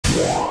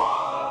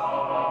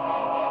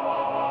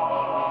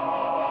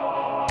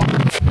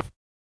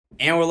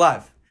And we're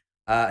live.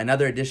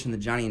 Another edition of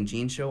the Johnny and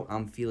Gene Show.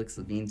 I'm Felix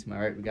Levine. To my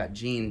right, we got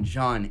Gene,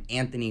 John,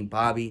 Anthony,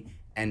 Bobby,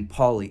 and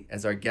Paulie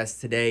as our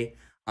guests today.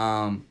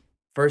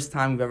 First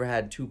time we've ever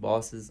had two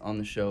bosses on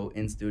the show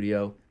in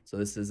studio, so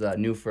this is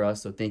new for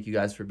us. So thank you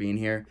guys for being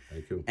here.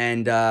 Thank you.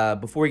 And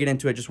before we get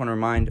into it, I just want to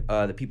remind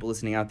the people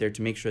listening out there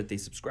to make sure that they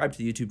subscribe to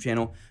the YouTube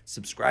channel,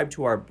 subscribe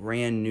to our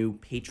brand new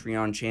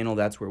Patreon channel.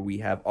 That's where we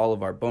have all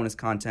of our bonus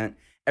content.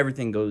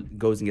 Everything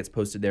goes and gets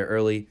posted there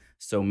early,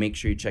 so make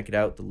sure you check it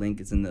out. The link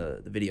is in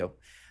the video,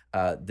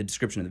 the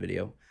description of the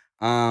video.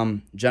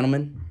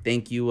 Gentlemen,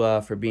 thank you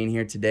for being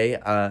here today.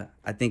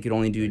 I think it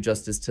only do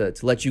justice to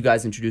let you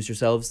guys introduce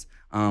yourselves.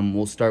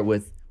 We'll start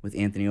with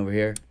Anthony over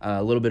here.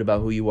 A little bit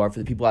about who you are for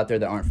the people out there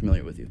that aren't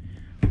familiar with you.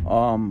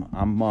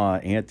 I'm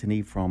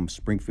Anthony from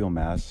Springfield,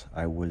 Mass.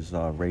 I was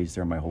raised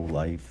there my whole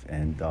life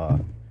and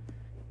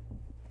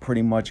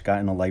pretty much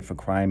got in a life of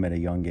crime at a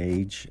young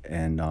age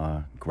and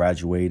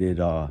graduated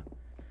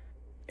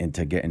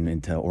into getting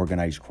into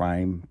organized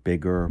crime,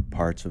 bigger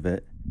parts of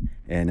it,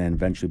 and then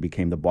eventually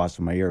became the boss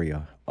of my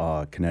area,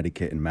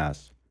 Connecticut and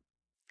Mass,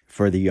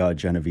 for the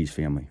Genovese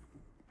family.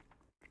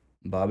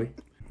 Bobby?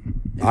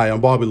 Hi, I'm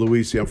Bobby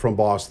Luisi. I'm from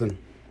Boston.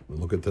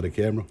 Look into the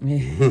camera.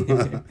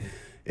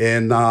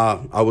 And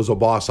I was a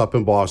boss up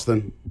in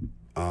Boston.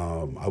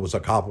 I was a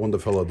cop in the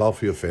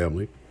Philadelphia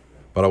family,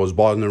 but I was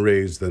born and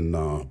raised in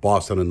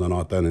Boston in the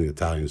North End in the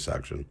Italian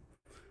section.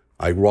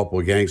 I grew up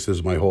with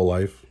gangsters my whole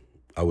life.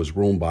 I was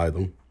groomed by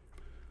them.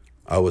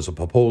 I was a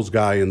proposed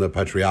guy in the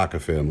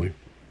Patriarca family,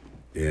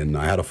 and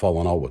I had a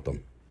falling out with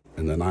them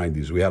in the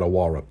 90s. We had a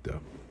war up there.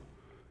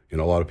 You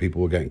know, a lot of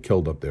people were getting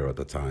killed up there at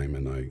the time,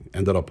 and I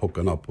ended up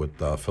hooking up with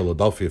the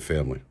Philadelphia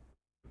family.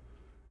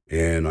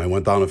 And I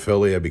went down to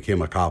Philly. I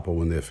became a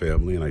capo in their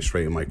family, and I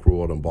straightened my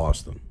crew out in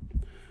Boston.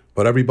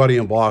 But everybody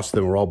in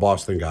Boston were all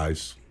Boston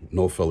guys,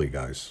 no Philly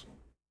guys.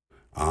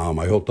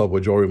 I hooked up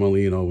with Joey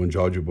Molino and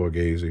Giorgio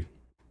Borghese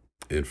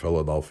in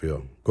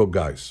Philadelphia. Good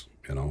guys,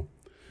 you know.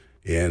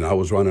 And I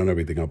was running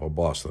everything up in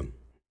Boston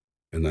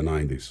in the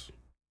 90s.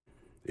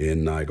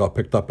 And I got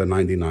picked up in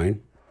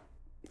 99.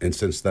 And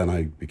since then,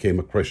 I became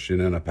a Christian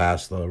and a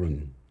pastor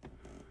and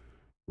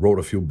wrote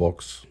a few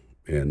books.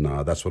 And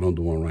that's what I'm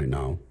doing right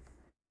now.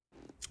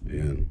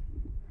 And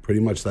pretty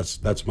much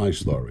that's my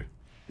story.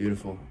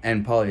 Beautiful.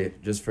 And Paulie,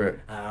 just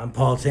for... I'm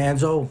Paul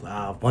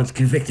Tanzo, once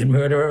convicted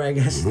murderer, I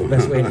guess, the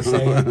best way to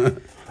say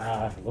it.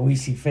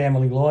 Luisi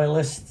family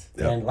loyalist,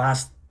 Yep. and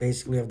last,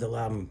 basically, of the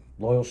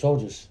loyal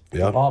soldiers,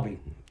 Yeah. Bobby.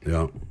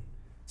 Yeah.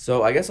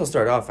 So I guess I'll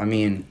start off. I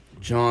mean,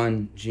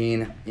 John,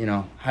 Gene, you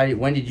know,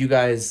 when did you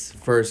guys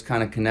first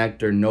kind of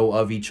connect or know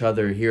of each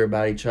other, hear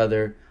about each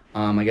other,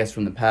 I guess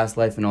from the past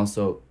life and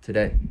also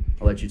today?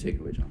 I'll let you take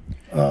it away, John.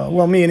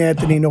 Well, me and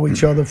Anthony know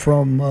each other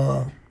from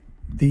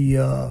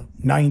the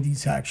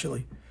 90s,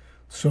 actually.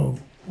 So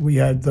we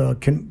had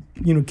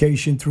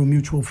communication through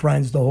mutual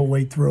friends the whole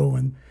way through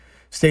and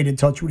stayed in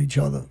touch with each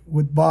other.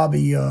 With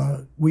Bobby,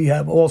 we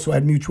have also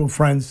had mutual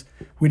friends.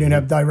 We didn't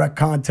have direct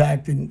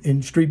contact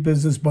in street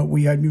business, but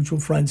we had mutual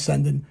friends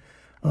sending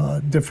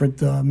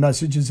different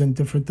messages and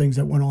different things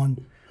that went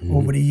on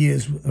over the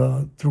years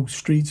through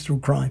streets, through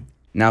crime.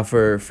 Now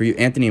for you,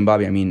 Anthony and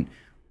Bobby, I mean,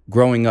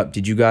 growing up,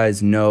 did you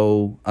guys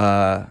know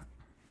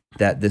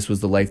that this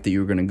was the life that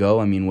you were going to go?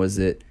 I mean, was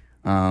it,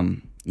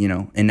 you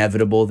know,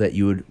 inevitable that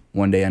you would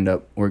one day end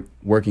up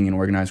working in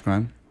organized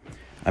crime?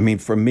 I mean,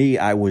 for me,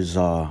 I was,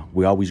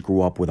 we always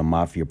grew up with a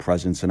Mafia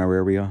presence in our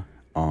area.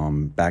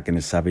 Back in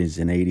the 70s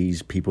and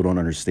 80s, people don't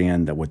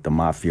understand that what the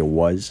Mafia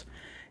was.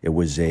 It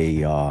was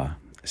a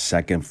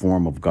second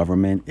form of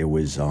government. It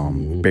was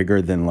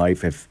bigger than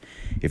life.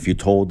 If you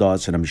told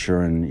us, and I'm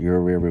sure in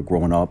your area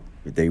growing up,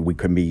 we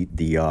could meet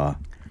the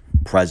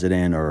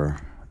president or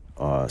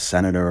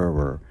senator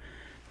or,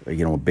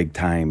 you know, a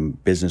big-time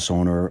business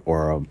owner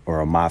or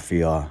a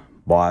Mafia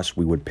boss,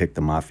 we would pick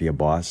the Mafia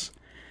boss.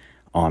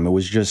 It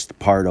was just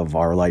part of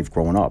our life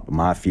growing up.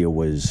 Mafia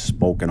was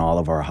spoken all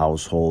of our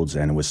households,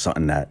 and it was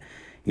something that,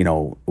 you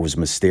know, it was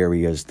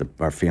mysterious.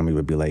 Our family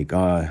would be like,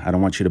 I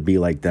don't want you to be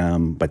like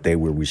them, but they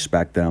would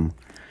respect them.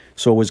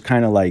 So it was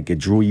kind of like it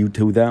drew you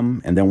to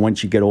them. And then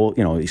once you get old,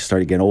 you know, you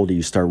start getting older,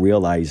 you start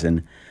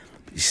realizing,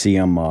 you see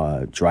them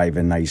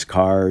driving nice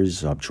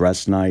cars,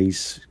 dressed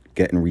nice,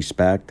 getting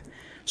respect.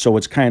 So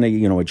it's kind of,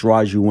 you know, it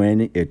draws you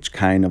in. It's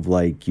kind of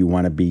like you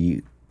want to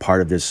be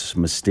part of this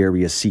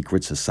mysterious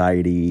secret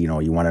society. You know,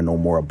 you want to know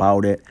more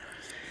about it.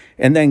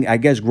 And then I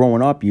guess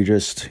growing up, you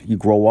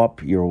grow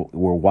up.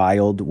 We're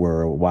wild.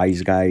 We're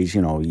wise guys.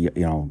 You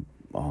know,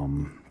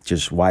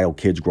 just wild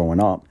kids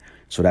growing up.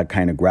 So that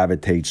kind of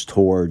gravitates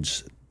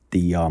towards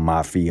the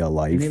Mafia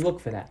life. And they look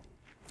for that.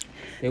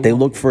 They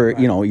look for,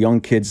 you know, young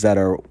kids that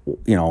are,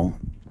 you know,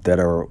 that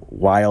are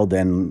wild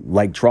and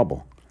like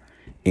trouble.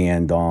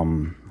 And,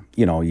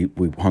 you know,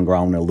 we hung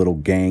around a little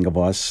gang of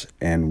us,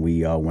 and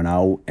we went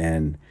out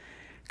and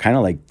kind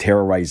of like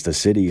terrorized the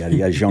city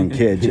as young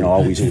kids, you know,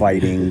 always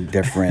fighting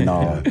different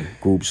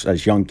groups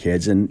as young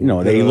kids. And, you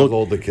know, they look...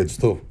 older kids,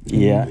 too.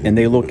 Yeah, and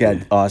they look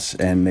at us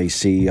and they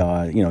see,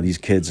 you know, these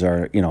kids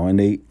are, you know, and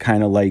they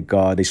kind of like,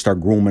 they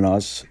start grooming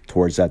us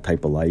towards that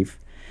type of life.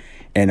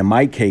 And in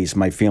my case,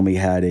 my family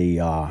had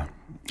a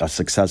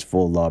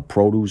successful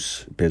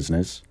produce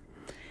business.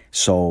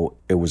 So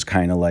it was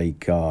kind of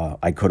like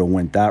I could have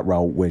went that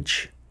route,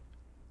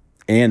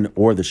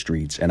 or the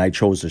streets. And I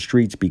chose the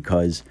streets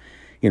because,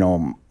 you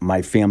know,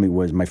 my father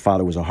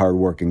was a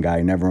hardworking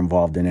guy, never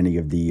involved in any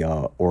of the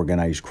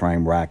organized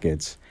crime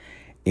rackets.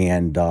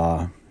 And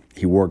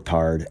he worked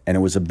hard. And it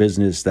was a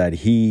business that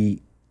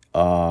he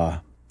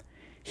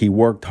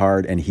worked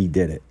hard and he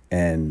did it.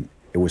 And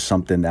it was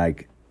something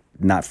like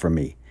not for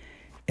me.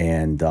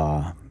 And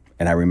I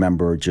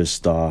remember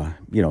just,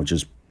 you know,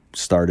 just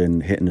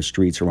starting hitting the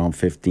streets around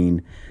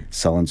 15,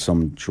 selling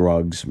some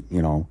drugs,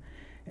 you know,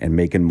 and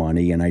making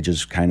money. And I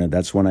just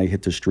that's when I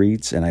hit the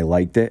streets, and I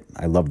liked it.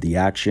 I loved the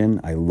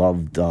action. I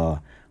loved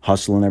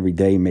hustling every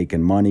day,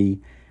 making money,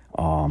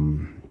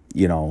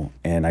 you know,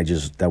 and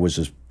it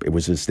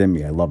was just in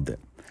me. I loved it.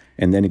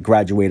 And then it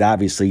graduated.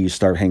 Obviously, you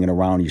start hanging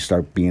around. You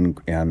start being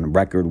on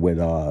record with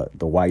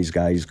the wise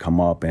guys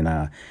come up,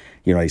 and,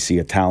 you know, they see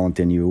a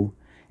talent in you,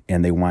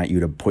 and they want you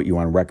to put you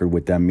on record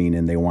with them,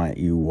 meaning they want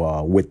you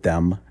with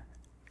them.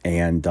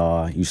 And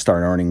you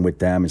start earning with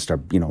them and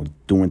start, you know,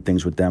 doing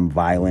things with them,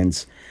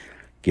 violence,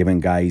 giving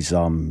guys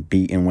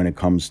beating when it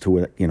comes to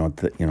it,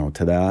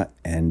 to that.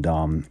 And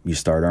you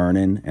start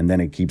earning, and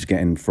then it keeps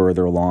getting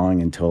further along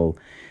until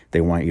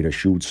they want you to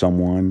shoot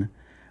someone.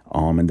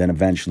 And then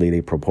eventually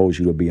they propose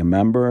you to be a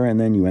member, and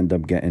then you end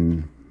up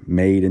getting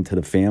made into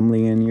the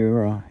family, and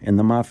you're in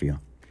the mafia.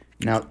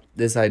 Now,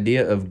 this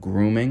idea of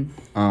grooming,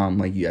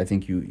 I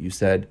think you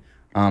said,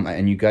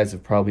 and you guys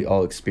have probably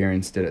all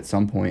experienced it at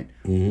some point.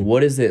 Mm-hmm.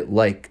 What is it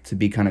like to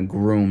be kind of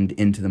groomed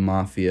into the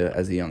mafia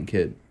as a young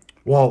kid?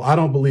 Well, I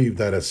don't believe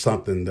that it's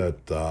something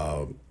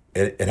that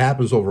it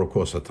happens over a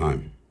course of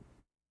time.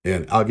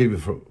 And I'll give you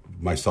for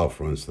myself,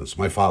 for instance.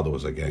 My father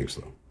was a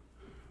gangster.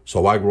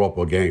 So I grew up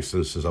with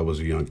gangsters since I was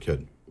a young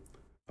kid.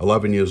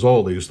 11 years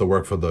old, I used to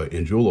work for the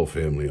Angiulo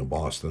family in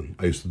Boston.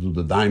 I used to do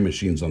the dime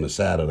machines on a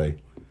Saturday,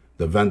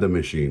 the vendor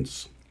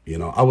machines. You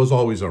know, I was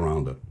always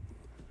around it.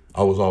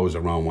 I was always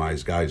around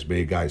wise guys,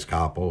 made guys,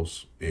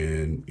 capos.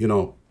 And, you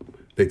know,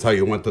 they tell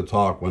you when to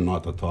talk, when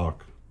not to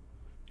talk.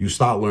 You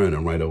start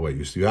learning right away.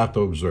 You have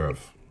to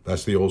observe.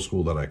 That's the old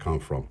school that I come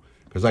from.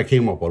 Because I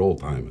came up with old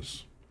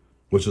timers,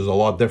 which is a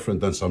lot different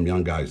than some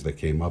young guys that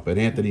came up. And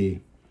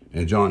Anthony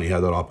and Johnny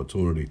had that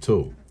opportunity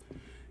too.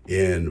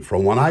 And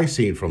from what I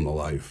seen from the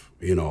life,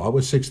 you know, I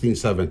was 16,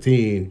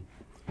 17,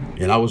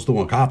 and I was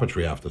doing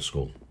carpentry after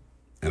school.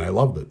 And I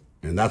loved it.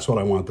 And that's what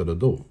I wanted to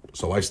do.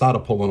 So I started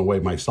pulling away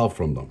myself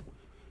from them.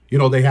 You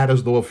know, they had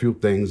us do a few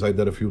things. I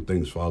did a few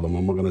things for them.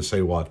 I'm not going to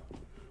say what.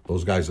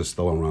 Those guys are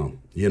still around,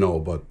 you know.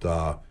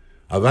 But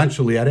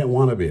eventually, I didn't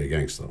want to be a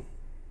gangster.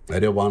 I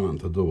didn't want nothing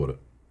to do with it.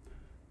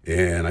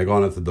 And I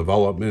got into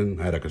development.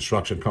 I had a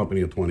construction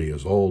company at 20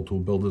 years old, 2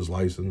 builder's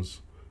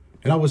license.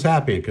 And I was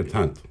happy and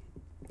content,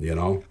 you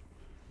know.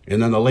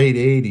 And in the late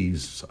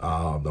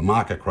 80s, the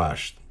market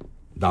crashed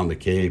down the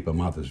Cape and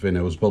Martha's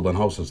Vineyard. I was building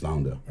houses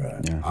down there.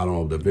 Right. Yeah. I don't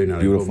know, the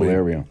vineyard. Beautiful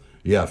area.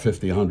 Yeah,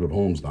 50, 100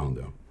 homes down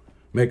there.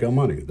 Making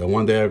money. Then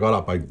one day I got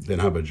up, I didn't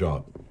have a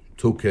job.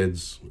 2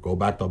 kids, go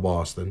back to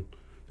Boston.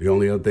 The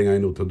only other thing I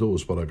knew to do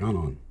was put a gun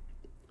on.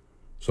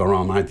 So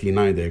around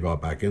 1990, I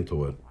got back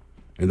into it.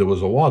 And there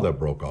was a war that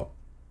broke up.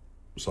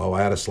 So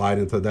I had to slide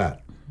into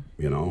that,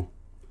 you know.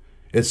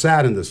 It's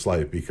sad in this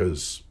life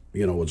because,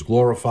 you know, it's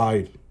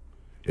glorified.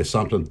 It's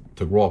something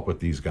to grow up with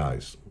these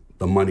guys.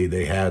 The money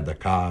they had, the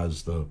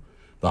cars, the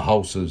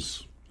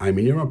houses. I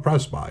mean, you're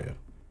impressed by it.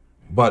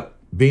 But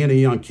being a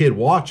young kid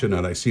watching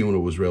it, I see when it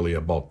was really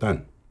about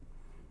then.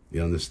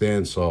 You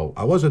understand? So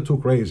I wasn't too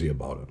crazy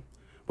about it.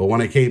 But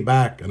when I came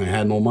back and I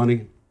had no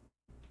money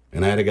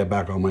and I had to get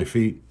back on my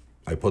feet,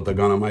 I put the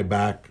gun on my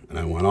back and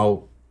I went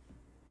out,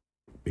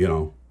 you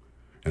know,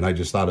 and I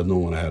just started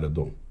doing what I had to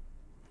do.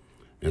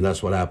 And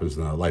that's what happens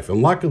in our life.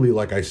 And luckily,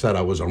 like I said,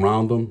 I was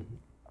around them,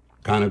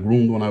 kind of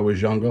groomed when I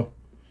was younger,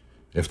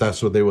 if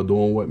that's what they were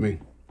doing with me,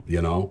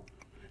 you know.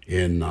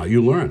 And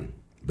you learn.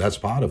 That's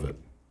part of it.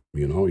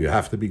 You know, you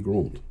have to be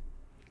groomed.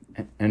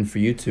 And for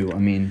you two, I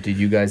mean, did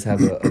you guys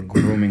have a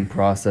grooming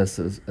process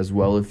as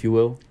well, if you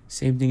will?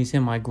 Same thing as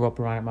him. I grew up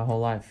around it my whole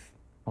life.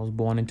 I was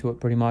born into it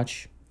pretty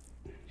much,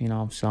 you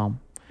know, so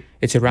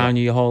it's around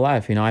you your whole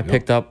life, you know. I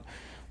picked up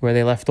where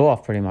they left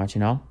off pretty much, you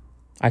know.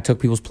 I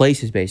took people's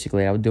places,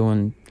 basically. I was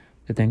doing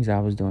the things I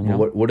was doing, you know.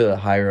 What do the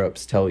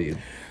higher-ups tell you?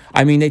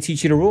 I mean, they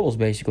teach you the rules,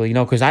 basically, you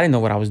know, because I didn't know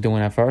what I was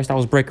doing at first. I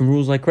was breaking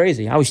rules like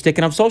crazy. I was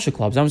sticking up social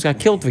clubs. I almost got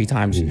killed 3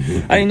 times. I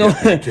didn't know.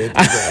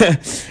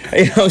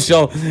 You know,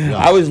 so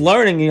I was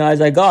learning, you know, as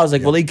I go. I was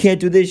like, well, you can't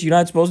do this. You're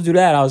not supposed to do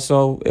that.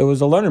 So it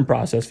was a learning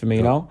process for me,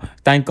 you know.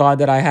 Thank God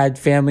that I had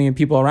family and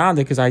people around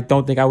it, because I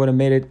don't think I would have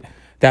made it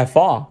that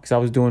far, because I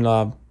was doing, you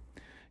know,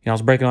 I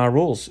was breaking a lot of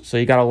rules. So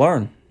you got to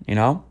learn, you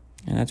know.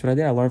 And that's what I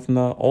did. I learned from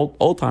the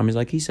old timers,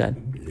 like he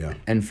said. Yeah.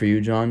 And for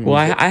you, John? Well,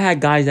 I had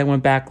guys that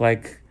went back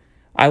like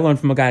I learned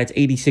from a guy that's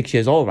 86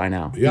 years old right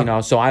now. Yeah. You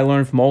know, so I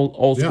learned from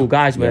old school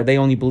guys where they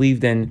only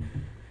believed in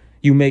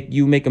you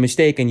make a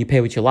mistake and you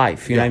pay with your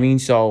life. You know what I mean?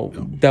 So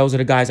those are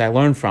the guys I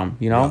learned from.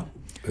 You know.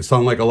 Yeah. It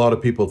sounds like a lot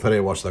of people today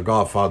watch The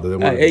Godfather. They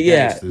want to be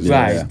yeah, gangsters.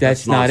 right. Yeah.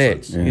 That's not it.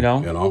 nonsense. You know.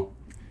 You know.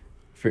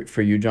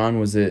 For you, John,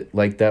 was it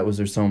like that? Was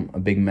there a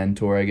big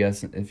mentor, I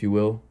guess, if you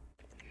will?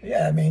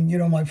 Yeah, I mean, you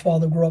know, my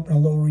father grew up in the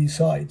Lower East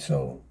Side,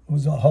 so it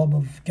was a hub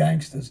of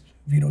gangsters,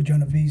 Vito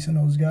Genovese and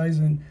those guys,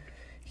 and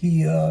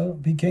he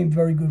became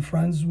very good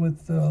friends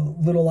with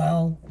Little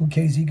Al,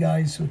 Lucchese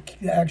guys. So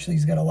actually,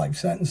 he's got a life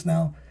sentence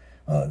now.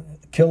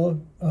 Killer,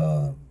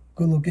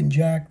 good-looking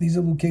Jack. These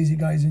are Lucchese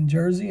guys in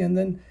Jersey, and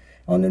then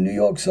on the New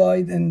York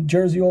side, and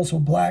Jersey also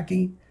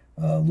Blackie,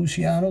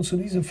 Luciano. So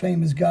these are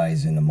famous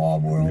guys in the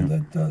mob world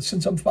that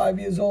since I'm 5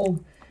 years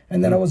old.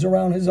 And then I was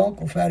around his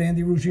uncle, Fat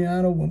Andy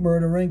Ruggiano, with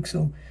Murder Inc.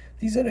 So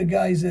these are the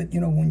guys that, you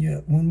know,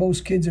 when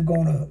most kids are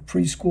going to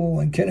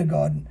preschool and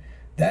kindergarten,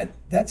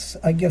 that's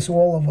I guess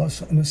all of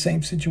us in the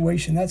same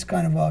situation. That's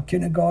kind of our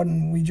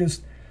kindergarten. We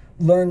just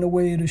learn the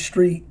way of the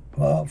street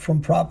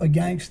from proper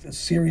gangsters,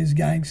 serious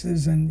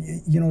gangsters,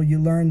 and you know, you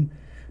learn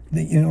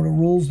the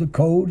rules, the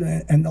code,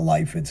 and the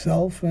life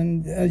itself.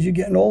 And as you're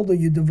getting older,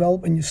 you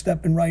develop and you're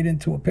stepping right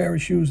into a pair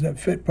of shoes that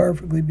fit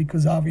perfectly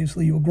because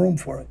obviously you were groomed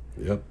for it.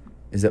 Yep.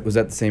 Was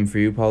that the same for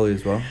you, Paulie,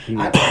 as well?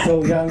 I was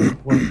so young,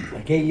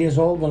 like 8 years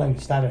old, when I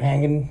started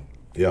hanging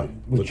Yeah.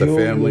 with the you,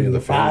 family with and your the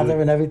family.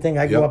 father and everything.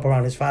 I grew Yep. up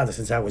around his father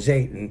since I was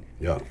 8, and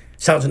Yeah.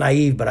 sounds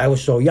naive, but I was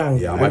so young.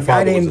 Yeah, my I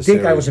father didn't was a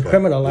think I was a serious guy.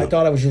 criminal. I Yeah.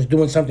 thought I was just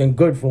doing something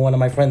good for one of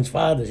my friend's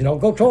fathers. You know,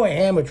 go throw a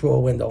hammer through a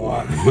window.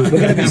 Or we're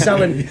gonna be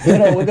selling,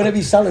 we're gonna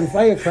be selling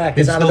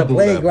firecrackers They out of the still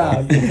do that,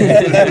 playground.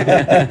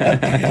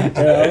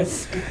 You know,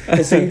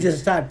 and so you just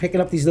start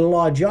picking up these little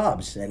odd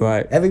jobs, and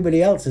Right.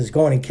 everybody else is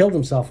going and killed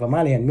himself for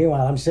money, and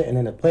meanwhile I'm sitting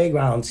in the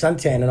playground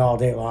suntanning all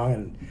day long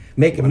and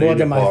making Money more in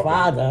than your my pocket.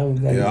 father.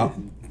 And Yeah.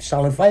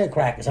 selling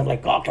firecrackers. I'm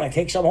like, oh, can I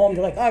take some home?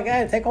 They're like, oh,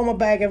 yeah, take home a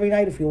bag every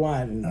night if you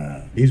want.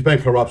 And, He's been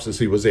corrupt since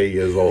he was 8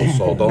 years old,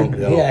 so don't, you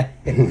know.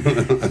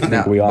 yeah.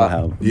 Now, we all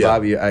have. Yeah.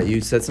 Bob,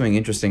 you said something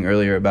interesting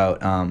earlier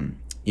about,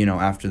 you know,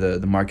 after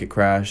the market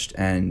crashed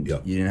and Yeah.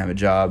 you didn't have a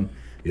job.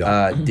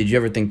 Yeah. Did you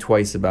ever think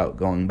twice about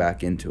going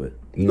back into it?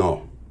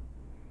 No.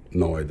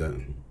 No, I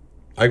didn't.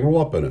 I grew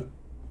up in it.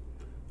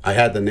 I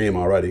had the name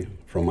already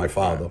from my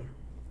father,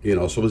 you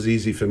know, so it was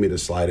easy for me to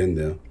slide in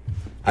there.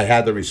 I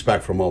had the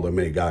respect from all the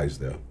main guys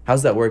there.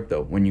 How's that work,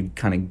 though, when you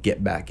kind of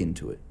get back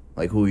into it?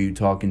 Like, who are you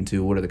talking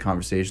to? What are the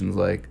conversations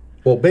like?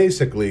 Well,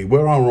 basically,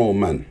 we're our own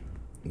men.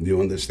 You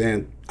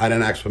understand? I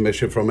didn't ask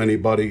permission from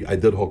anybody. I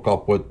did hook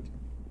up with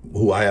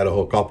who I had to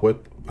hook up with.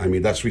 I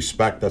mean, that's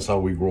respect. That's how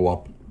we grew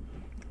up.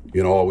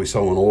 You know, always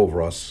someone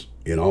over us,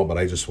 you know, but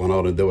I just went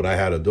out and did what I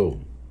had to do.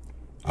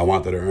 I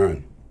wanted to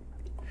earn.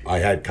 I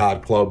had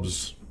card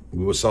clubs.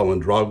 We were selling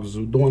drugs.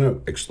 We were doing it,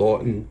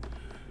 extorting,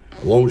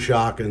 loan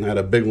sharking. I had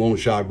a big loan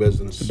shark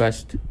business. The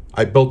best.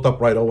 I built up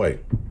right away.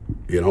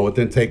 You know, it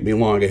didn't take me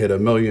long. I hit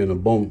 $1 million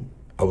and boom,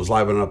 I was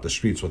livening up the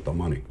streets with the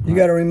money. You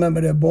got to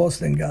remember they're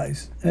Boston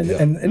guys, and,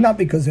 Yeah. and not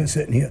because they're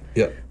sitting here.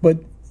 Yeah. But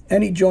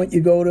any joint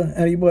you go to,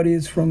 anybody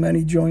is from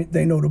any joint,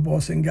 they know the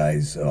Boston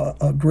guys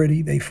are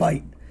gritty. They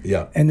fight,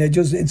 Yeah. and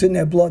it's in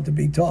their blood to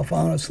be tough.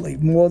 Honestly,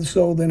 more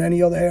so than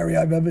any other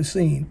area I've ever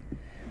seen.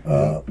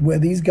 Where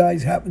these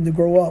guys happen to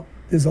grow up,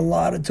 there's a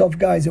lot of tough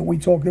guys that we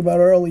talked about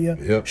earlier.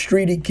 Yep.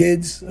 Streety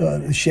kids,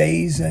 the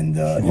Shays, and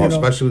you know,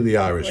 Especially the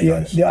Irish yeah,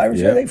 guys. the Irish,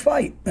 Yeah. they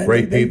fight. Man.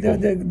 Great They- people.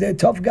 They're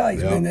tough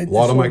guys, Yeah. man. A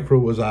lot of my So- crew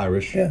was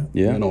Irish. Yeah.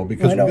 Yeah. You know,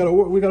 because I know.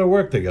 we gotta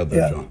work together,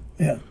 Yeah, John.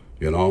 yeah,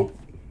 You know,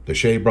 the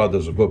Shea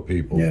brothers are good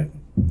people. yeah.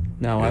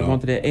 Now You I know.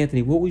 wanted to,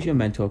 Anthony, what was your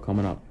mentor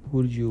coming up?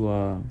 Who did you,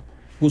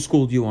 who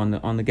schooled you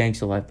on the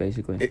gangster life,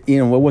 basically? You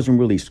know, it wasn't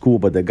really school,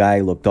 but the guy I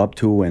looked up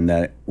to and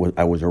that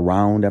I was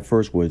around at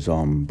first was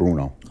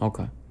Bruno.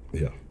 Okay.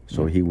 Yeah.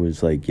 So he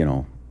was like, you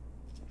know,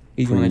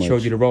 He's the one that Pretty showed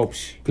much. you the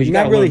ropes. 'Cause you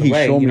not gotta really learn the he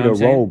way, showed you me know what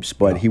the I'm saying? ropes,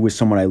 but he was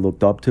someone I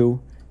looked up to.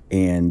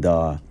 And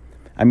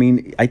I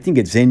mean, I think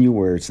it's in you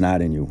or it's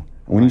not in you.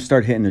 When you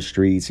start hitting the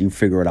streets, you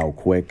figure it out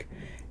quick.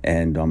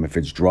 And if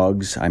it's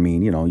drugs, I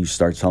mean, you know, you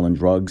start selling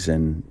drugs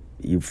and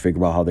you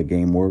figure out how the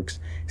game works.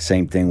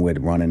 Same thing with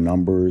running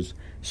numbers,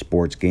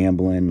 sports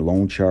gambling,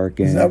 loan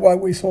sharking. Is that why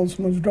we sold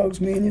so much drugs,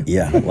 me and you?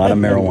 Yeah, a lot of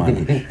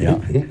marijuana. Yeah.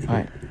 All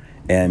right.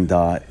 And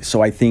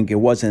so I think it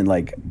wasn't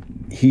like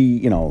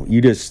you know, you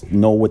just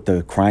know what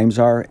the crimes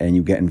are and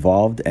you get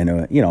involved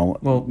and, you know,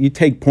 Well- you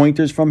take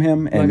pointers from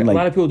him. And Like, like, a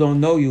lot of people don't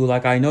know you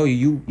like I know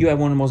you. You had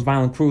one of the most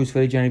violent crews for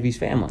the Genovese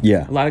family.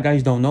 Yeah. A lot of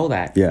guys don't know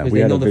that. Yeah, because we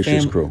they had know a the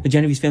vicious crew. The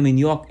Genovese family in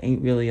New York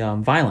ain't really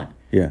violent.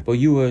 Yeah. But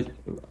you had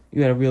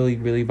a really,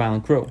 really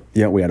violent crew.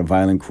 yeah, we had a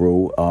violent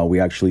crew. We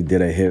actually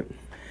did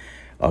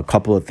a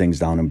couple of things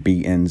down in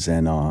beatings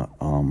and,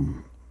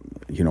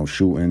 you know,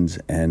 shootings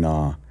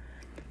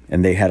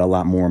and they had a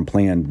lot more in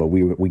plan, but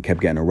we kept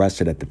getting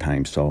arrested at the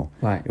time. So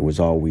Right. it was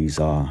always,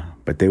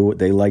 but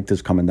they liked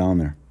us coming down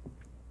there.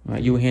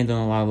 Right. You were handling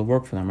a lot of the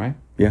work for them, right?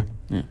 Yeah.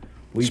 Yeah.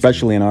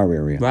 Especially in our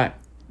area. Right.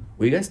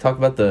 Will you guys talk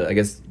about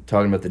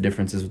talking about the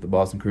differences with the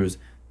Boston crews,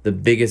 the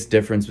biggest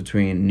difference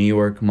between New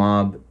York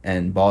mob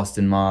and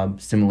Boston mob,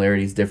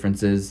 similarities,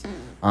 differences,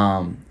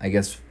 I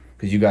guess,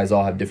 because you guys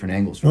all have different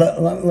angles from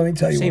it. Let me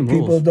tell you Same what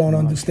people rules, don't pretty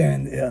much.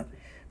 understand. Yeah,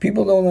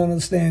 people don't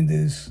understand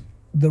is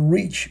the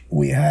reach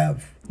we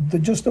have,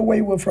 just the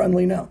way we're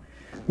friendly now.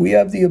 We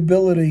have the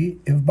ability,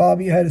 if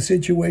Bobby had a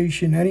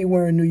situation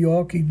anywhere in New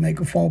York, he'd make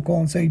a phone call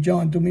and say,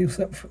 John, do me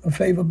a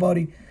favor,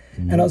 buddy.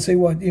 And I'll say,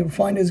 what?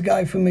 Find this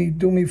guy for me,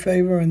 do me a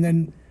favor, and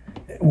then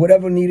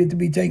whatever needed to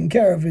be taken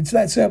care of. It's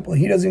that simple.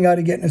 He doesn't got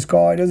to get in his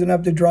car. He doesn't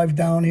have to drive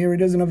down here. He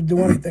doesn't have to do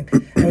anything.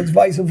 And it's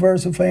vice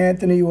versa for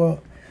Anthony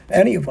or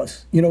any of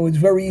us. It's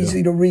very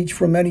easy to reach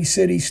from any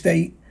city,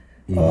 state,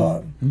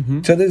 to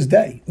this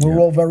day. We're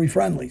all very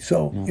friendly.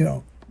 So,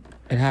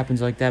 It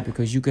happens like that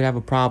because you could have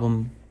a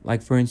problem.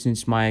 Like, for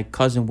instance, my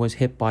cousin was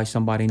hit by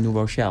somebody in New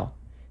Rochelle.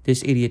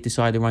 This idiot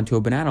decided to run to a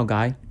banana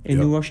guy in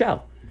New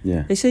Rochelle.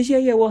 Yeah. They says,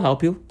 yeah, we'll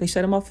help you. They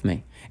set him up for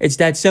me. It's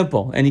that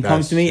simple. And he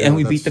comes to me and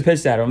we beat the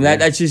piss out of him.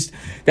 That's how it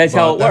that's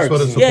what works.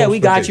 it's Yeah, supposed we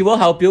to got be. you. We'll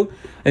help you.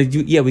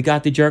 Yeah, we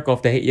got the jerk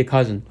off that hit your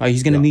cousin. Oh,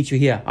 he's going to meet you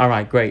here. All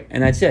right, great.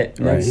 And that's it.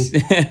 Right.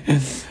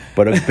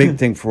 But a big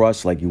thing for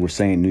us, like you were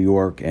saying, New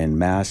York and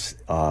Mass,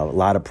 a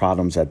lot of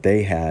problems that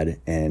they had,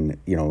 and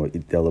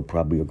they'll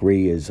probably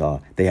agree, is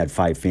they had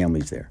 5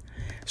 families there.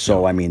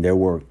 So I mean,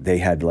 they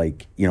had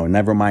like,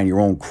 never mind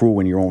your own crew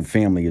and your own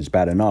family is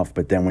bad enough,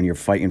 but then when you're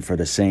fighting for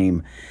the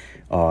same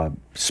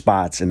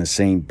spots and the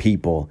same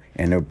people,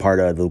 and they're part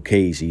of the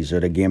Lucchese's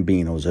or the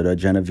Gambinos or the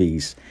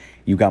Genovese,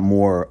 you got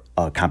more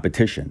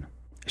competition.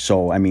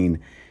 So I mean,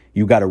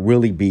 you got to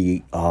really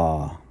be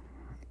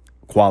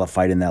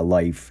qualified in that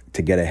life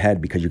to get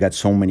ahead, because you got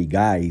so many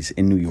guys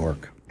in New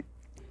York,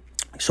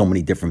 so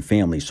many different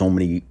families, so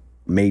many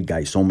made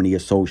guys, so many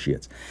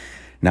associates.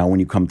 Now,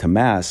 when you come to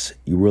Mass,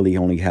 you really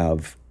only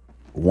have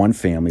one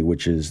family,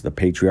 which is the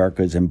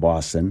Patriarchas in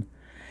Boston,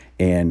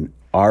 and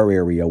our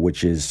area,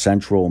 which is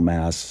Central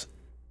Mass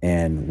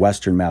and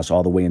Western Mass,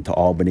 all the way into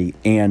Albany.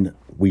 And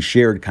we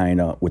shared kind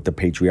of with the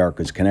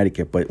Patriarchas,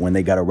 Connecticut, but when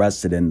they got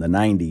arrested in the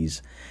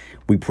 90s,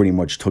 we pretty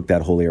much took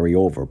that whole area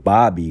over.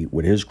 Bobby,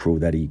 with his crew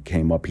that he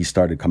came up, he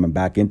started coming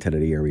back into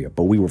the area,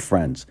 but we were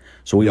friends,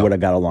 so we would have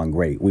got along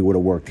great. We would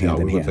have worked hand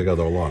in we hand. were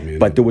together a lot, man.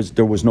 But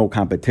there was no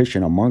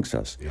competition amongst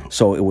us.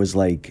 So it was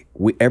like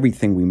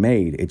everything we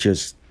made,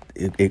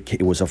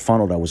 it was a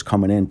funnel that was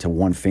coming into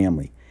one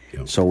family.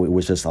 So it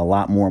was just a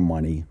lot more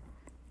money,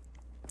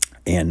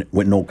 and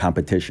with no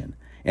competition.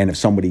 And if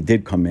somebody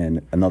did come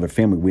in, another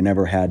family, we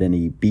never had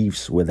any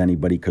beefs with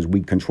anybody because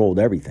we controlled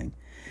everything.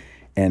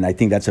 And I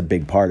think that's a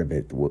big part of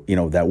it,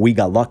 that we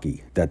got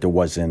lucky that there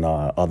wasn't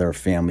other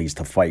families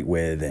to fight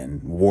with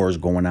and wars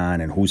going on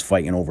and who's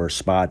fighting over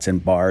spots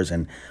and bars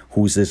and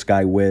who's this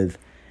guy with.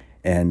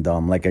 And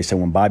like I said,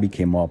 when Bobby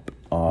came up,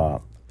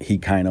 he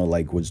kind of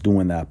like was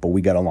doing that, but we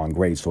got along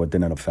great, so it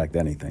didn't affect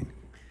anything.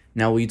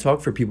 Now, will you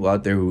talk for people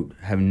out there who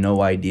have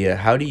no idea,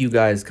 how do you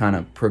guys kind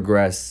of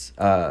progress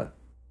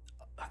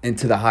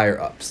into the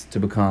higher ups to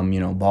become,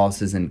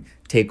 bosses and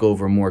take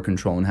over more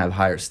control and have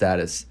higher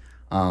status?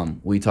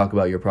 Will you talk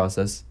about your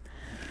process?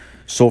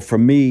 So for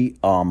me,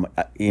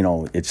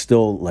 it's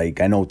still like,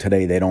 I know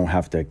today they don't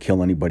have to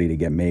kill anybody to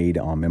get made.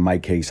 In my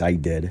case, I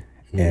did.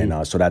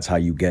 And so that's how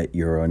you get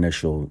your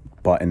initial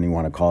button, you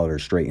want to call it, or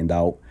straightened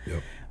out.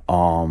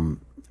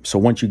 So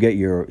once you get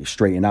your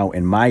straightened out,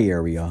 in my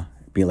area,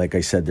 like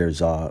I said,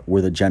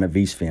 we're the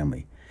Genovese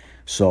family.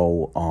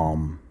 So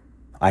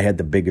I had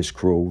the biggest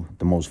crew,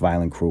 the most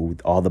violent crew,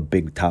 all the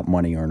big top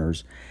money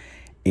earners.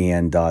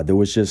 And there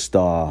was just...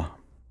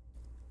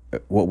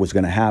 what was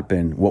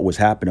happening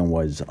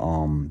was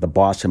the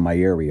boss in my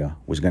area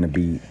was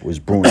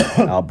Bruno.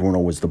 Al Bruno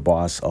was the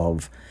boss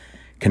of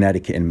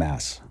Connecticut and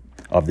Mass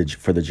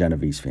for the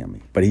Genovese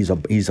family. But he's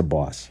a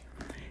boss,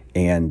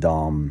 and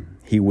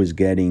he was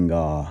getting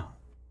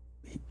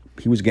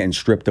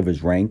stripped of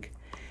his rank.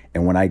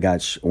 And when I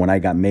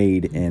got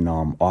made in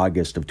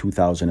August of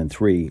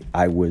 2003,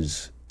 I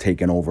was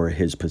taking over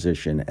his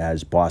position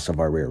as boss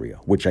of our area,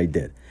 which I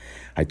did.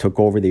 I took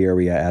over the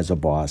area as a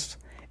boss.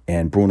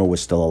 And Bruno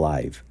was still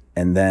alive.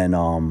 And then,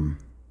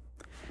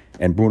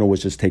 and Bruno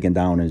was just taken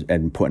down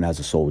and put in as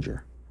a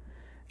soldier.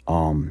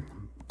 A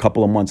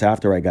couple of months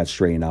after I got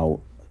straightened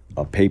out,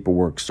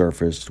 paperwork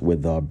surfaced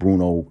with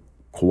Bruno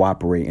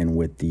cooperating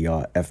with the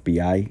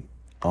FBI,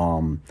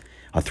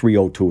 a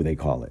 302 they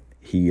call it.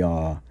 He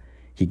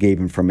gave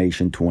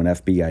information to an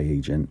FBI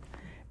agent,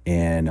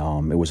 and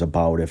it was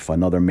about if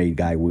another made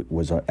guy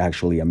was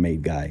actually a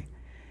made guy.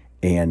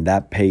 And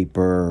that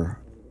paper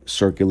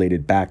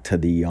circulated back to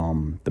the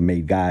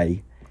made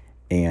guy,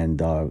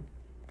 and a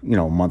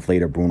month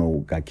later Bruno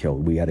got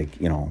killed. We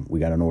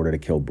got an order to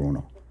kill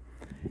Bruno.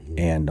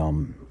 And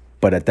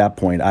but at that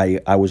point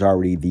I was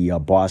already the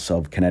boss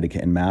of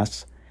Connecticut and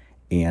Mass,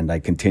 and I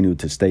continued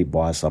to stay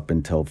boss up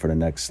until for the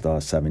next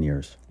 7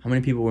 years. How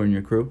many people were in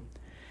your crew?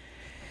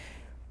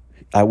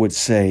 I would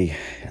say,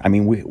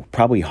 we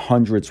probably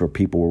hundreds of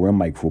people were in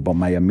my crew, but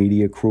my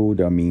immediate crew,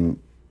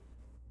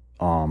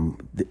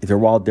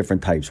 They're all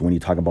different types. When you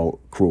talk about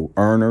crew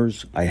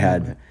earners, I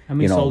had How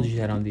many soldiers you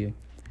had under you?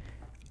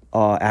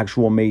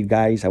 actual made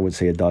guys. I would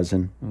say a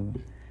dozen,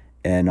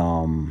 and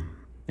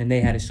And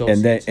they had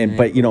associates.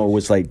 but you know, it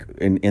was like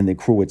in the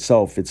crew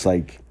itself, it's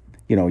like,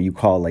 you know, you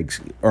call like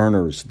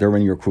earners. They're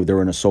in your crew.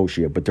 They're an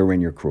associate, but they're in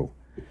your crew.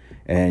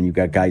 And you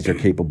got guys that are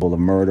capable of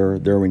murder.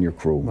 They're in your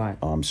crew. Right.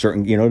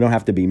 Certain, you know, don't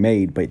have to be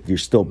made, but you're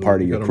still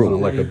part of your crew.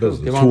 Like a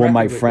business. Two of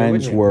my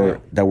friends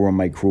that were in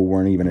my crew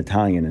weren't even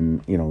Italian,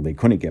 and you know they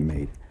couldn't get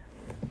made,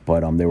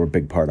 but they were a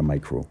big part of my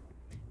crew.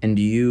 And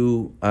do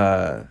you?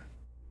 I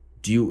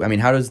mean,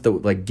 how does the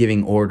like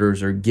giving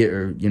orders or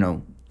you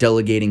know,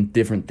 delegating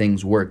different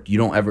things work? Do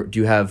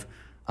you have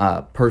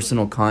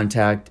personal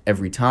contact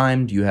every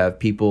time? Do you have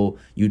people,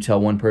 you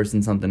tell one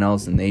person something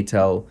else and they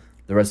tell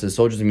the rest of the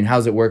soldiers? I mean, how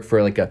does it work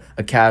for like a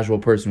casual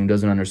person who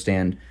doesn't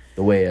understand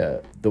the way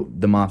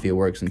the mafia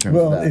works in terms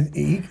of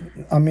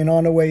that? I mean,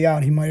 on the way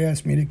out, he might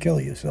ask me to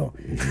kill you. So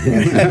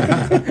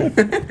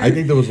I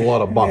think there was a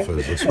lot of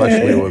buffers,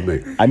 especially with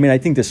me. I mean, I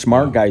think the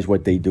smart guys,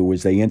 what they do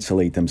is they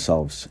insulate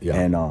themselves. Yeah.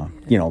 And,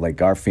 you know,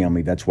 like our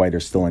family, that's why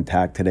they're still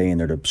intact today, and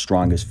they're the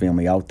strongest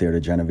family out there,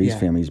 the Genovese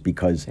families,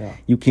 because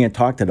you can't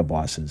talk to the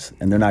bosses,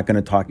 and they're not going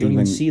to talk You don't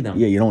even see them.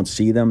 Yeah, you don't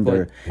see them.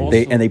 But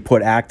They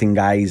put acting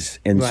guys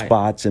in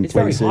spots and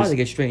places. It's very hard to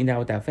get straightened out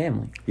with that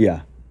family.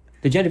 Yeah.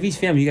 The Genovese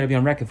family, you got to be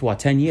on record for what,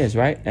 10 years,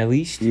 right? At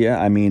least. Yeah,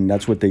 I mean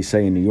that's what they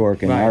say in New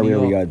York. In Right, our New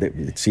area,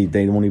 York.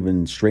 they don't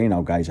even straighten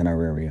out guys in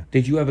our area.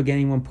 Did you ever get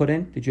anyone put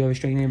in? Did you ever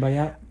straighten anybody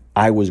out?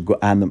 I was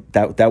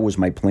that was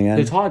my plan.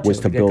 It's hard was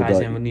to to get build guys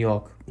a, in with New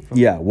York.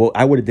 Yeah, well,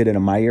 I would have did it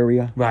in my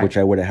area, Right. which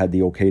I would have had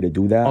the okay to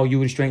do that. Oh, you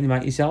would have straightened them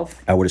out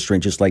yourself? I would have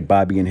straightened just like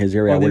Bobby in his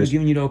area. Oh, I they would were have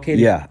giving you the okay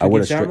to Yeah, I give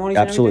would have ceremonies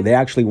and absolutely. They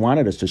everything? actually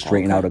wanted us to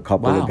straighten out a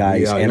couple Wow. of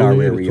guys Yeah, in you our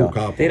needed two area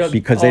couples. They don't-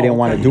 because they didn't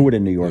want to okay. do it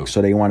in New York,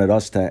 so they wanted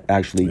us to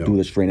actually do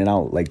the straightening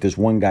out. Like there's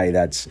one guy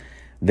that's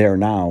there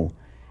now.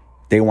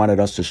 They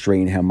wanted us to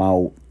straighten him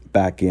out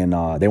back in.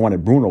 They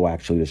wanted Bruno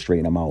actually to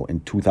straighten him out in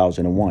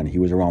 2001. He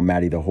was around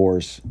Matty the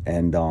Horse,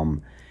 and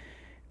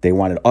they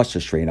wanted us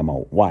to straighten him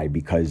out. Why?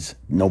 Because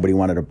nobody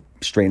wanted to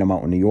straighten him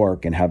out in New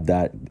York and have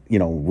that, you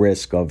know,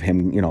 risk of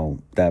him, you know,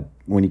 that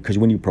when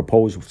you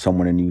propose with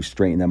someone and you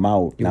straighten them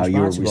out, now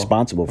you're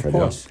responsible for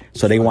them.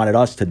 So they wanted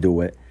us to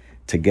do it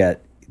to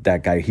get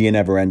that guy. He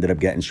never ended up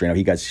getting straightened out.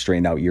 He got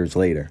straightened out years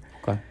later.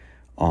 Okay.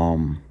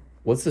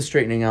 What's the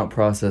straightening out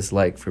process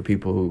like for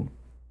people who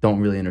don't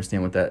really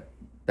understand what that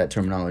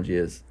terminology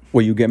is?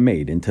 Well, you get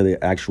made into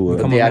the actual.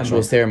 The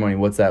actual ceremony.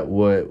 What's that?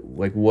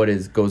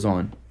 What goes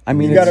on? I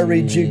mean, you got to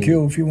read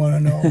GQ if you want to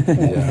know.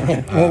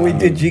 When we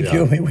did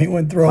GQ, we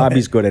went through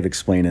Bobby's it. good at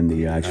explaining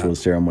the actual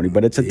ceremony,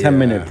 but it's a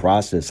 10-minute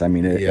process. I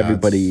mean,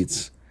 everybody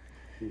it's.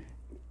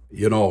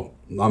 You know,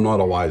 I'm not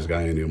a wise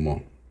guy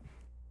anymore.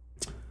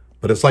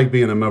 But it's like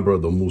being a member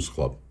of the Moose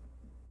Club.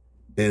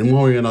 In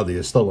one way or another,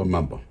 you're still a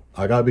member.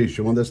 I gotta be,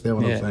 you understand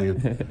what I'm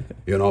saying?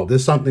 You know,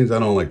 there's some things I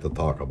don't like to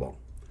talk about.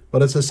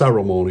 But it's a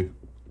ceremony.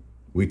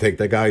 We take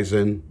the guys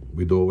in,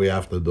 we do what we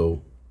have to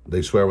do.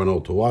 They swear an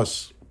oath to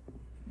us,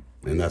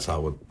 and that's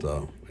how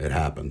it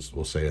happens.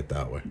 We'll say it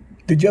that way.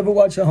 Did you ever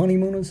watch The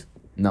Honeymooners?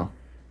 No.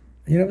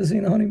 You never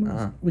seen The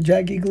Honeymooners? With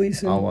Jackie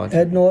Gleason, I'll watch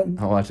Ed it. Norton?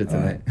 I'll watch it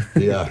tonight.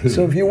 Yeah.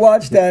 So if you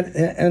watch that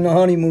and The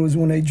Honeymooners,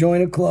 when they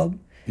join a club,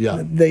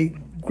 they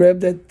grab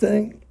that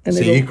thing. And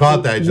See, they he go,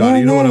 caught that, John.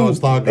 You know what I was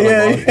talking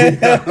about.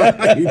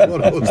 Yeah. You know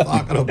what I was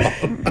talking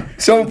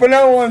about. So from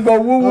now on, go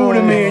woo-woo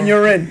to me and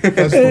you're in.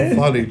 That's so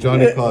funny.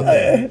 Johnny caught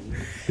that.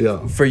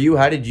 Yeah. For you,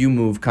 how did you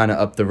move kind of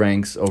up the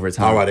ranks over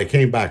time? All right, I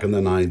came back in the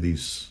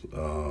 90s.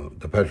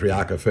 The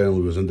Petriacca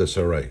family was in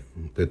disarray.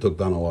 They took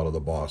down a lot of the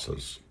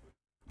bosses.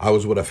 I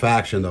was with a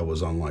faction that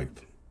was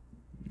unliked.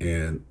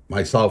 And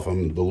myself,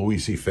 I'm the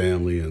Luisi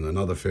family, and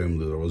another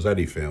family, the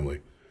Rossetti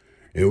family.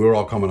 And we were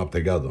all coming up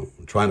together,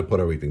 trying to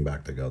put everything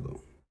back together.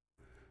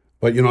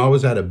 But, you know, I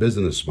was at a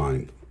business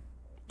mind.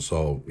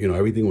 So, you know,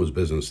 everything was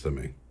business to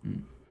me.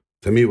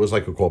 To me, it was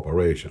like a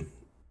corporation.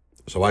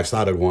 So I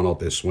started going out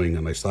there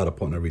swinging. I started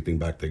putting everything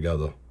back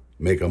together,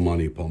 making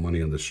money, put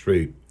money on the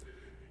street.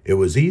 It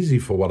was easy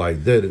for what I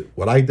did.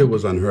 What I did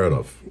was unheard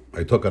of.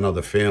 I took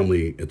another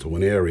family into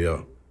an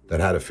area that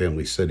had a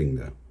family sitting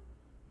there.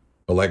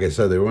 But like I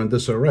said, they were in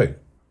disarray.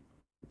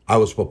 I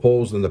was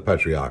proposed in the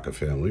Petriacca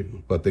family,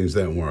 but things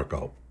didn't work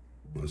out.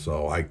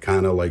 So I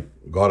kind of like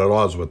got at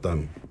odds with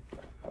them,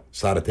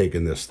 started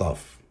taking their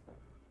stuff.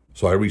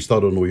 So I reached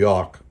out to New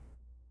York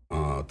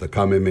to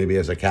come in maybe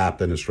as a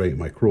captain and straighten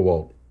my crew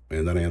out.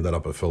 And then I ended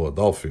up in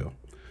Philadelphia.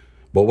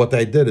 But what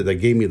they did is they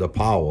gave me the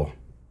power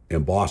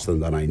in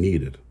Boston that I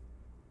needed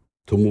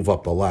to move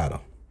up the ladder.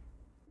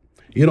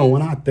 You know,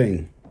 in our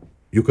thing,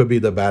 you could be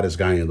the baddest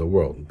guy in the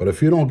world. But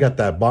if you don't get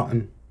that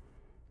button,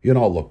 you're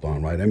not looked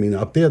on, right? I mean,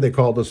 up there, they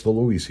called us the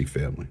Luisi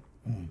family.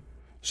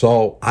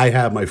 So I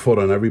have my foot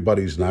on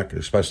everybody's neck,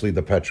 especially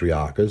the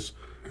Petriaccas.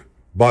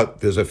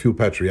 But there's a few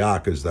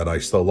Petriaccas that I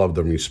still love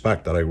and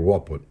respect that I grew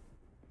up with.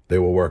 They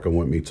were working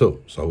with me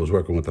too. So I was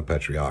working with the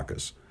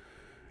Petriaccas.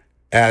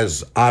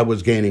 As I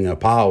was gaining a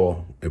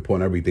power and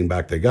putting everything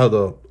back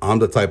together, I'm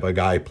the type of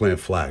guy plant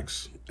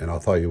flags and I'll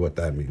tell you what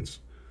that means.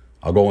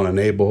 I'll go in a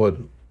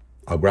neighborhood,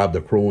 I'll grab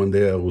the crew in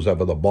there, who's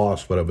ever the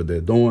boss, whatever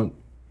they're doing,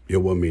 you're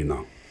with me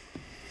now.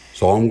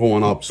 So I'm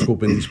going up,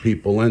 scooping these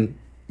people in,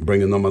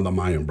 bringing them under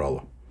my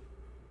umbrella.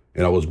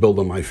 And I was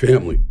building my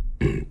family.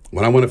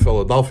 When I went to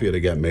Philadelphia to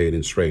get married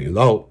and straightened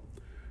out,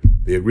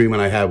 the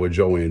agreement I had with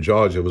Joey and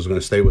George, I was going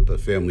to stay with the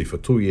family for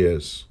 2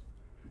 years,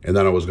 and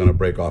then I was going to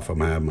break off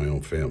and have my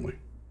own family.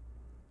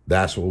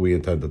 That's what we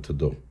intended to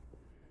do.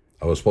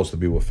 I was supposed to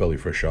be with Philly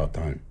for a short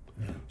time.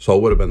 Yeah. So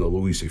it would have been the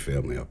Luisi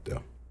family up there.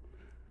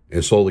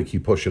 And slowly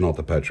keep pushing out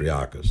the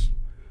Patriarchas.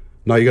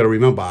 Now you got to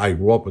remember, I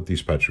grew up with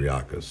these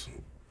Patriarchas.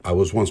 I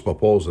was once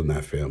proposed in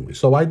that family.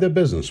 So I did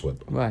business with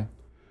them. Right.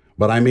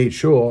 But I made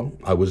sure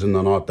I was in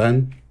the North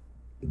End.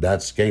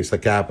 That's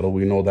gangsta capital.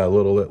 We know that,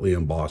 Little Italy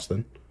in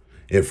Boston.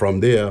 And from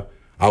there,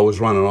 I was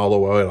running all the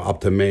way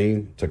up to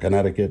Maine, to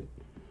Connecticut.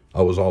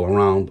 I was all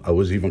around. I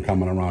was even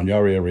coming around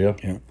your area.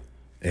 Yeah.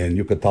 And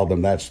you could tell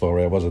them that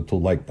story. I wasn't too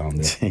liked down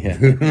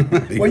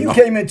there. Well, you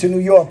came into New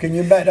York and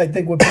you met, I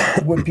think, with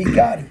Pete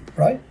Gotti,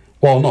 right?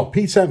 Well, no,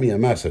 Pete sent me a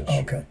message.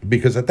 Okay.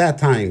 Because at that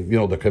time, you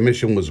know, the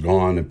commission was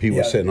gone and Pete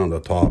was sitting on the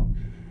top.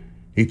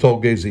 He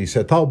told Gizzy, he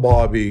said, tell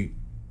Bobby,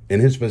 in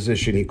his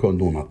position, he couldn't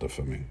do nothing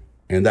for me.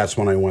 And that's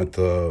when I went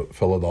to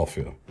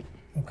Philadelphia.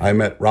 Okay. I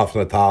met Ralph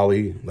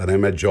Natali, then I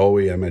met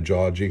Joey, I met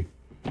Georgie.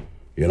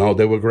 You know,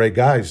 they were great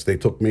guys. They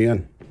took me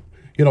in.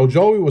 You know,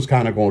 Joey was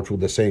kind of going through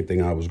the same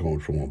thing I was going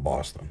through in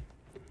Boston.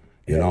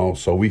 You know,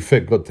 so we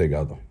fit good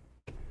together.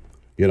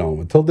 You know,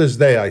 until this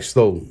day, I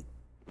still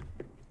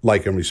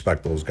like and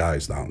respect those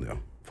guys down there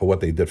for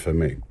what they did for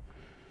me.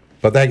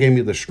 But that gave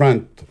me the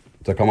strength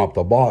to come up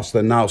to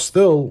Boston. Now,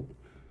 still,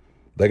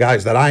 the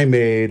guys that I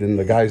made and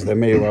the guys that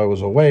made while I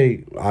was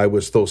away, I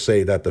would still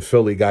say that the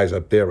Philly guys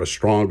up there are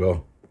stronger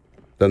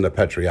than the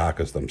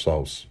Patriarchas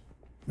themselves.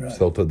 Right.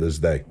 Still to this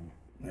day.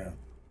 Yeah.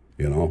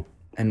 You know?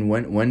 And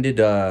when did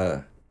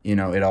you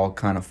know, it all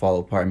kind of fall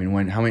apart? I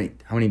mean, how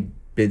many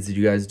bids did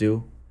you guys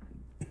do?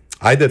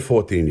 I did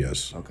 14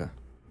 years. Okay.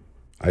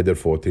 I did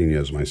 14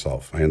 years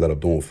myself. I ended up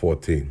doing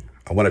 14.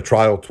 I went to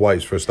trial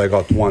twice. First I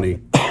got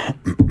 20.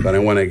 Then I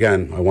went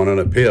again. I won an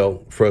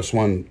appeal. First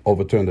one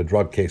overturned the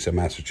drug case in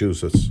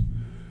Massachusetts.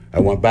 I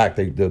went back.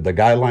 The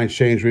guidelines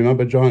changed.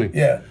 Remember, Johnny?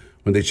 Yeah.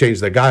 When they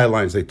changed the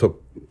guidelines,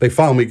 they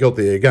found me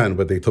guilty again,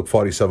 but they took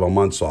 47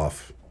 months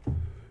off.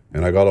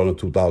 And I got on in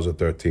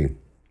 2013.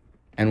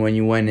 And when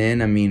you went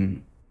in, I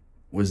mean,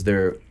 was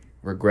there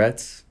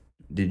regrets?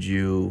 Did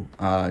you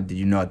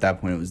know at that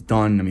point it was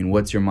done? I mean,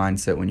 what's your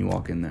mindset when you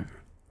walk in there?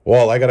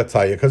 Well, I got to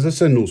tell you, because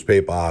it's in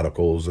newspaper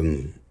articles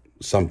and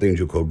some things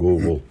you could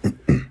Google.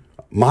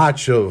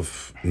 March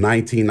of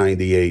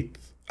 1998,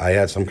 I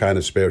had some kind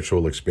of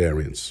spiritual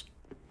experience.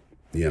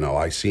 You know,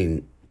 I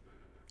seen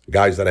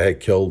guys that I had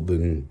killed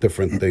and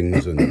different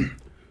things, and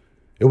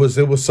it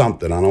was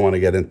something. I don't want to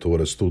get into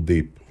it. It's too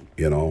deep,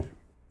 you know.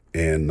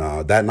 And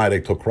that night I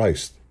took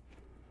Christ.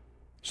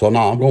 So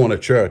now I'm going to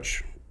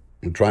church.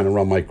 I'm trying to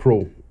run my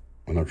crew,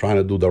 and I'm trying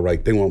to do the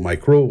right thing with my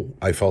crew.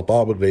 I felt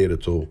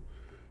obligated to.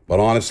 But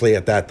honestly,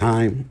 at that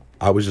time,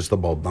 I was just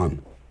about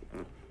done.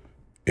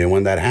 And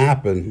when that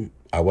happened,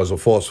 I wasn't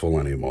forceful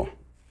anymore.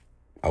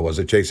 I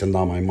wasn't chasing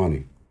down my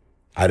money.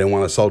 I didn't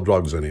want to sell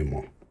drugs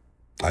anymore.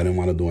 I didn't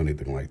want to do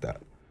anything like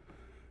that.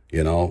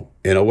 You know,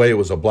 in a way, it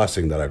was a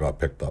blessing that I got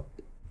picked up,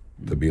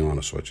 to be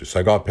honest with you. So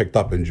I got picked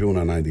up in June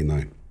of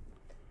 '99.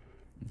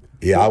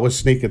 Yeah, I was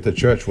sneaking to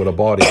church with a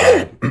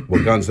bodyguard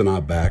with guns in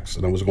our backs,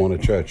 and I was going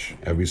to church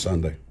every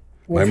Sunday.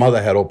 My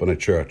mother had opened a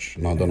church,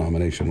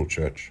 non-denominational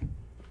church.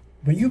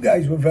 But you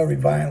guys were very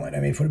violent.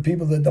 I mean, for the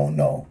people that don't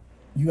know,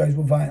 you guys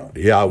were violent.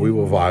 Yeah, we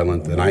were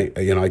violent, and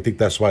I think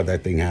that's why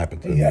that thing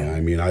happened to me.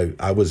 I mean,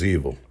 I was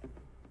evil.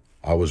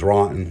 I was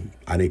rotten.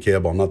 I didn't care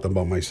about nothing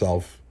but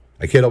myself.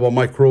 I cared about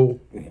my crew,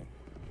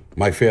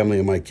 my family,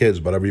 and my kids,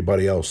 but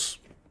everybody else,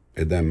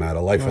 it didn't matter.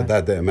 Life or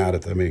death didn't matter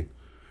to me.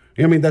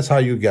 I mean, that's how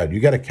you get. You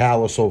get a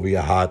callus over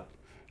your heart.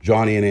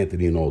 Johnny and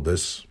Anthony know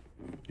this.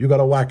 You got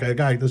to whack a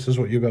guy. This is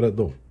what you got to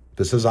do.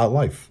 This is our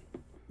life.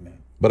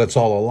 But it's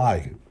all a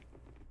lie.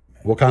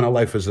 What kind of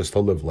life is this to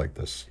live like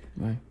this?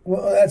 Right.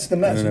 Well, that's the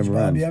message,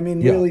 Bobby. I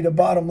mean, really, the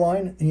bottom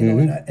line, you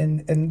know,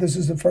 and this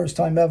is the first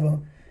time ever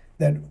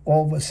that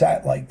all of us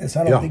sat like this.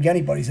 I don't think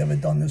anybody's ever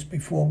done this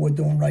before. We're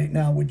doing right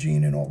now with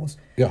Gene and all this.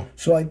 Yeah.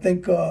 So I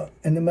think,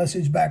 and the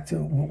message back to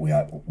what we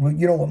are,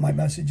 you know what my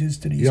message is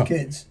to these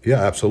kids. Yeah,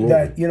 absolutely.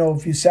 That, you know,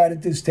 if you sat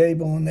at this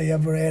table and they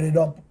ever added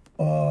up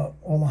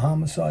all the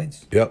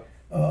homicides,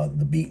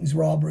 the beatings,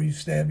 robberies,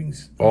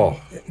 stabbings,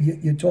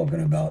 you're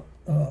talking about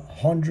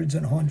hundreds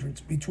and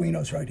hundreds between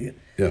us right here.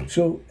 Yeah.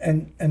 So,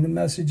 and the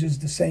message is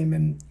the same,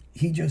 and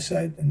he just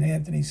said, and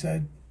Anthony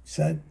said,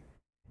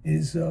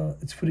 is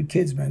it's for the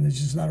kids, man. It's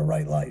just not a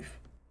right life.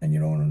 And, you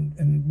know,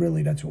 and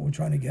really that's what we're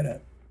trying to get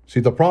at. See,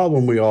 the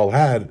problem we all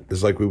had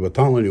is, like we were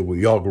telling you,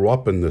 we all grew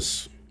up in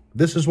this.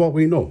 This is what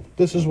we know.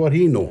 This is what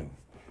he knew.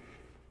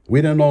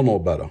 We didn't know no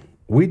better.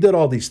 We did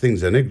all these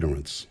things in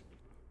ignorance.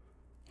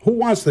 Who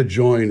wants to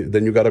join?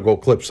 Then you got to go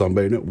clip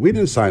somebody. We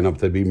didn't sign up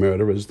to be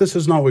murderers. This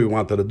is not what we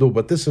wanted to do,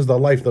 but this is the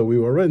life that we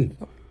were in.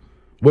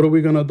 What are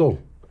we going to do?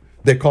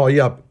 They call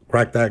you up,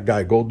 crack that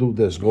guy, go do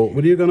this, go.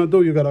 What are you gonna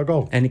do? You gotta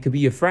go. And it could be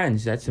your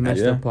friends. That's the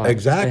messed up part.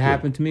 Exactly. It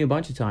happened to me a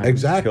bunch of times.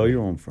 Exactly. Kill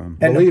your own friend.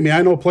 And Believe me,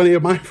 I know plenty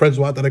of my friends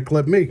wanted to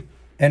clip me.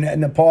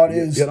 And the part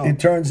is, You know. it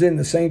turns in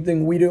the same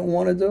thing we didn't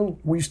want to do,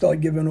 we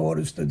start giving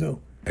orders to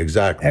do.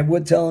 Exactly. And we're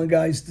telling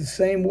guys the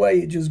same way.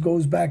 It just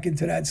goes back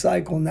into that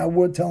cycle. Now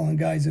we're telling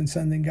guys and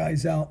sending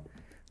guys out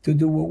to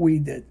do what we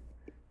did.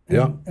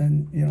 Yeah.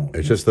 And you know,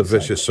 It's just a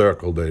vicious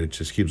circle that it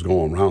just keeps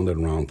going round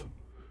and round.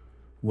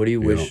 What do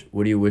you wish?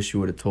 What do you wish you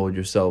would have told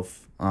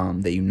yourself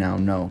that you now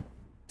know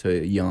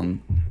to a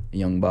young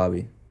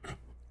Bobby?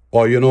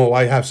 Well, you know,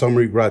 I have some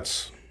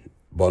regrets,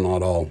 but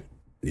not all.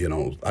 You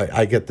know,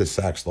 I get this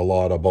asked a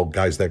lot about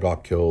guys that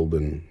got killed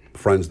and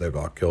friends that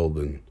got killed,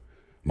 and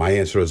my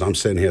answer is I'm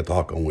sitting here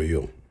talking with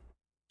you.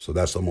 So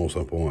that's the most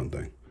important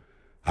thing.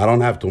 I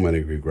don't have too many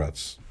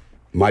regrets.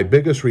 My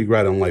biggest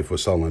regret in life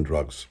was selling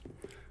drugs.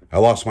 I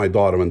lost my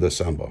daughter in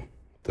December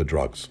to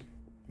drugs,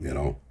 you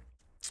know.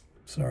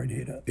 sorry to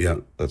hear that. Yeah,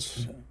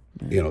 that's,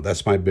 you know,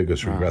 that's my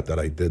biggest regret that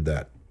I did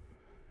that,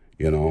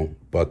 you know.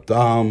 But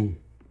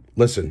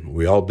listen,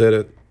 we all did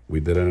it. We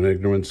did it in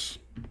ignorance.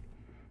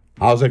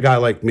 How's a guy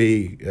like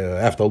me,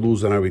 after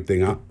losing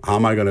everything, how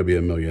am I going to be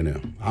a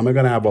millionaire? How am I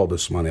going to have all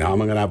this money? How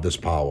am I going to have this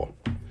power?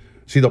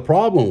 See, the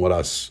problem with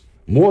us,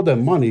 more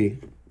than money,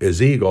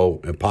 is ego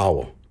and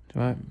power.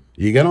 Right.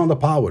 You get on the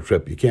power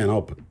trip, you can't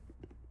help it.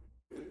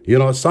 You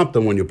know, it's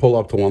something when you pull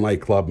up to a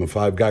nightclub and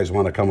 5 guys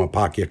want to come and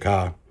park your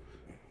car,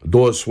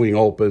 doors swing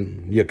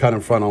open, you cut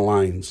in front of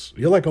lines.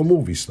 You're like a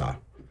movie star.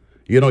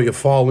 You know, you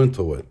fall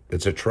into it.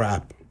 It's a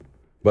trap,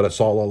 but it's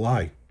all a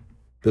lie.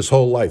 This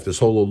whole life, this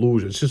whole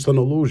illusion, it's just an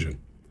illusion.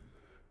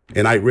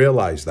 And I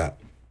realized that.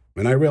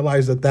 And I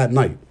realized it that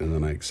night. And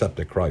then I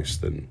accepted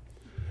Christ. And,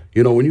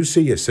 you know, when you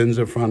see your sins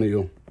in front of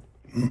you,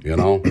 you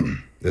know,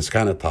 it's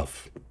kind of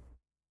tough.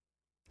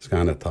 It's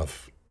kind of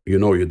tough. You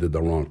know you did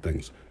the wrong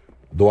things.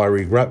 Do I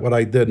regret what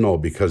I did? No,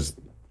 because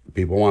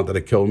people wanted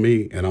to kill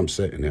me, and I'm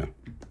sitting here.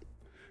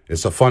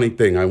 It's a funny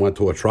thing. I went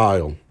to a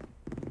trial,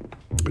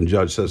 and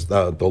judge says,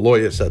 the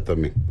lawyer said to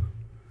me,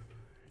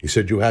 he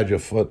said, you had your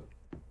foot,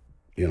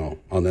 you know,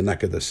 on the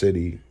neck of the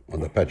city, on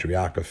the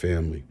Petriarca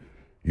family.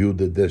 You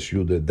did this,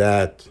 you did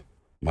that.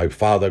 My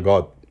father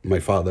got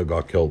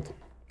killed.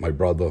 My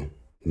brother,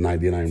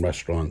 99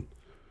 restaurant,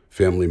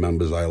 family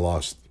members I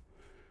lost.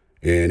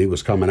 And he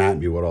was coming at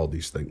me with all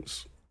these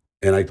things.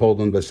 And I told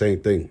him the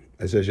same thing.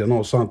 I said, you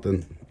know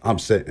something? I'm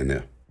sitting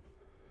there.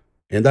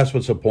 And that's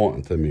what's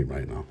important to me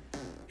right now.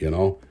 You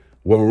know,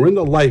 when we're in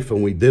the life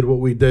and we did what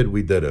we did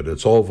it.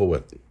 It's over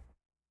with.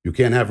 You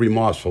can't have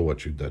remorse for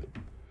what you did.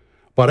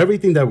 But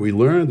everything that we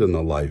learned in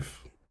the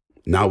life,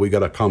 now we got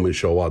to come and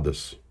show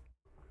others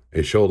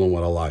and show them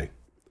what a lie.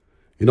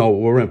 You know,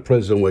 we're in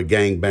prison with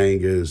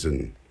gangbangers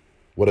and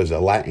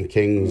Latin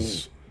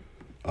Kings,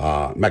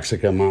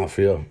 Mexican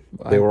Mafia.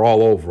 Wow. They were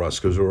all over us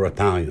because we were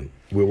Italian.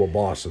 We were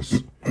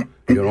bosses.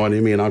 You know what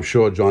I mean? I'm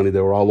sure, Johnny, they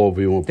were all over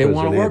you in prison. They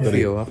want to work Anthony. for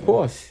you, of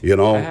course. You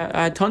know? I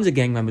had tons of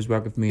gang members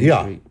working for me.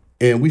 Yeah.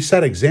 And we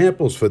set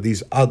examples for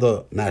these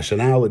other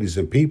nationalities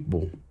and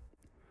people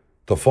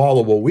to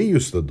follow what we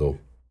used to do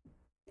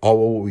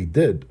or what we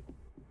did.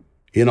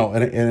 You know,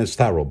 and it's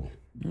terrible.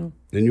 Yeah.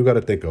 And you got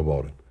to think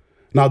about it.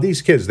 Now,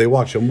 these kids, they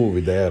watch a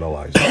movie, they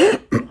idolize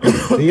it.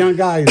 The young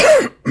guys,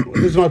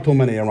 there's not too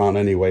many around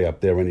anyway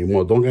up there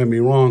anymore. Don't get me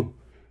wrong.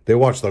 They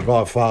watch The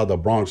Godfather,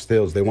 Bronx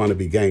Tales. They want to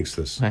be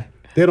gangsters. Right.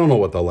 They don't know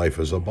what the life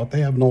is about.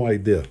 They have no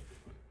idea.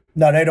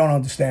 No, they don't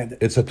understand it.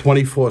 It's a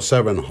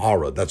 24/7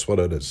 horror. That's what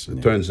it is.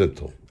 It turns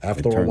into.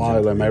 After a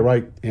while, am I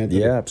right,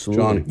 Anthony? Yeah,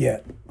 absolutely. Johnny? Yeah,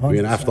 100%. I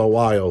mean, after a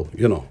while,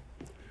 you know,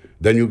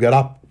 then you get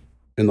up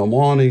in the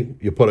morning,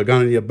 you put a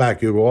gun in your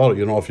back, you go out,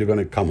 you know if you're going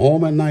to come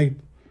home at night.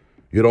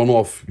 You don't know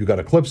if you got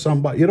to clip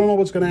somebody. You don't know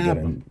what's going to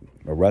happen.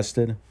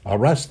 Arrested.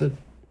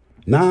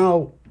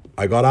 Now,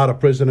 I got out of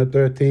prison at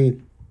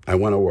 13. I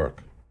went to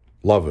work.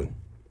 Loving.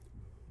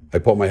 I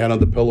put my head on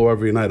the pillow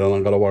every night. I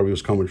don't got to worry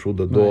who's coming through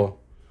the door, right.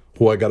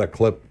 Who I got to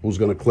clip, who's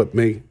going to clip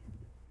me.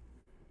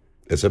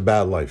 It's a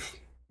bad life.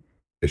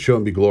 It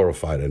shouldn't be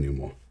glorified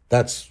anymore.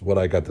 That's what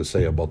I got to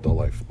say about the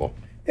life, Paul.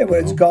 Yeah, but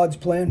it's God's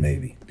plan,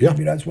 maybe. Yeah.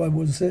 Maybe that's why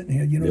we're sitting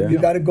here. You know, you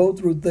got to go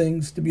through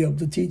things to be able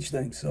to teach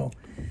things. So,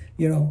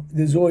 you know,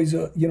 there's always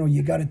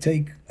you got to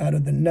take out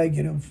of the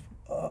negative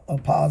a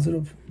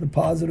positive. The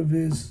positive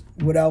is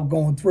without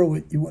going through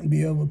it, you wouldn't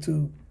be able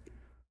to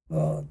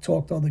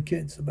talk to other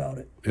kids about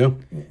it. Yeah.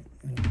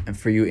 And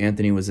for you,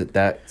 Anthony, was it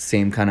that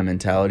same kind of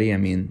mentality? I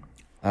mean,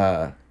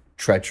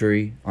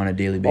 treachery on a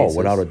daily basis? Oh,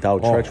 without a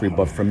doubt, treachery.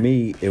 But for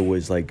me, it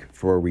was like,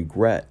 for a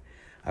regret,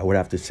 I would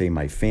have to say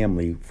my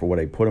family for what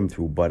I put them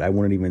through, but I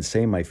wouldn't even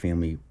say my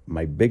family.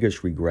 My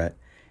biggest regret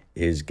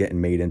is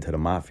getting made into the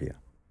Mafia.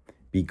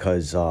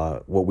 Because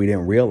what we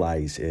didn't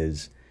realize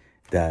is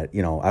that,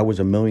 you know, I was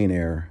a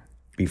millionaire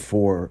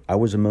before. I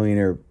was a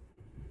millionaire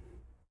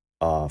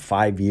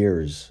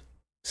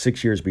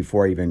 6 years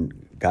before I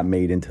even got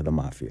made into the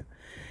Mafia.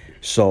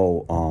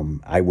 So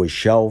I was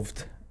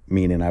shelved,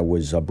 meaning I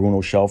was,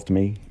 Bruno shelved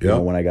me, you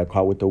know, when I got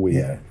caught with the weed.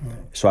 Yeah.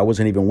 So I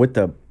wasn't even with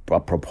the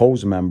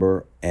proposed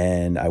member,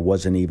 and I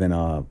wasn't even,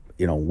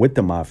 with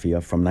the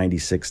Mafia from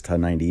 96 to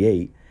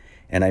 98,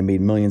 and I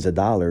made millions of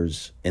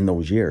dollars in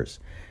those years.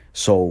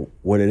 So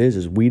what it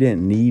is we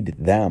didn't need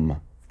them.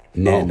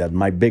 No. And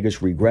my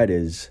biggest regret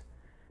is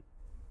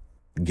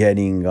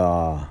getting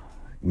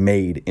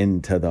made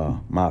into the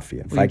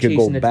Mafia. If Well, I could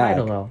go the back.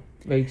 title, though.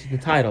 The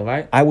title,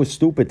 right? I was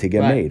stupid to get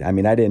Right. made. I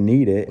mean, I didn't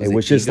need it. Was it it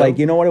was just ego? like,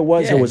 you know what it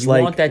was? Yeah, it was you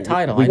like want that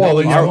title. I know Well,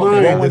 in you your are.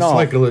 mind, growing it's up.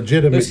 like a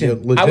legitimate. Listen, I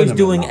was legitimate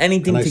doing now.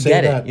 anything Can I to say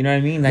get that? it. You know what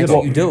I mean? That's You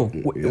what you do.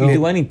 You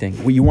do anything.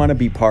 You want to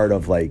be part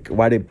of, like,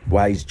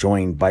 why he's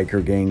joined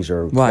biker gangs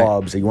or Right.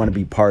 clubs. You want to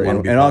be part. Wanna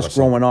And, be and part us of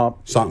growing up,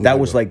 something that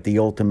bigger. was like the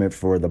ultimate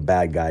for the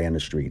bad guy in the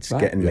streets,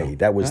 Right. getting Yeah. made.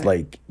 That was Right.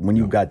 like, when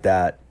you got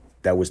that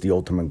was the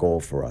ultimate goal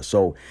for us.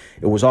 So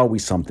it was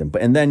always something.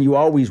 But and then you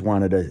always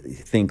wanted to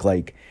think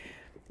like,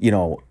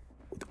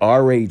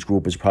 our age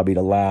group is probably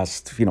the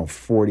last,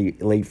 40,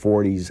 late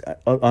 40s.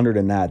 Under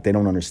than that, they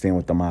don't understand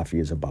what the Mafia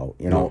is about.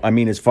 No. I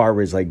mean, as far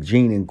as like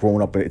Gene and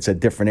growing up, it's a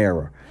different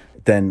era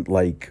than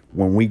like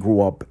when we grew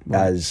up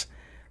as,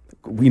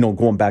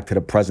 going back to the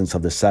presence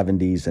of the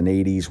 70s and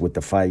 80s with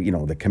the fight,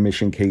 the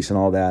commission case and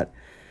all that.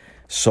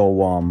 So,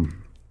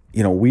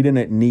 we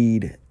didn't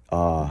need,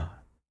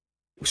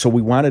 so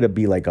we wanted to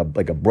be like a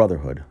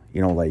brotherhood,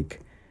 like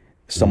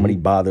somebody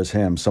bothers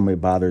him, somebody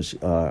bothers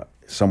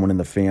someone in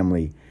the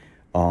family.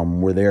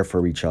 We're there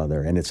for each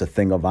other, and it's a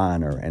thing of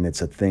honor, and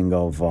it's a thing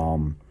of,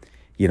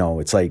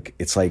 it's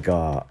like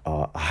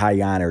a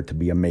high honor to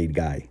be a made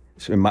guy.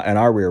 So in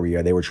our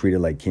area, they were treated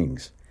like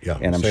kings. Yeah,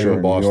 and I'm same sure in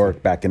in New Boston.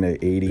 York back in the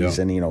 80s,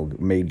 Yeah. and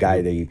made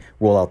guy, they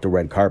roll out the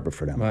red carpet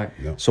for them. Right.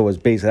 Yeah. So it's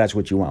basically that's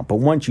what you want. But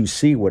once you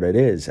see what it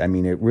is, I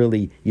mean, it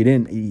really you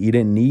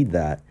didn't need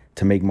that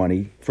to make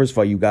money. First of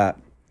all,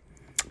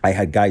 I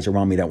had guys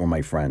around me that were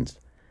my friends.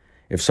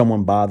 If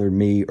someone bothered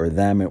me or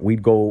them,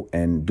 we'd go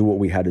and do what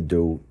we had to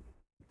do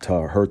to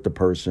hurt the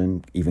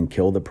person, even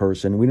kill the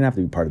person. We didn't have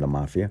to be part of the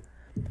Mafia.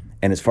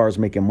 And as far as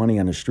making money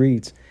on the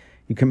streets,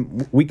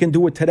 we can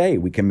do it today.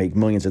 We can make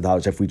millions of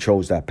dollars if we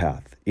chose that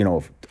path,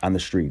 on the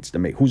streets.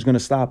 Who's going to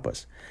stop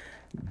us?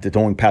 The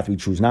only path we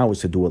choose now is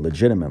to do it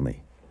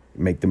legitimately,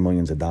 make the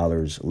millions of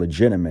dollars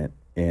legitimate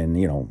in,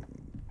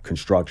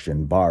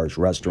 construction, bars,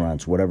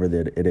 restaurants, whatever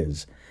it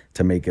is,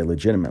 to make it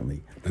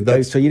legitimately.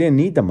 And So you didn't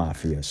need the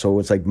Mafia. So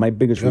it's like my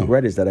biggest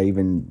regret is that I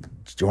even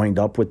joined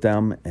up with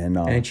them. And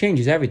it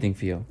changes everything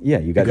for you. yeah,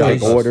 you got to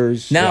Because- take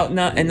orders. Now,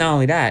 and not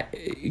only that,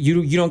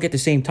 you don't get the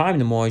same time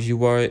no more as you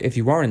were if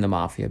you were in the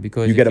Mafia,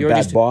 because You if get a you're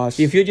bad just, boss.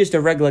 If you're just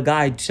a regular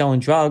guy selling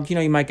drugs,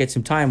 you might get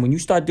some time. When you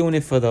start doing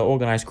it for the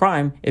organized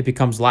crime, it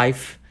becomes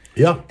life.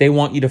 Yeah. They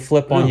want you to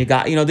flip on Yeah. your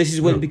guy. This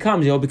is what it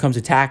becomes. It becomes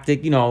a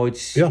tactic.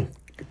 It's Yeah.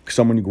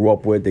 Someone you grew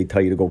up with, they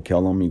tell you to go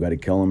kill them. You got to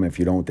kill them. If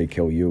you don't, they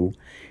kill you.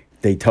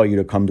 They tell you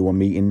to come to a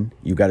meeting.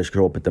 You got to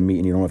show up at the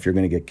meeting. You don't know if you're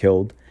going to get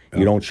killed.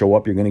 You don't show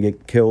up, you're going to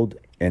get killed.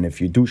 And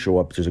if you do show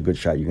up, there's a good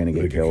shot you're going to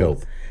get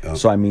killed. Yeah.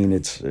 So, I mean,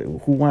 it's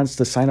who wants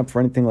to sign up for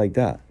anything like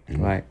that?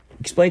 right.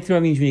 Explain to them what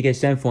it means when you get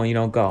sent for and you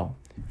don't go.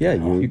 Yeah,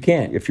 You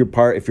can't. If you're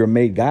a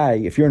made guy,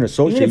 if you're an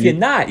associate, Even if you're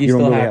not, you don't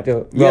still really have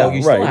to. Yeah, Well,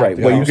 you still right, have right.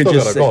 to. Well, Yeah, you you could still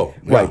just gotta say, go.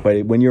 Yeah. right.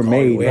 But when you're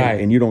made Right.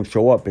 and you don't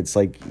show up, it's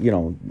like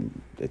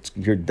it's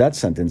your death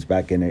sentence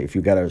back in if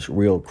you got a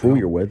real crew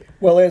you're with.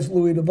 Well, there's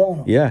Louis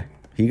DeBono. Yeah,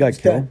 he got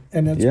killed,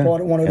 And that's Yeah.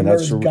 part of one of the And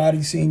that's murders.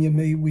 Gotti Senior,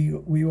 me,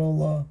 we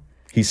all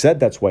He said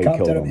that's why he copped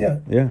killed it him.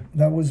 up. Yeah.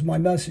 That was my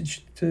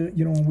message to,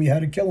 when we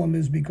had to kill him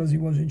is because he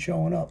wasn't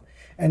showing up.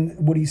 And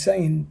what he's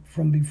saying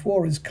from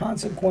before is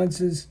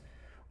consequences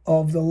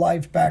of the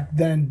life back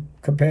then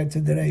compared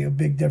to today, a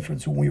big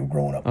difference when we were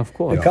growing up. Of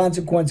course. The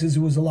consequences,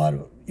 there was a lot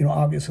of,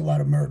 obviously a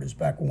lot of murders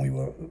back when we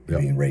were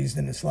being raised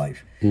in this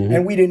life.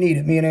 And we didn't need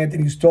it. Me and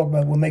Anthony used to talk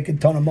about, we're making a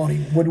ton of money.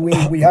 What do we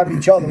need? We have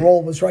each other, all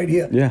of us right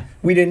here. Yeah.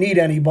 We didn't need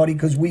anybody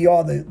because we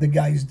are the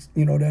guys,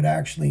 that are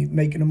actually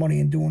making the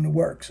money and doing the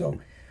work. So,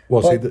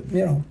 Well, but, see,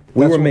 We That's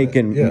were what-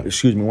 making, yeah.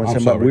 excuse me, one I'm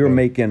second. sorry, We were go ahead.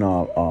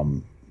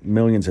 making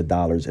millions of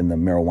dollars in the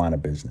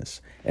marijuana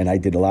business, and I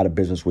did a lot of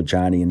business with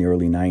Johnny in the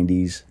early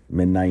 '90s,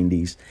 mid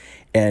 '90s,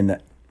 and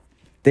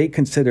they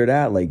consider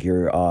that like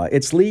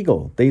it's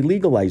legal. They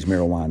legalized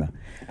marijuana.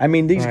 I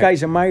mean, these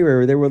guys in my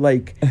area, they were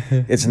like,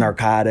 it's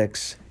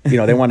narcotics.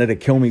 They wanted to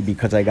kill me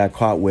because I got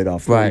caught with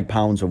 40 Right.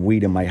 pounds of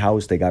weed in my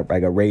house. I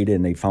got raided,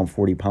 and they found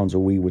 40 pounds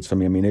of weed with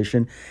some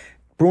ammunition.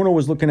 Bruno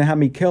was looking to have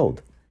me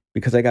killed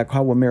because I got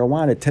caught with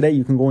marijuana. Today,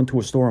 you can go into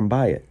a store and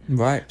buy it.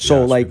 Right. So,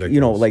 Yeah, it's like,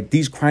 ridiculous. like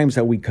these crimes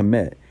that we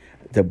commit,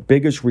 the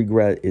biggest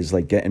regret is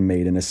like getting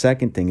made. And the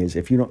second thing is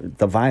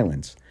the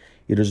violence.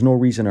 There's no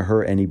reason to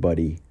hurt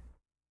anybody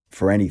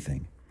for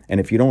anything. And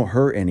if you don't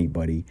hurt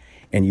anybody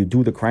and you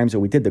do the crimes that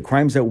we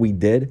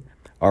did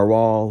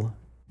are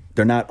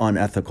they're not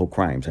unethical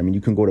crimes. I mean,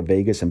 you can go to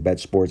Vegas and bet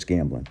sports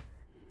gambling.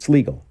 It's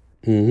legal.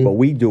 But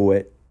we do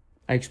it.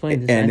 I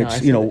explained this. And I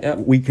it's, know, I said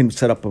it. we can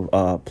set up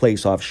a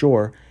place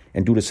offshore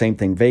and do the same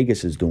thing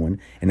Vegas is doing.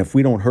 And if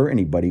we don't hurt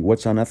anybody,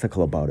 what's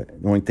unethical about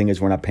it? The only thing is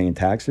we're not paying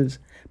taxes,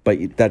 but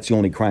that's the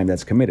only crime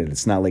that's committed.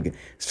 It's not like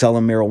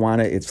selling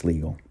marijuana, it's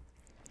legal.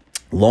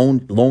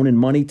 Loaning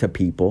money to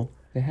people,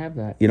 They have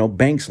that.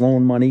 banks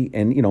loan money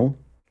and,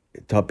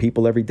 to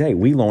people every day.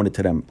 We loan it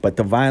to them. But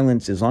the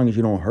violence, as long as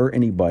you don't hurt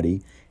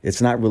anybody, it's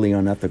not really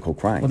unethical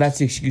crime. Well, that's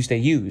the excuse they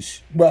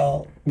use.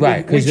 Well,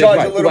 Right, we 'cause charge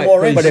right, a little right,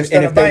 more but interest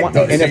and than a bank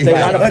does. and if they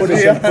want to put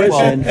us in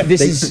prison,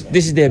 This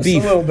is their Just a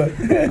beef. little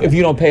bit. If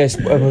you don't pay us,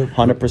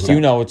 100%.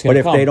 you know it's But gonna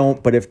if come. they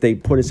don't, but if they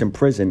put us in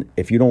prison,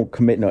 if you don't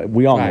commit, no,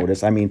 we all know Right.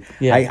 this. I mean,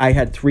 Yeah. I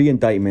had 3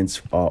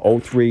 indictments: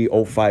 03,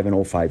 05, and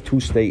 05. 2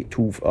 state,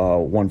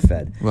 1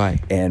 fed. Right.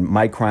 And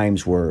my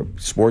crimes were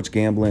sports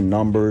gambling,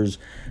 numbers,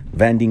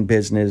 vending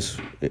business,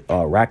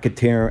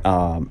 racketeer,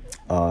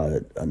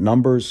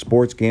 numbers,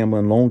 sports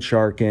gambling, loan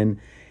sharking,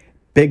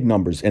 big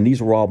numbers, and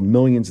these were all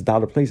millions of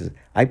dollar places.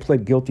 I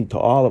pled guilty to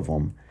all of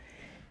them.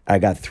 I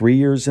got 3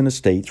 years in the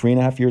state,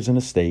 3.5 years in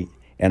the state,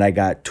 and I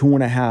got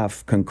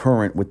 2.5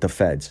 concurrent with the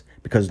feds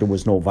because there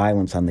was no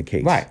violence on the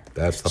case. Right.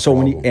 That's the So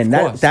when problem. and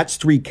Of course. that's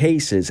 3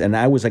 cases, and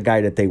I was a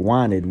guy that they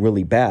wanted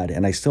really bad,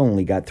 and I still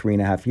only got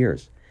 3.5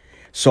 years.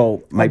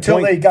 So my Until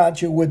point, they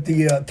got you with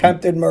the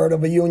attempted murder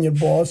of a union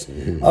boss,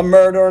 a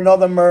murder,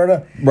 another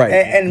murder. Right.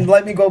 And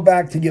let me go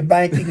back to your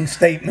banking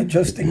statement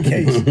just in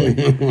case.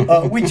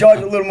 We charge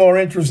a little more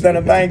interest than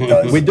a bank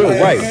does. we do,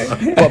 right?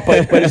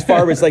 But as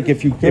far as like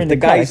if in the the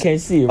car, I guy can't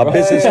see you, a bro.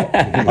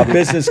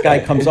 business guy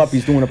comes up,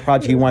 he's doing a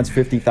project, he wants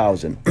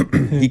 50,000.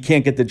 He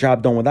can't get the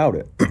job done without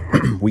it.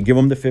 We give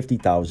him the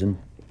 50,000.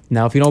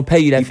 Now, if you don't pay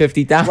you that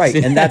 50,000, Right,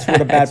 and that's where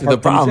the bad that's part the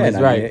problem comes is,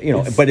 in. right? I mean, you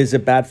know, but is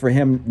it bad for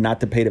him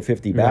not to pay the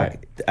 50 back? Right.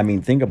 I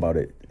mean, think about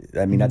it.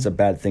 I mean, that's a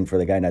bad thing for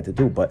the guy not to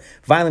do. But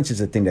violence is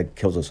the thing that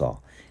kills us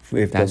all.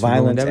 If That's the what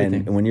ruined violence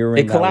everything. and when you're in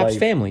It that collapsed life-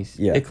 families.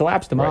 Yeah. It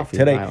collapsed the Right.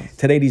 mafia. violence.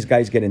 Today, these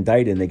guys get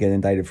indicted, and they get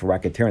indicted for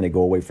racketeering. They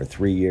go away for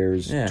 3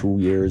 years, Yeah. 2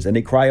 years, and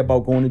they cry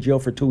about going to jail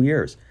for 2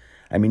 years.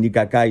 I mean, you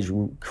got guys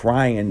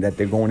crying that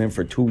they're going in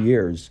for 2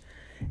 years,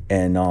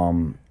 and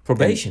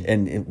Probation.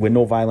 and with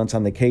no violence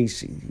on the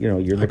case. You know,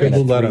 you're I looking could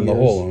at do that 3 in the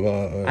years. hole.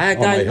 I had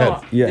on my guys, head.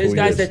 no, Yeah. there's 2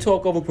 guys years. that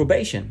talk over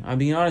probation. I'm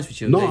being honest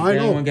with you. No, they I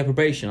don't know. want to get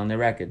probation on their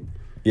record.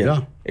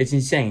 Yeah. It's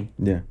insane.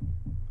 Yeah.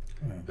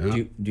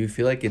 Do you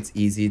feel like it's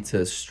easy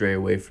to stray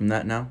away from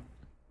that now?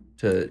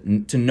 To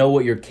know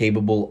what you're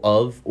capable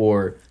of,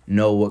 or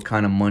know what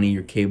kind of money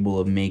you're capable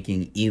of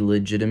making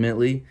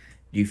illegitimately?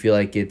 Do you feel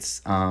like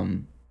it's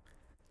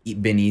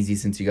been easy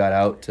since you got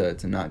out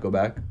to not go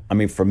back? I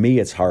mean, for me,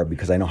 it's hard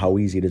because I know how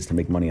easy it is to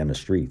make money on the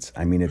streets.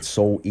 I mean, it's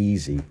so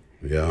easy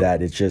Yeah.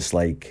 that it's just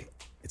like,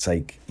 it's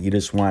like you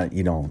just want,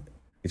 you know,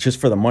 it's just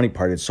for the money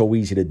part. It's so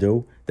easy to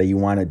do that you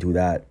want to do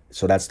that.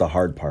 So that's the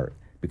hard part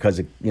because,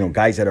 you know,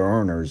 guys that are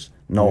earners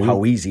know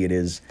how easy it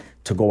is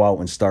to go out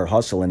and start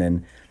hustling.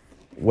 And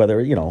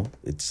whether, you know,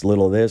 it's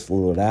little of this,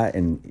 little of that.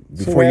 And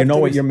before you know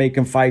after it, this- you're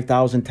making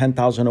 5,000,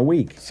 10,000 a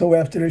week. So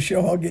after the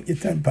show, I'll get you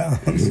 10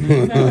 pounds.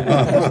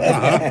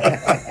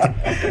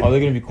 Oh, they're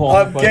gonna be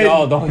calling. I'm but kidding.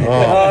 no, don't.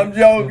 I'm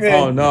joking.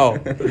 Oh no.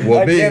 Well,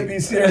 I can't be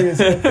serious.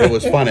 It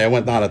was funny. I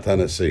went down to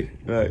Tennessee.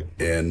 Right.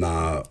 And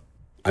I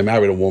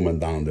married a woman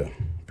down there.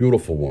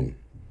 Beautiful woman.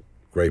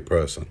 Great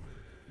person.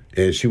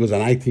 And she was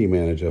an IT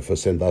manager for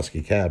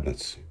Sandusky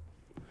Cabinets.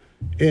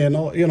 And,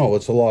 you know,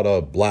 it's a lot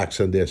of blacks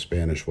in there,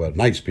 Spanish, well,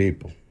 nice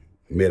people.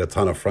 Made a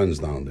ton of friends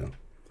down there.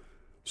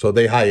 So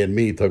they hired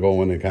me to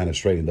go in and kind of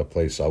straighten the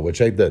place out, which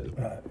I did.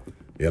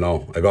 You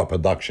know, I got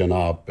production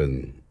up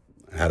and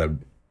had a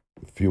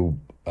few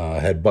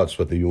headbutts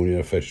with the union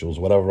officials.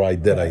 Whatever I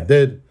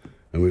did.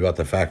 And we got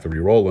the factory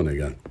rolling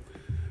again.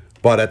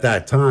 But at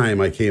that time,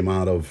 I came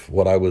out of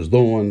what I was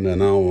doing, and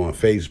now I'm on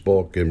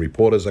Facebook, and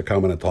reporters are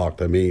coming to talk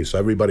to me, so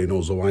everybody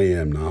knows who I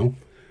am now.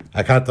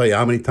 I can't tell you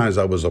how many times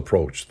I was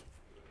approached.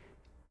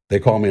 They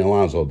call me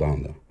Alonzo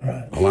down there.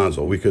 Right.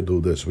 Alonzo, we could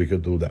do this, we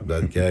could do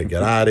that. Get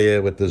out of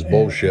here with this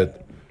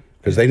bullshit,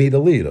 because they need a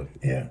leader.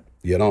 Yeah.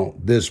 You know,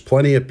 there's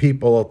plenty of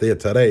people out there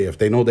today, if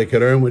they know they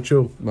could earn with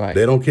you, Right.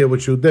 they don't care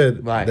what you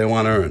did, Right. they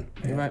want to earn.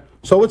 You're right.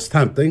 So it's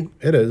tempting,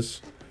 it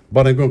is.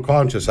 But in good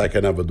conscience, I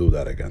can never do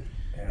that again.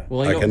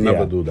 Well, I you can know,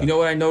 never do that. you know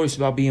what I noticed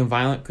about being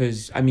violent?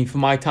 Because I mean, for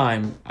my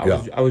time, I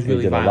was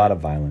really did a violent. lot of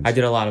violence. I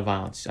did a lot of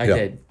violence. I Yeah.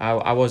 did.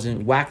 I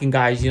wasn't whacking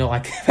guys, you know,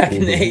 like back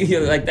in the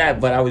 80s like that,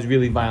 but I was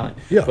really violent.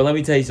 Yeah. But let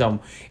me tell you something.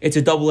 It's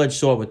a double-edged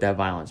sword with that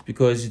violence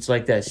because it's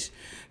like this.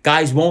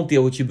 Guys won't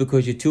deal with you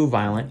because you're too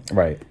violent.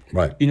 Right.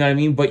 Right. You know what I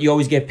mean? But you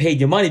always get paid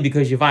your money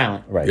because you're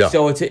violent. Right. Yeah.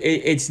 So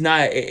it's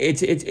not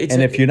it's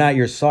And if you're not,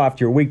 you're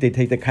soft, you're weak, they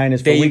take the kindness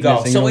for there you weakness.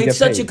 go. And So you don't it's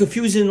get such a paid.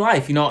 confusing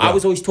life, you know. I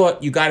was always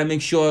taught you got to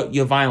make sure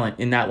you're violent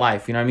in that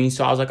life. You know what I mean?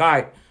 So I was like, all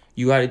right,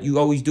 you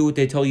always do what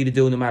they tell you to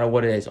do, no matter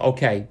what it is.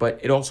 Okay, but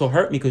it also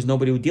hurt me because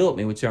nobody would deal with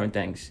me with certain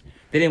things.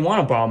 They didn't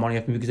want to borrow money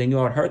off me because they knew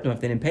I would hurt them if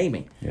they didn't pay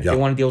me. Yeah. They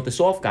want to deal with the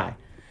soft guy.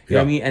 You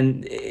know what I mean?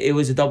 And it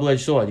was a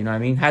double-edged sword. You know what I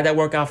mean? How'd that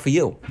work out for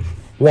you?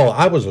 Well,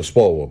 I was a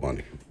spoiled with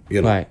money.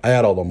 You know, Right. I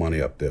had all the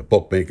money up there.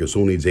 Bookmakers,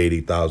 who needs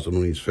 80,000,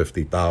 who needs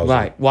 50,000.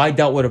 Right. Well, I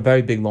dealt with a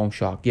very big loan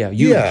shark. Yeah.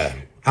 You. Yeah.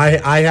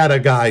 I had a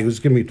guy who was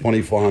giving me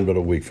 $2,400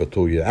 a week for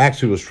 2 years.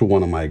 Actually, it was through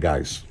one of my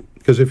guys.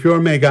 Because if you're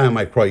a main guy in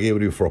my crew, I gave it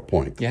to you for a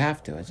point. You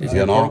have to. It's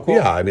You know? protocol.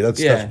 Yeah, I mean,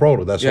 that's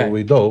proto. That's Yeah. what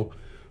we do.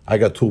 I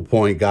got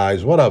 2-point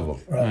guys, whatever.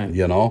 Right.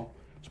 You know?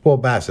 This poor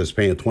bastard's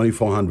paying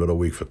 $2,400 a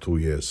week for 2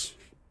 years.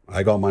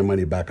 I got my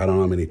money back I don't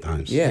know how many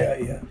times. Yeah.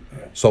 Yeah.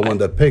 So when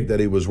the pig that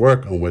he was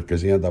working with,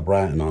 because he ended up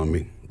ratting on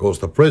me, goes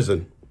to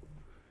prison,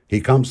 he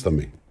comes to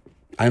me.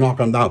 I knock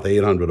him down to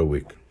 800 a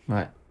week.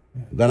 Right.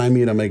 Then I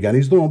meet him again.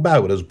 He's doing bad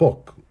with his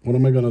book. What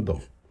am I going to do?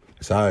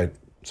 I said, all right,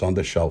 it's on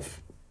the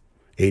shelf.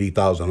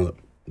 80,000.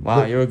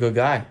 Wow, you're a good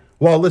guy.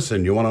 Well,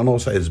 listen, you want to know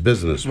his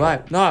business.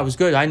 Right. No, it was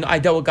good. I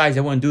dealt with guys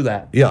that wouldn't do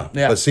that. Yeah.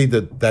 Yeah. But see,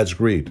 that's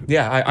greed.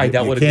 Yeah, I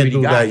dealt You with a can't greedy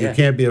do guy. that. Yeah. You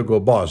can't be a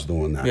good boss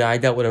doing that. Yeah, I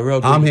dealt with a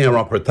real I'm greedy here,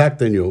 I'm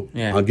protecting you.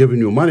 Yeah. I'm giving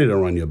you money to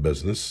run your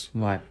business.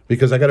 Right.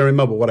 Because I got to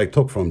remember what I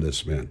took from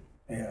this man.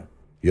 Yeah.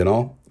 You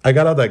know? I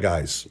got other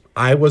guys.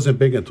 I wasn't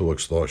big into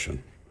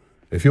extortion.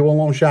 If you were a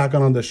loan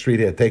shotgun on the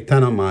street here, take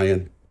 10 of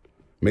mine.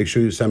 Make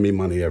sure you send me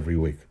money every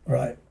week.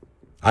 Right.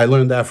 I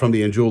learned that from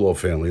the Angulo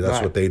family. That's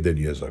Right. what they did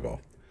years ago.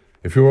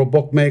 If you were a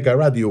bookmaker, I'd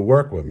rather you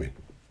work with me.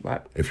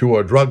 Right. If you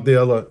were a drug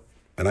dealer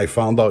and I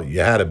found out, you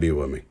had to be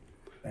with me.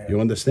 You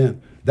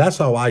understand? That's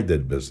how I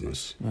did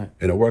business. Right.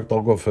 And it worked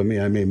all good for me.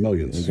 I made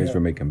millions. You guys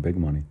were making big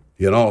money.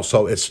 You know,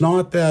 so it's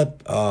not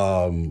that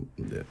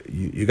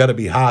you got to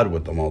be hard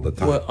with them all the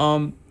time.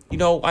 Well, you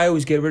know, I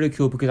always get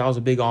ridiculed because I was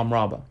a big armed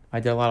robber. I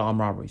did a lot of armed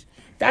robberies.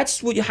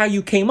 That's how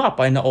you came up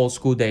in the old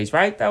school days,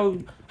 right? That was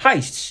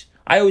heists.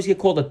 I always get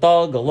called a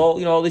thug, a low,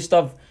 you know, all this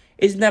stuff.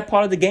 Isn't that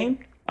part of the game?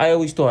 I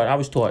was taught.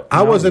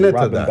 I wasn't into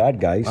robbing that. bad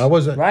guys. I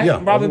wasn't. Right? Yeah.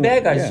 I'm robbing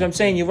bad guys. That's what I'm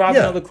saying. You're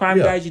robbing Yeah, other crime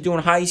yeah. guys. You're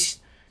doing heists.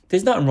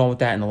 There's nothing wrong with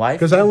that in the life.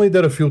 Because I only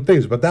did a few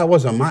things, but that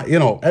wasn't my. You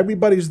know,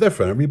 everybody's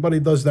different. Everybody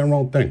does their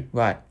own thing.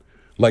 Right.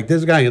 Like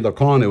this guy in the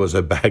corner was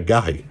a bad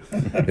guy,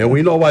 and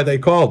we know why they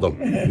called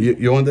him.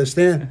 You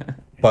understand?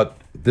 But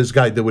this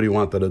guy did what he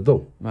wanted to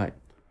do. Right.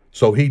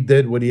 So he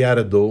did what he had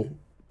to do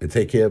and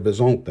take care of his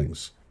own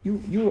things.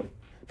 You,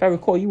 if I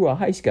recall, you were a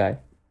heist guy.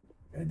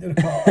 I did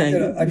a call. I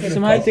did a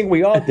Some call. I think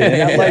we all did. In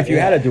that life, you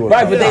had to do it.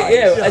 Right, but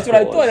that's what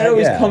I thought. That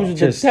always Yeah, comes with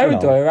the just, you know,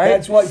 territory, right?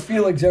 That's why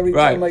Felix, every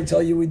Right. time I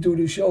tell you we do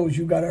the shows,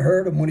 you got to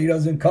hurt him when he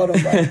doesn't cut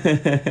him.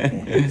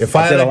 If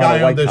I had did a a lot guy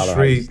of on white the collar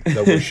street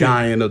that was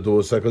shying to do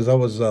it, because I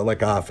was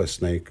like an office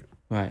snake.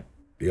 Right.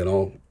 You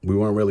know, we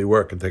weren't really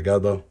working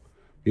together.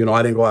 You know,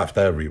 I didn't go after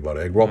everybody.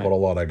 I grew up with a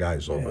lot of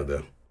guys over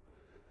there.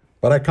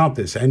 But I count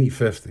this any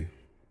 50.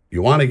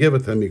 You want to give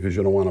it to me because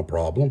you don't want a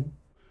problem,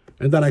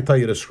 and then I tell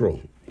you to screw.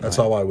 That's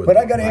how I would. But do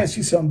I got to it. ask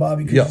you something,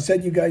 Bobby, because Yeah. you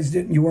said you guys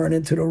you weren't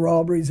into the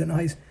robberies and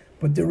heists.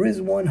 But there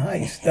is one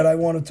heist that I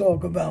want to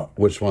talk about.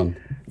 Which one?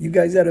 You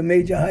guys had a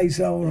major heist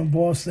out in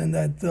Boston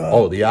that.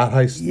 Oh, the art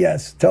heist?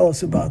 Yes, tell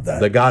us about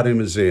that. The Garden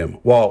Museum.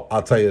 Well,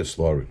 I'll tell you a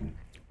story.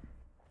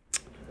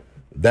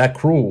 That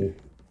crew,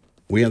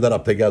 we ended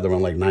up together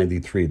in like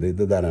 93. They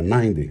did that in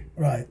 90.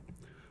 Right.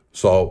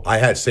 So I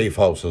had safe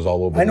houses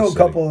all over I know the a city.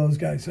 couple of those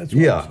guys. That's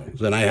what Yeah. I'm saying.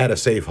 Then I had a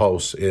safe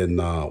house in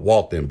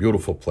Walton,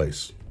 beautiful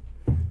place.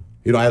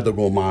 You know, I had to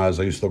go miles.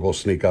 I used to go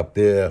sneak up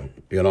there,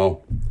 you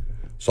know.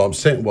 So I'm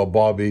sitting with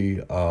Bobby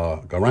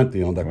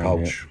Garante on the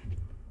couch.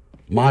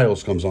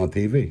 Miles comes on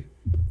TV.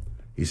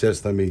 He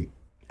says to me,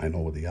 I know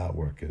what the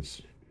artwork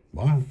is.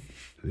 What?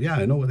 Yeah,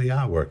 I know what the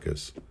artwork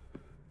is.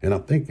 And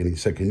I'm thinking, he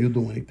said, can you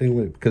do anything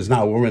with it? Because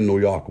now we're in New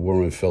York,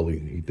 we're in Philly.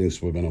 He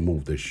thinks we're going to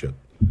move this shit.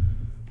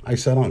 I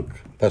said, Unc,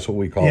 that's what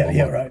we call him.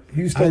 Yeah, right.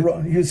 He used to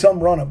run. He was some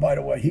runner, by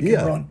the way. He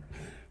can run.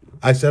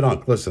 I said,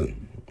 Unc,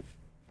 listen,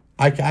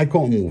 I can't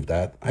move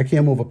that. I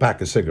can't move a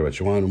pack of cigarettes.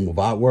 You want to move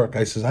artwork?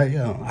 I says, I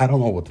don't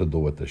know what to do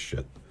with this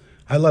shit.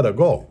 I let it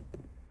go.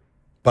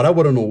 But I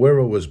wouldn't know where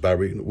it was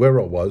buried, where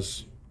it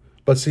was.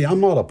 But see, I'm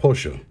not a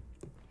pusher.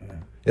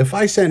 If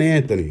I send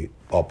Anthony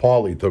or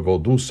Paulie to go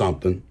do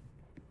something,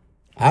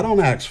 I don't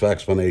ask for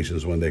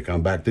explanations when they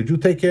come back. Did you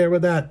take care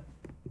of that?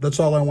 That's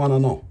all I want to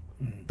know.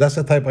 That's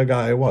the type of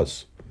guy I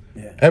was.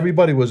 Yeah.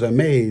 Everybody was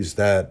amazed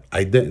that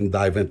I didn't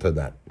dive into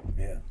that.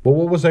 Yeah. But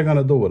what was I going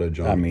to do with it,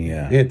 John? I mean,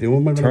 yeah. Anthony, what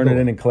am I going to do? Turn it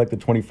in and collect the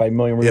 25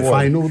 million reward. If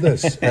I knew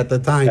this at the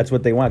time. That's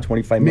what they want,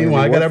 25 million.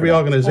 Meanwhile, I got reward every for that.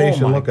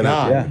 organization Oh my looking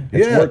God. at me.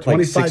 Yeah, it's worth like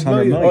 25 600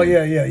 million. million.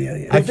 Oh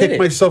yeah. I did kick it.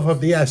 myself up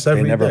the ass They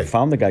every never day.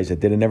 found the guys that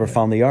did it. Never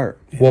found the art.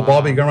 Well,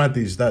 Bobby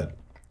Garante's dead.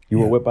 You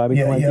were with Bobby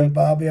Yeah, Clemente?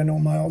 Bobby. I know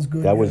Miles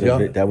good. That was Yeah.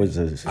 that was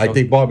a. I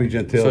think Bobby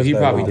Gentile. So he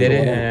probably did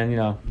it, and you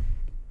know,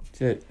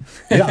 that's it.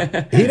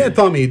 Yeah, he didn't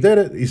tell me he did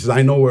it. He says,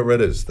 I know where it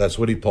is. That's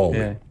what he told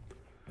Yeah.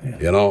 me.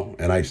 You know,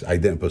 and I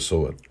didn't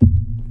pursue it.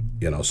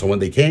 You know, so when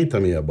they came to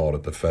me about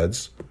it, the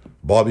feds,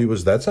 Bobby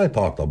was dead, so I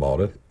talked about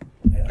it.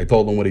 I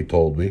told him what he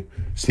told me.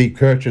 Steve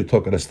Kirchen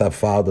took it a step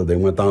farther. They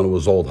went down to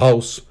his old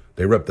house.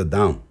 They ripped it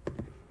down.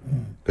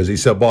 Because he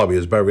said Bobby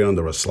is buried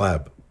under a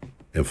slab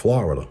in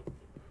Florida.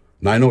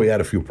 Now, I know he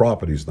had a few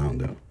properties down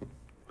there.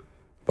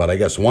 But I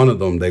guess one of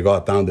them, they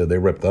got down there, they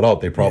ripped it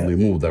out. They probably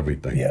moved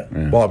everything. Yeah.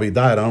 Bobby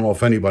died. I don't know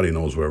if anybody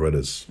knows where it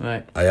is.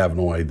 Right. I have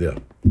no idea.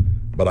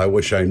 But I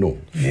wish I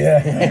knew.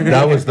 Yeah.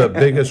 That was the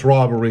biggest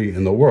robbery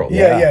in the world.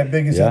 Yeah.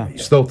 Biggest. Yeah.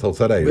 Still till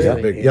today. It's a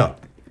Really? big, yeah.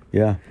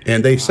 Yeah.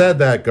 And they said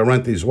that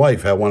Garante's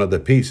wife had one of the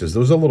pieces. There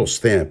was a little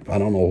stamp. I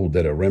don't know who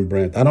did it.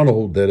 Rembrandt. I don't know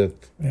who did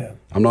it. Yeah.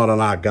 I'm not an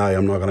art guy.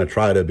 I'm not going to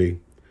try to be.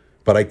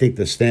 But I think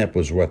the stamp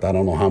was worth I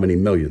don't know how many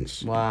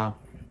millions. Wow.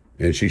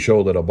 And she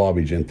showed it to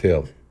Bobby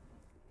Gentile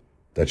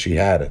that she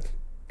had it,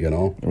 you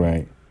know?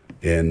 Right.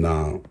 And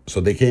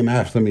so they came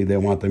after me. They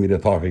wanted me to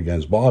talk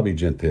against Bobby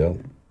Gentile.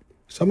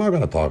 So I'm not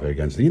going to talk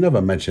against him. He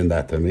never mentioned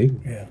that to me.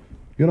 Yeah.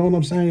 You know what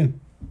I'm saying?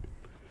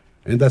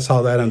 And that's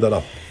how that ended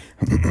up.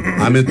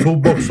 I'm in 2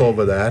 books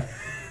over that.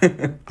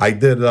 I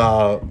did.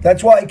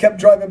 That's why I kept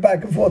driving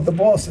back and forth to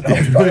Boston. I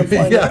was trying to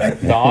find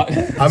out. No.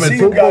 I'm See in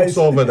you 2 guys. books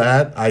over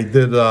that. I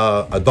did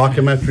a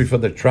documentary for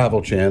the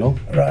Travel Channel.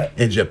 Right.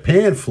 And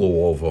Japan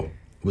flew over.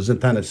 It was in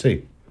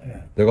Tennessee.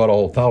 Yeah. They got a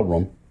hotel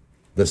room.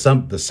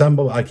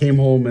 December, I came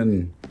home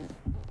in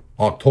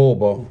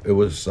October. It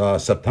was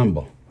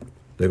September.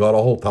 They got a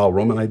hotel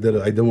room, and I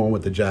did one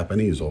with the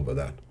Japanese over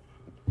that.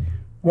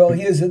 Well,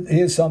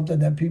 here's something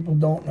that people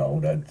don't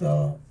know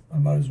that I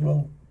might as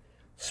well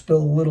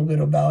spill a little bit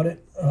about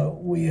it.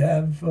 We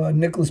have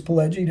Nicholas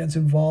Pileggi that's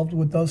involved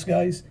with us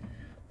guys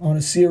on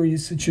a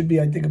series. It should be,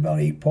 I think, about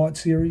 8-part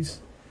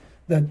series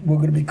that we're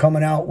going to be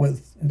coming out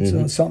with.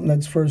 It's something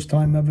that's first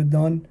time ever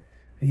done.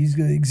 He's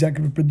the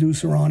executive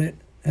producer on it,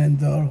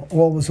 and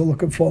all of us are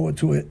looking forward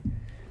to it.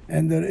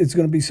 And it's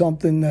going to be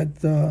something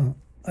that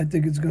I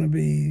think it's going to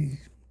be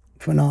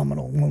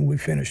phenomenal when we're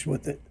finished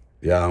with it.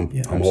 Yeah,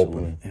 I'm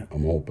hoping. Yeah.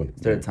 I'm hoping.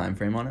 Is there a time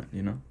frame on it?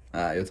 You know,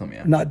 you'll tell me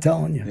after. Not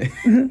telling you.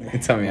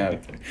 Tell me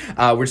after.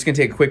 We're just gonna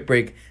take a quick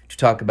break to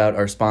talk about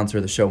our sponsor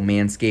of the show,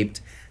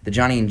 Manscaped. The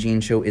Johnny and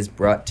Gene Show is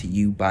brought to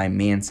you by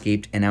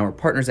Manscaped, and our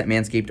partners at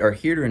Manscaped are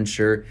here to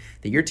ensure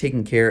that you're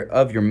taking care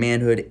of your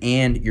manhood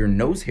and your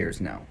nose hairs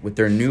now with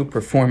their new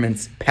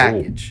performance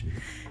package. Ooh.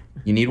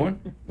 You need one?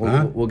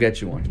 We'll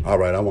get you one. All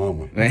right, I want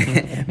one.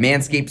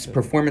 Manscaped's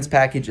Performance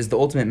Package is the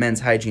ultimate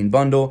men's hygiene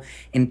bundle.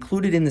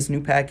 Included in this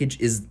new package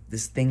is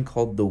this thing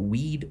called the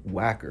Weed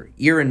Whacker,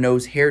 ear and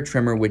nose hair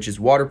trimmer, which is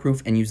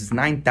waterproof and uses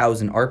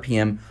 9,000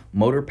 RPM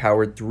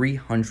motor-powered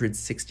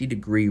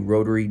 360-degree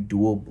rotary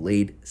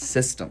dual-blade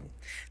system.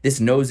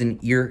 This nose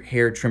and ear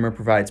hair trimmer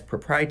provides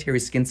proprietary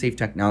skin-safe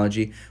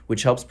technology,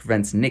 which helps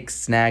prevent nicks,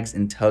 snags,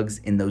 and tugs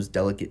in those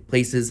delicate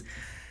places.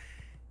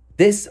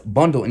 This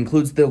bundle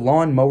includes the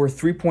Lawn Mower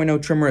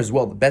 3.0 trimmer as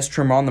well, the best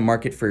trimmer on the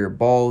market for your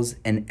balls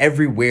and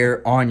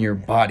everywhere on your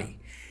body.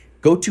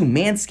 Go to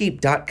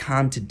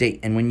manscaped.com today,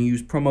 and when you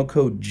use promo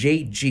code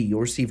JG,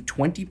 you'll receive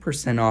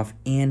 20% off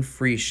and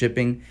free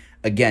shipping.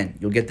 Again,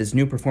 you'll get this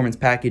new performance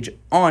package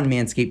on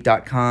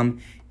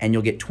manscaped.com, and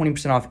you'll get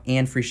 20% off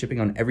and free shipping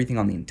on everything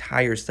on the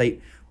entire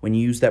site when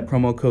you use that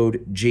promo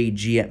code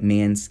JG at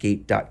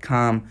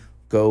manscaped.com.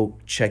 Go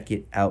check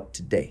it out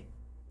today.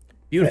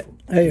 Beautiful.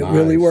 Hey, it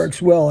really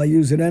works well. I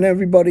use it. And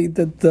everybody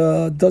that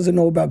doesn't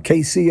know about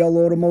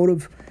KCL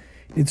Automotive,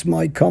 it's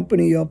my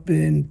company up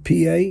in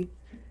PA.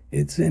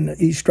 It's in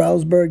East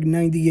Stroudsburg,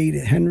 98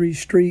 Henry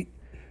Street.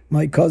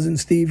 My cousin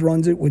Steve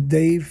runs it with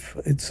Dave.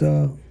 It's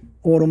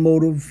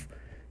automotive.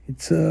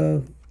 It's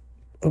a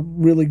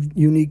really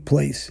unique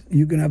place.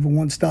 You can have a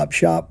one-stop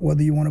shop,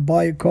 whether you want to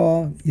buy a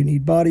car, you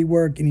need body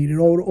work, you need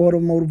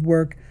automotive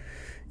work,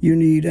 you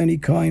need any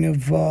kind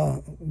of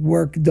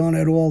work done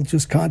at all,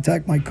 just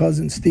contact my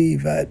cousin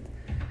Steve at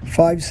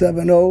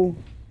 570,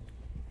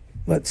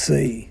 let's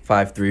see.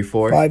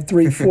 534.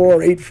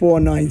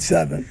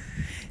 534-8497.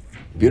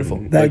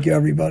 Beautiful. Thank you,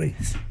 everybody.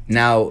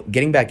 Now,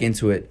 getting back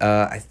into it,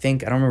 I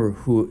don't remember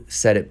who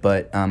said it,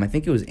 but I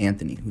think it was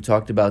Anthony who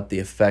talked about the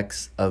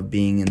effects of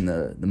being in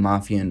the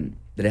Mafia and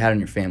that it had on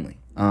your family.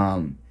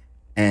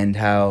 And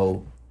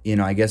how, you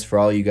know, I guess for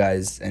all you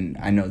guys, and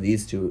I know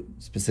these two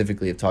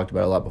specifically have talked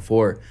about it a lot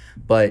before,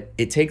 but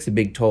it takes a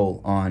big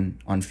toll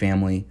on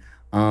family.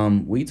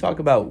 Will you talk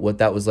about what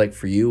that was like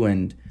for you,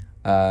 and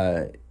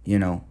you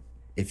know,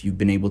 if you've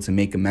been able to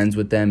make amends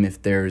with them, if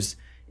there's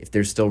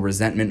still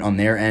resentment on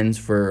their ends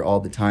for all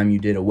the time you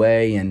did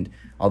away and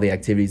all the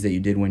activities that you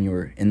did when you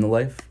were in the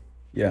life?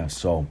 Yeah,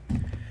 so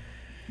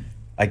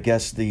I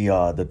guess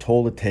the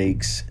toll it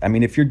takes, I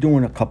mean, if you're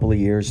doing a couple of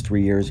years,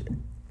 3 years,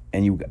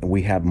 and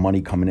we have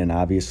money coming in,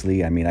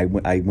 obviously. I mean,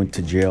 I went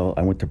to jail.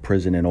 I went to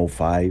prison in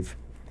 2005,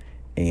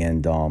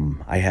 and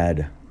I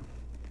had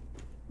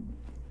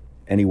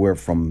anywhere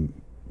from,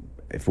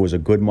 if it was a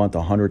good month,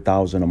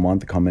 100,000 a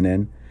month coming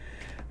in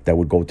that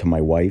would go to my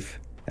wife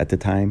at the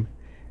time.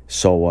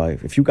 So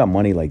if you got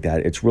money like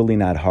that, it's really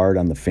not hard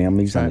on the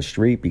families on the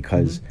street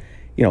because,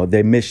 you know,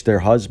 they miss their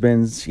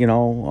husbands, you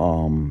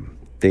know,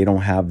 they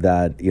don't have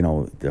that, you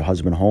know, their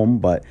husband home.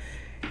 But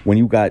when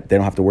they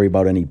don't have to worry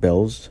about any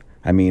bills.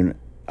 I mean,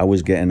 I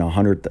was getting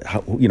 100,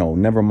 you know,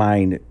 never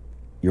mind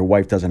your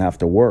wife doesn't have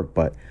to work,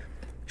 but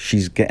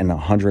she's getting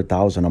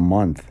 100,000 a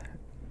month.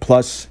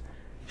 Plus,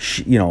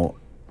 she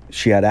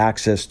had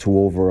access to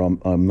over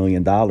 $1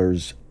 million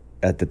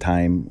at the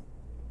time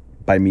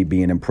by me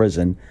being in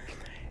prison.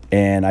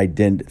 And I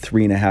did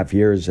 3.5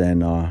 years,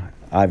 and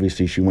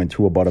obviously she went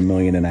through about $1.5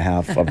 million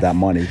of that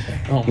money,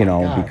 you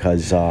know, God.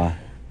 Because...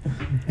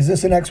 Is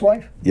this an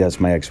ex-wife? Yes,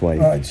 my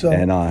ex-wife. All right, so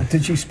and,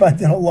 did she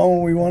spend it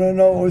alone? We want to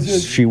know. Was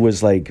it? She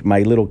was like,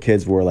 my little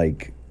kids were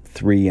like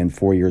 3 and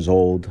 4 years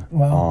old.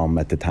 Wow.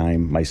 At the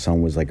time. My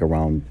son was like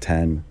around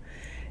 10.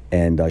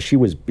 And she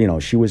was, you know,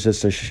 she was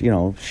just,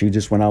 she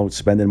just went out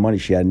spending money.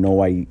 She had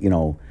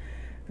no,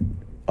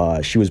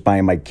 she was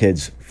buying my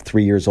kids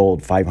 3 years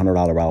old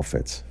 $500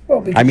 outfits. Well,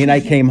 because I mean, I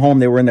came home,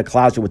 they were in the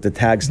closet with the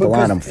tag still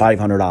on them,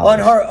 $500.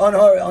 On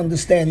her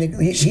understanding,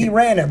 he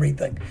ran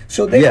everything.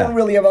 So they Yeah. don't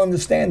really have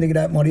understanding of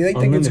that money. They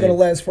think it's going to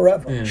last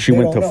forever. She They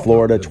went don't to know.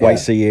 Florida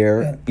twice a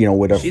year, Yeah. you know,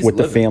 with She's the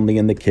living. family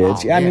and the kids.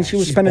 Oh, yeah, I yeah, mean, she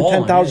was she's spending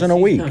balling, $10,000 a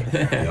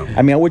yeah, week.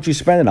 I mean, what you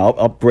spending? I'll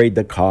upgrade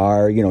the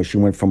car. You know, she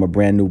went from a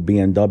brand new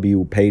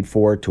BMW paid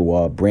for to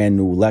a brand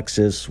new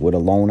Lexus with a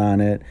loan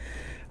on it.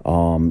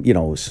 You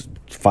know,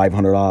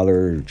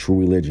 $500 True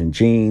Religion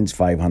jeans,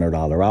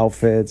 $500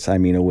 outfits. I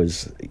mean, it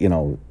was, you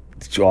know,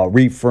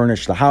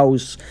 refurnish the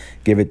house,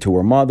 give it to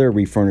her mother,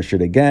 refurnish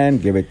it again,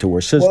 give it to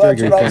her sister,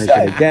 that's what I refurnish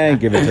said. it again,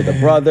 give it to the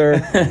brother.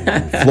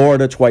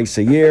 Florida twice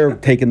a year,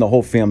 taking the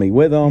whole family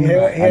with them.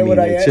 Hear what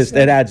I it's asked just,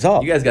 him? it adds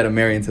up. You guys got to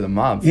marry into the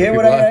mob. Yeah,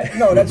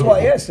 no, that's why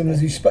I asked him. Is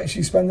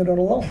she's spending it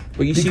alone?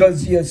 But you see-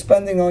 because you're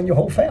spending on your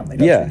whole family.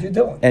 That's what you're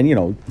doing. And you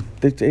know,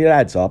 it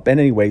adds up. And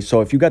anyway, so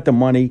if you got the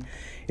money,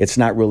 it's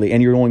not really,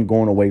 and you're only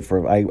going away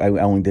for, I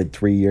only did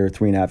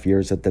 3.5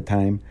 years at the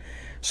time.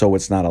 So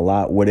it's not a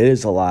lot. What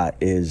is a lot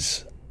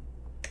is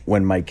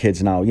when my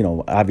kids now, you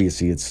know,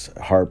 obviously it's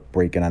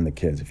heartbreaking on the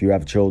kids. If you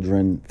have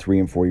children, 3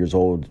 and 4 years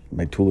old,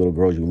 my 2 little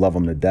girls, you love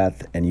them to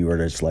death, and you are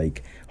just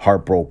like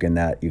heartbroken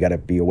that you got to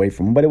be away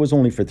from them. But it was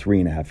only for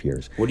 3.5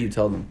 years. What do you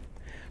tell them?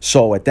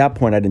 So at that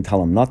point, I didn't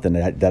tell them nothing.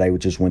 That I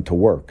just went to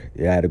work.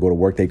 Yeah, I had to go to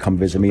work. They'd come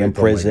visit me in they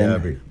told my prison,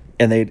 Gabby.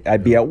 and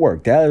I'd be at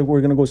work. Dad,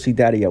 we're gonna go see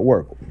Daddy at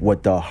work.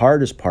 What the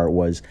hardest part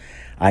was,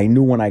 I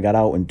knew when I got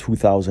out in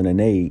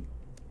 2008.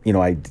 You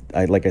know, I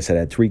like I said, I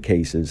had 3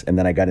 cases, and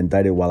then I got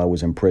indicted while I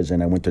was in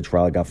prison. I went to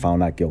trial. I got found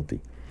not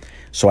guilty.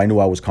 So I knew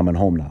I was coming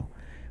home now.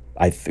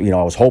 I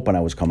was hoping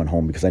I was coming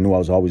home because I knew I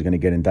was always going to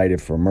get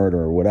indicted for murder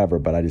or whatever,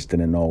 but I just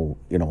didn't know,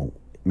 you know,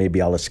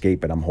 maybe I'll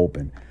escape it. I'm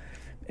hoping.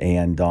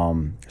 And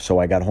so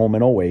I got home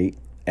in 2008,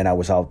 and I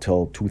was out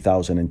till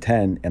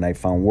 2010, and I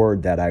found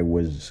word that I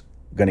was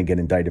going to get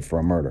indicted for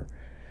a murder.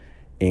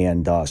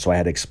 And so I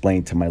had to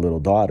explain to my little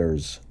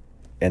daughters,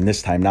 and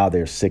this time now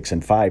they're 6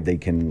 and 5, they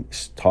can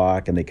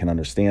talk and they can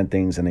understand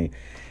things.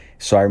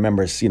 So I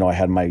remember, you know, I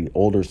had my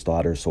oldest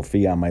daughter,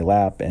 Sophia, on my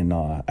lap, and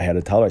I had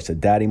to tell her, I said,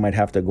 Daddy might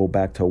have to go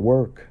back to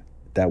work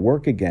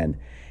again.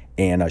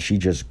 And she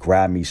just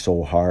grabbed me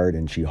so hard,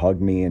 and she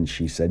hugged me, and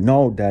she said,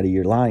 no, Daddy,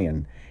 you're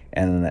lying.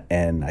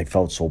 And I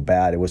felt so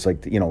bad. It was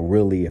like, you know,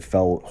 really, it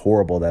felt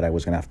horrible that I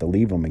was going to have to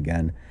leave him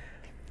again.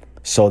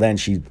 So then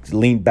she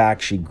leaned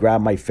back, she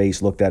grabbed my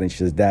face, looked at it, and she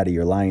says, Daddy,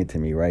 you're lying to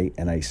me, right?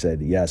 And I said,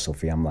 yeah,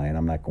 Sophia, I'm lying.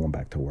 I'm not going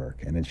back to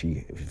work. And then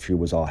she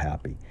was all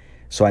happy.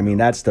 So, I mean,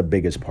 that's the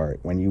biggest part.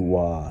 When you,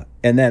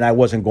 and then I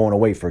wasn't going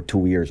away for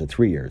 2 years or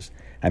 3 years.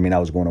 I mean, I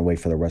was going away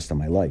for the rest of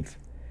my life.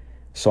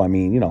 So, I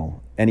mean, you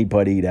know,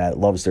 anybody that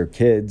loves their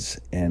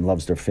kids and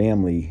loves their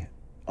family,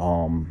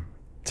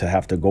 to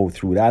have to go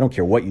through that, I don't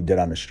care what you did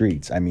on the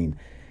streets. I mean,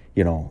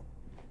 you know,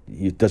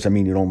 it doesn't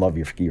mean you don't love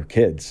your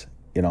kids,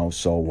 you know,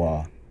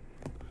 so,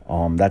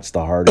 that's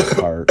the hardest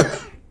part,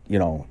 you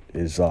know,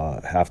 is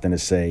having to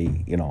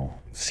say, you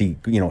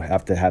know,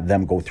 have to have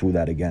them go through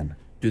that again.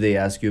 Do they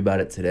ask you about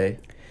it today?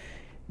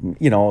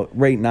 You know,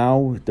 right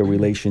now the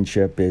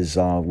relationship is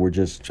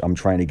I'm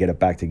trying to get it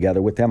back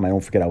together with them. I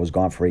don't forget I was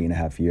gone for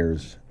 8.5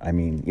 years. I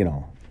mean, you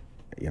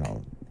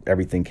know,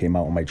 everything came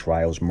out in my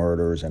trials,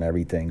 murders and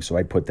everything. So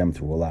I put them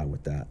through a lot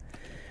with that.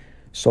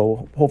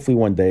 So hopefully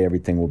one day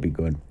everything will be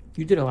good.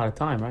 You did a lot of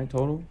time, right?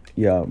 Total?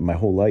 Yeah, my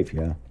whole life,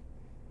 yeah.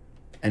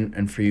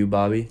 And for you,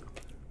 Bobby?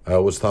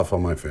 It was tough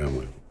on my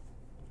family.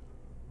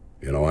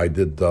 You know, I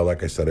did,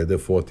 like I said, I did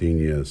 14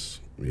 years.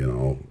 You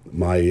know,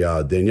 my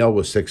Danielle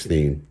was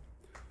 16.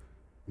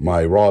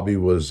 My Robbie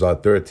was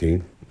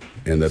 13.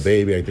 And the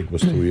baby, I think,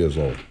 was 2 years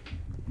old.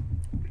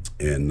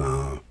 And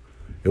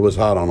it was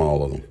hard on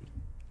all of them.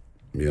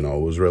 You know,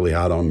 it was really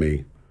hard on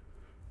me.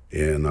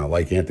 And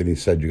like Anthony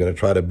said, you got to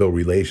try to build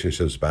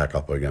relationships back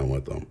up again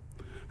with them.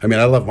 I mean,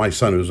 I love my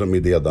son. He was with me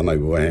the other night.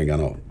 We were hanging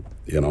out,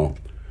 you know.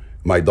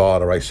 My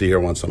daughter, I see her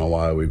once in a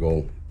while. We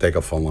go take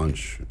her for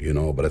lunch, you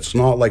know. But it's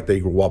not like they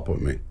grew up with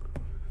me.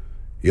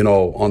 You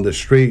know, on the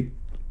street,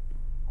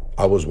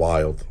 I was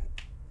wild.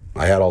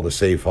 I had all the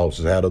safe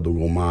houses. I had to do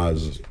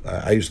Mars.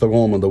 I used to go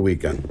home on the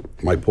weekend.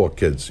 My poor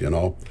kids, you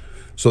know.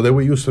 So they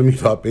were used to me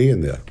not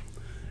being there.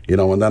 You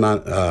know, and then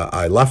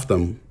I left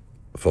them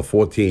for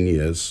 14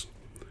 years.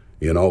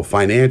 You know,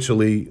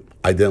 financially,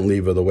 I didn't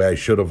leave her the way I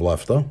should have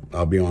left her.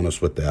 I'll be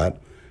honest with that.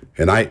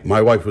 And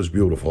my wife was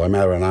beautiful. I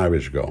married an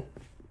Irish girl.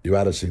 You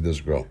had to see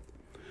this girl,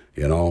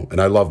 you know. And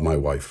I love my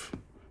wife,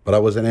 but I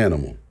was an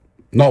animal.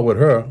 Not with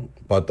her,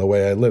 but the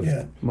way I lived.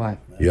 Yeah. Right.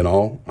 You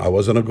know, I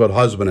wasn't a good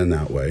husband in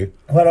that way.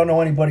 I don't know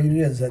anybody who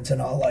is that's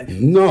in our life.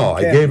 No,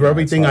 I Yeah, gave her that's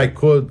everything I hard.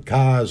 could,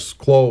 cars,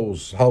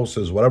 clothes,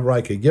 houses, whatever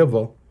I could give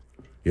her,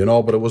 you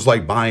know, but it was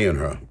like buying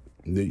her.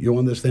 You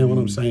understand what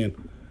I'm saying?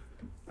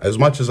 As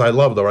much as I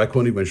loved her, I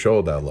couldn't even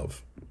show that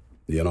love,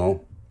 you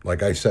know?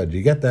 Like I said,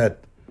 you get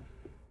that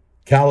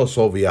callus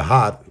over your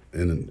heart,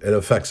 and it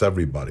affects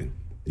everybody,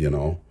 you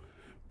know?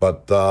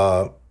 But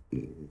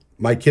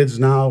my kids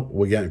now,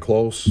 we're getting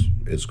close.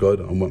 It's good.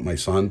 I'm with my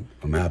son.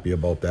 I'm happy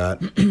about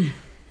that.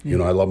 You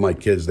know, I love my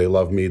kids. They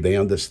love me. They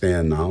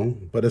understand now.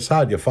 But it's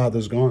hard. Your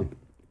father's gone.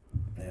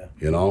 Yeah.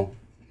 You know,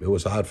 it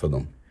was hard for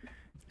them.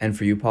 And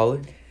for you,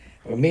 Paulie?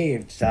 For me,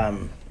 it's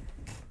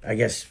I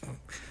guess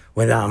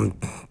when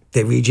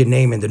they read your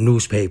name in the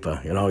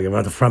newspaper, you know, you're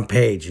on the front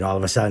page, and all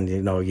of a sudden,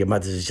 you know, your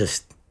mother's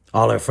just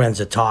all her friends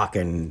are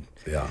talking.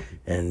 Yeah.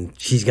 And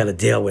she's got to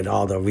deal with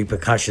all the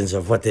repercussions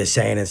of what they're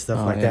saying and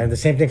stuff like that. And the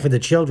same thing for the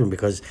children,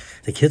 because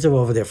the kids are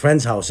over their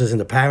friends' houses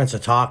and the parents are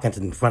talking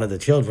in front of the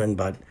children,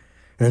 but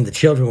and then the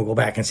children will go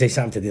back and say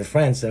something to their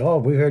friends. Say, "Oh,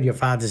 we heard your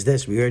father's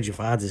this. We heard your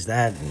father's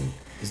that." And,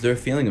 Is there a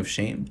feeling of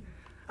shame?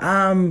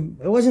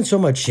 it wasn't so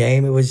much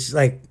shame. It was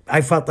like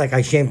I felt like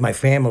I shamed my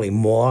family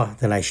more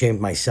than I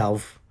shamed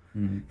myself.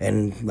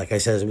 And like I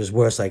said, it was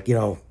worse. Like, you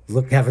know,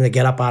 having to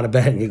get up out of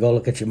bed and you go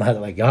look at your mother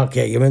like,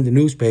 okay, you're in the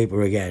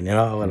newspaper again, you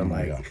know. And I'm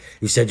like,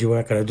 you said you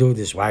weren't going to do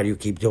this. Why do you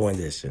keep doing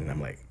this? And I'm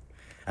like,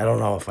 I don't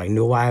know. If I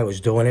knew why I was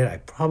doing it, I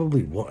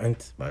probably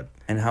wouldn't. But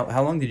And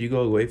how long did you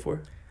go away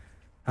for?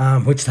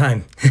 which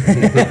time?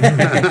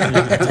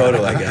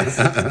 Total, I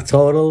guess.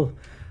 Total,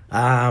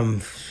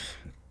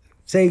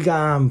 say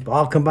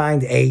all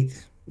combined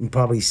 8, and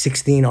probably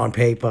 16 on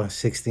paper.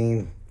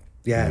 16,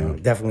 yeah.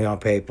 Definitely on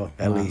paper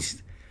at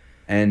least.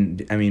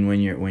 And I mean, when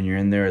you're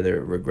in there, are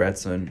there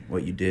regrets on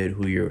what you did,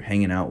 who you're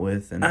hanging out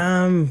with, and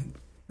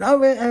I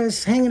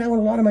was hanging out with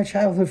a lot of my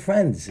childhood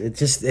friends.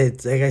 It's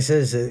like I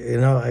says,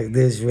 you know,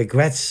 there's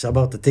regrets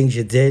about the things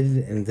you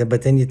did,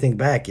 but then you think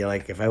back, you're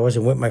like, if I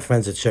wasn't with my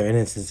friends at certain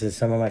instances,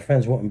 some of my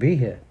friends wouldn't be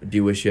here. do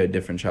you wish you had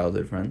different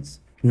childhood friends?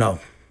 No,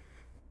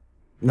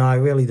 I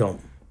really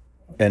don't.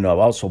 And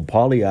also,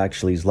 Paulie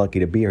actually is lucky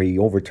to be here. He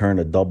overturned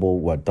a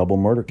double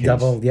murder case.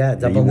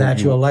 Double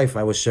natural life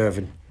I was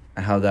serving.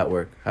 How'd that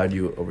work? How'd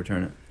you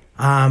overturn it?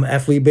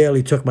 F. Lee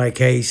Bailey took my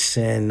case,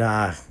 and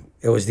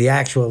it was the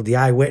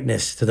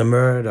eyewitness to the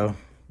murder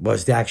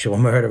was the actual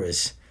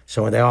murderers.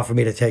 So when they offered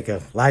me to take a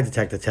lie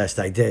detector test,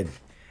 I did.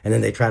 And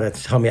then they tried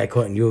to tell me I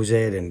couldn't use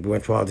it, and we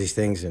went through all these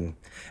things. And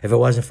if it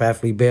wasn't for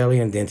F. Lee Bailey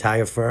and the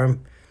entire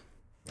firm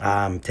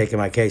taking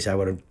my case, I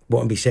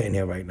wouldn't be sitting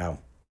here right now.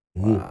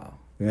 Wow.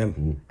 Yeah.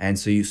 And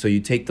so you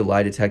take the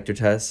lie detector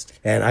test,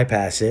 And I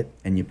pass it.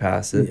 and you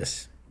pass it.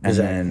 Yes. And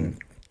then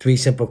 3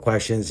 simple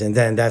questions, and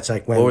then that's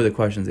like when. what were the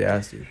questions they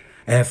asked you?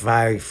 If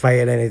I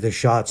fired any of the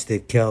shots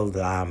that killed,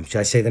 should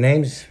I say the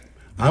names?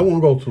 I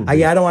won't go too deep.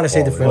 Yeah, I don't want to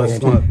say the full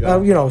names.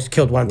 Well, you know,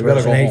 killed one We gotta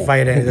person, go and he home.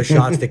 fired any of the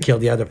shots that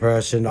killed the other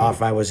person, or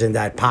if I was in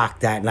that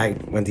park that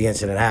night when the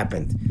incident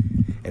happened.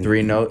 And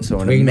 3 notes, so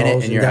in a 3 minute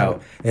no's, and you're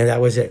out. And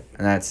that was it.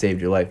 And that saved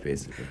your life,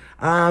 basically.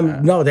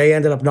 No, they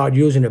ended up not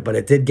using it, but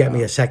it did get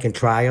me a second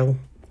trial.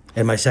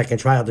 And my second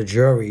trial, the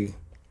jury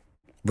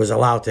was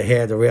allowed to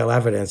hear the real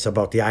evidence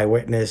about the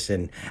eyewitness.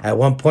 And at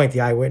one point,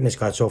 the eyewitness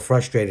got so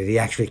frustrated, he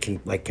actually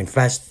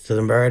confessed to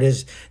the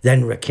murders,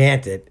 then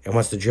recanted. And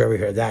once the jury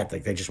heard that,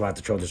 like, they just wanted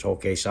to throw this whole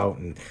case out,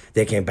 and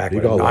they came back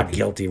with got not lucky.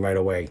 guilty right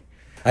away.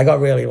 I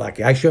got really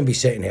lucky. I shouldn't be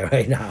sitting here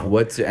right now.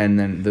 And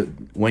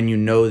then when you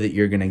know that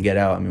you're gonna get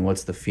out, I mean,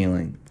 what's the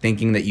feeling?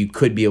 Thinking that you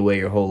could be away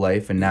your whole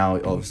life, and now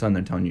all of a sudden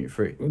they're telling you you're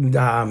free.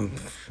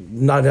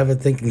 Not ever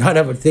thinking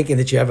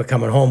that you're ever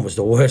coming home was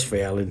the worst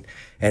feeling.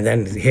 And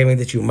then hearing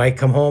that you might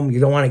come home, you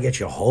don't want to get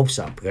your hopes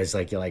up, because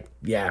you're like,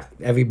 yeah,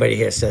 everybody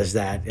here says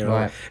that. You know,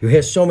 Right. You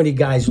hear so many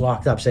guys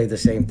locked up say the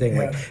same thing.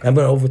 Like, I'm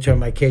going to overturn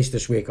my case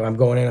this week, or I'm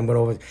going in, I'm going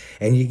to over.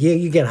 And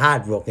you get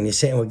heartbroken. You're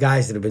sitting with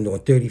guys that have been doing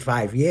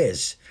 35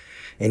 years,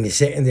 and you're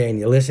sitting there and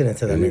you're listening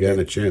to them. And you're getting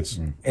a chance.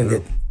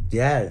 And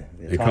they're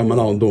You're coming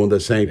out and doing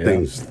the same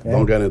things.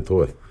 Don't get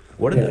into it.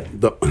 What are they?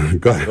 Go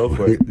ahead. Go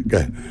for it. Go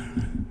ahead.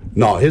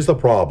 No, here's the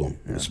problem,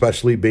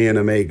 especially being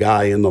a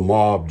guy in the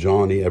mob,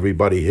 Johnny,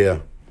 everybody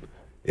here.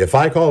 If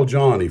I call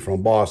Johnny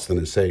from Boston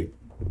and say,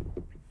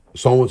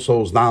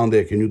 so-and-so's down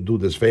there, can you do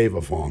this favor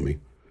for me?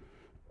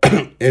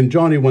 And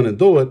Johnny wouldn't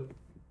do it,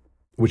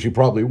 which he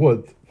probably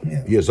would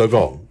years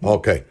ago.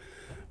 Okay.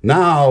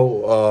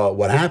 Now,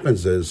 what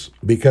happens is,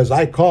 because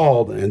I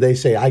called and they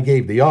say I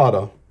gave the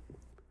order,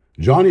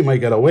 Johnny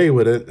might get away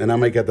with it and I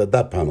might get the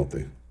death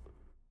penalty.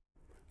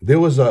 I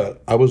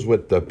was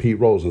with Pete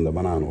Rose and the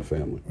Bonanno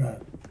family. Right.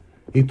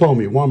 He told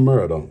me one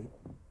murder,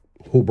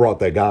 who brought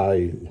the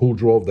guy, who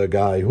drove the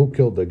guy, who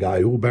killed the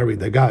guy, who buried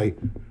the guy.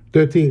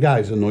 13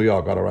 guys in New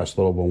York got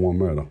arrested over one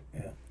murder.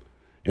 Yeah.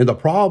 And the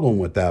problem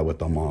with that, with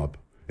the mob,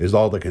 is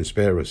all the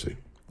conspiracy.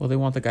 Well, they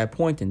want the guy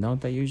pointing,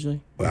 don't they, usually?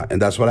 And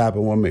that's what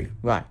happened with me.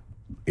 Right.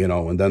 You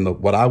know, and then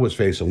what I was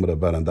facing would have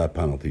been a death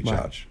penalty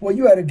charge. Well,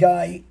 you had a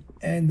guy,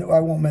 and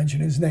I won't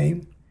mention his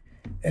name,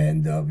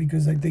 and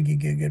because I think he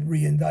could get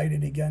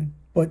re-indicted again.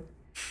 But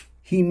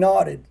he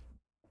nodded,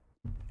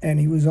 and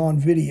he was on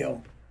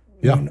video.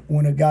 Yeah.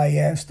 When a guy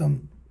asked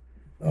him,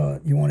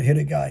 "You want to hit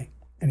a guy?"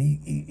 and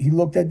he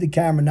looked at the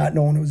camera, not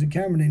knowing it was a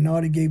camera. And they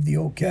nodded, gave the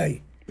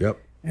okay, Yep.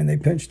 and they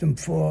pinched him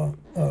for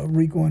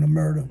RICO and a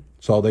murder.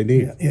 That's all they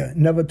need. Yeah,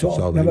 never all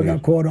talked, they never need.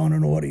 got caught on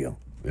an audio.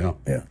 Yeah.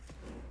 Yeah.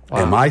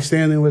 And my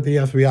standing with the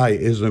FBI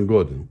isn't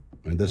good.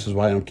 And this is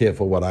why I'm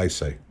careful what I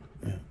say.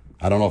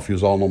 I don't know if you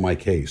all know my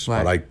case,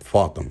 but I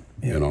fought them,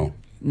 you know.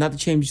 Not to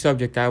change the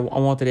subject, I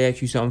wanted to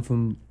ask you something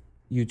from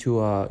you two,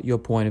 your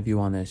point of view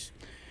on this.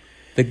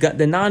 The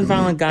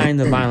nonviolent guy and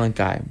the violent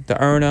guy, the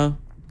earner,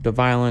 the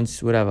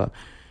violence, whatever.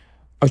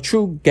 A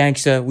true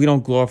gangster, we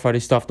don't glorify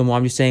this stuff no more.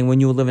 I'm just saying, when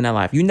you were living that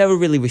life, you never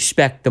really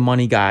respect the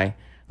money guy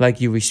like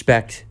you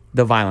respect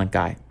the violent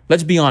guy.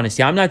 Let's be honest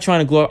here. I'm not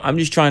trying to I'm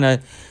just trying to,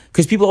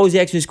 because people always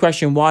ask me this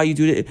question, why you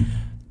do it.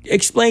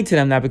 Explain to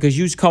them that, because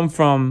you come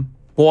from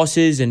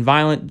bosses and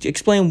violent.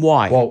 Explain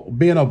why. Well,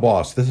 being a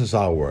boss, this is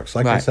how it works.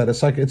 Like I Right. said,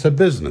 it's a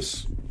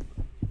business.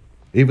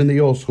 Even the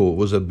old school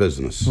was a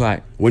business.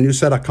 Right. When you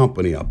set a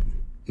company up,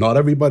 not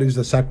everybody's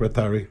the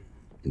secretary,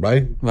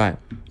 right? Right.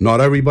 Not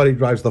everybody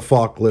drives the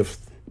forklift.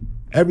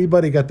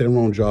 Everybody got their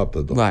own job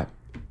to do. Right.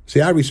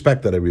 See, I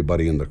respected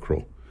everybody in the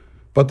crew.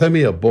 But to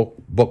me, a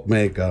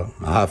bookmaker,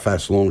 a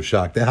half-ass loan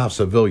shark, they have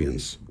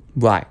civilians.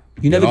 Right.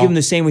 You never know? give them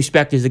the same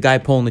respect as the guy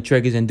pulling the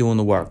triggers and doing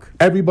the work.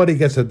 Everybody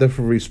gets a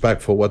different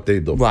respect for what they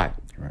do. Right.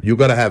 You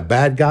got to have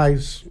bad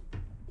guys,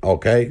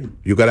 okay?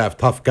 You got to have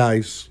tough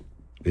guys,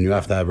 and you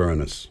have to have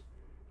earners.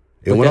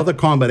 And without the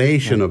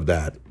combination of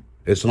that,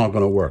 it's not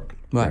going to work.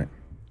 Right.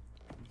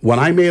 When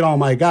I made all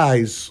my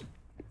guys,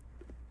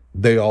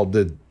 they all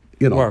did,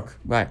 Work.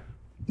 Right.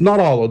 not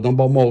all of them,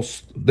 but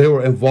most, they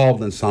were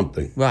involved in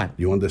something. Right.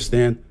 You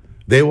understand?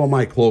 They were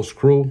my close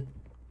crew,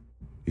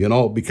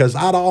 because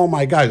out of all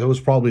my guys, I was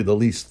probably the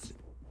least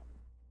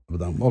of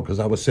them. Well, because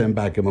I was sitting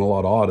back giving a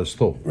lot of orders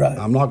too. Right.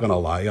 I'm not going to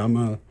lie.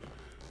 I'm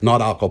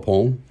not Al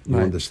Capone. You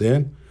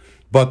understand?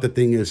 But the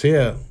thing is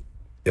here,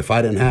 if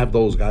I didn't have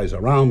those guys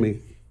around me,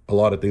 a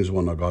lot of things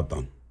wouldn't have got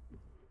done.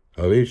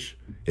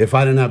 If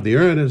I didn't have the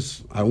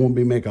earners, I wouldn't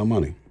be making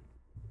money.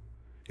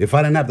 If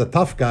I didn't have the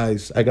tough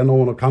guys, I got no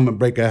one to come and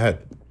break a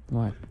head.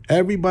 Right.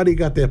 Everybody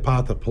got their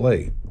part to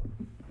play.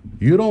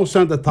 You don't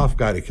send a tough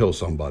guy to kill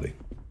somebody.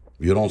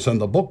 You don't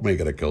send a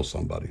bookmaker to kill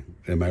somebody.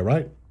 Am I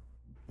right?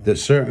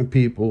 There's certain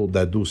people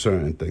that do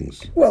certain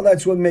things. Well,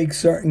 that's what makes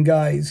certain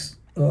guys,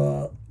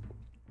 a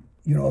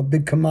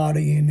big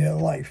commodity in their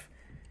life.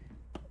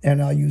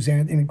 And I'll use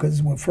Anthony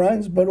because we're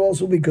friends, but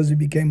also because he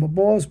became a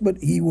boss. But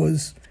he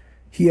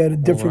had a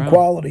different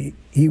quality.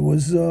 He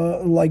was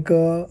like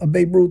a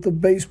Babe Ruth of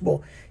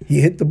baseball.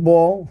 He hit the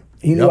ball.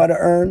 He knew how to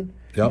earn,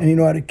 and he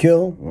knew how to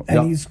kill.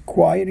 And he's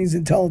quiet. He's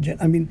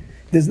intelligent. I mean,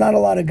 there's not a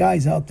lot of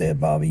guys out there,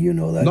 Bobby. You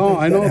know that. No, that,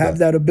 I know that have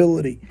that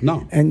ability.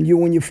 No. And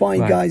when you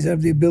find guys that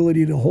have the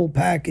ability to whole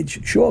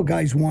package, sure,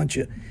 guys want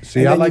you.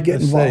 See, I like to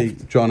say,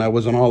 John, I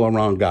was an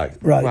all-around guy.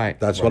 Right.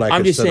 That's what I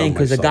I'm just consider saying,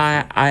 because the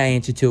myself. guy I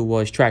answered to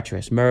was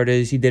treacherous,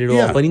 murders. He did it all,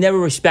 Yeah. but he never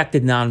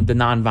respected the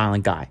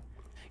non-violent guy.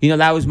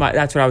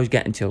 That's what I was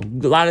getting to.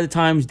 A lot of the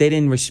times they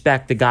didn't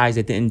respect the guys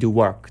that didn't do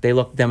work. They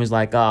looked at them as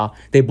like,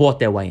 they bought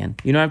their way in.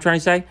 You know what I'm trying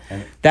to say?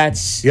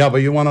 That's Yeah, but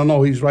you want to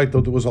know, he's right,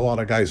 though. There was a lot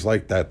of guys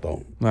like that,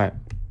 though. right.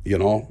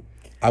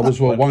 I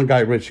was with one guy,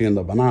 Richie, in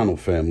the Bonanno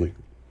family.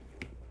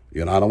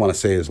 I don't want to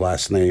say his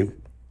last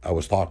name. I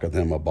was talking to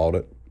him about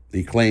it.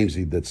 He claims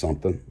he did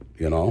something,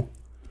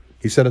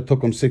 He said it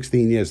took him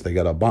 16 years to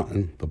get a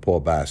button, the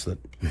poor bastard.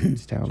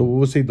 It's terrible. So what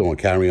was he doing?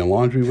 Carrying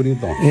laundry? What are you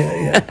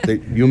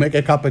doing? You make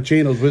a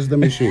cappuccinos, where's the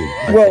machine?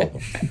 Well,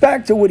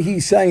 back to what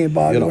he's saying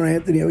about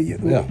Anthony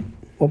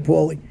or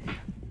Paulie.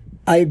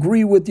 I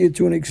agree with you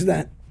to an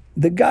extent.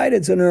 The guy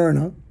that's an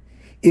earner,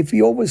 if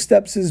he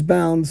oversteps his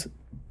bounds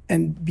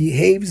and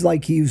behaves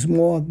like he's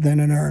more than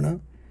an earner,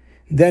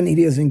 then he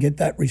doesn't get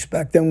that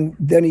respect.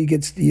 Then he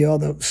gets the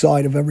other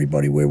side of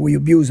everybody where we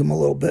abuse him a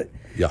little bit.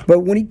 Yeah. But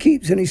when he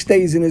keeps and he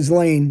stays in his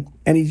lane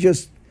and he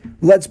just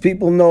lets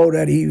people know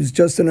that he's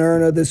just an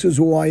earner, this is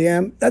who I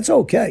am, that's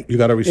okay. You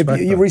gotta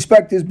respect you that.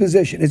 respect his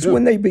position. It's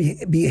when they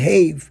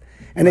behave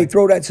and they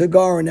throw that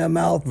cigar in their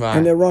mouth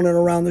and they're running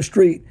around the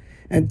street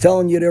and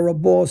telling you they're a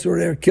boss or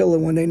they're a killer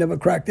when they never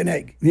cracked an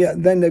egg. Yeah,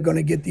 then they're going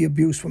to get the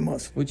abuse from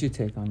us. What's your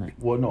take on that?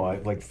 Well, no,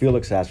 like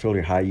Felix asked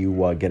earlier, how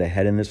you get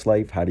ahead in this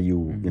life, how do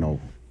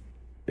you,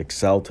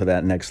 excel to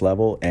that next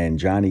level? And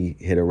Johnny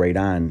hit it right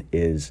on,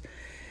 is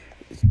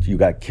you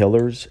got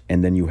killers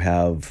and then you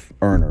have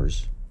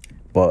earners.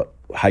 But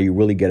how you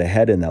really get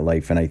ahead in that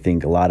life, and I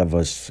think a lot of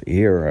us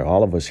here, or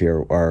all of us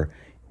here,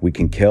 we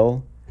can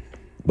kill,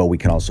 but we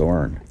can also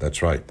earn.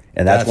 That's right.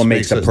 And that's what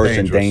makes a us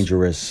person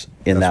dangerous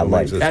in that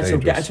life. That's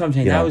what I'm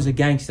saying. That was a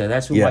gangster.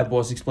 That's what my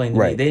boss explained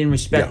to me. They didn't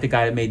respect the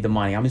guy that made the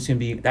money. I'm just going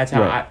to be, that's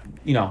how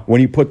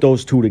When you put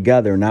those two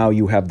together, now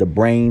you have the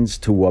brains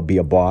to be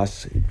a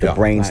boss, the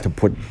brains to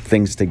put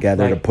things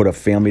together, to put a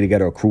family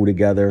together, a crew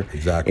together.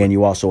 Exactly. And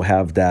you also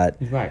have that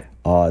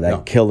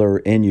killer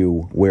in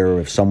you, where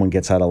if someone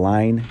gets out of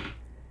line,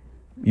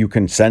 you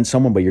can send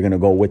someone, but you're going to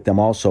go with them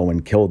also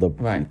and kill with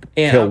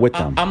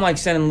them. I'm like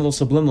sending little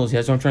subliminals here.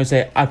 That's what I'm trying to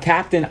say. A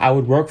captain, I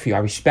would work for you. I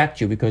respect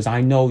you because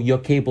I know you're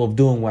capable of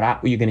doing what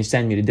you're going to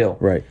send me to do.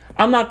 Right.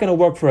 I'm not going to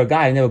work for a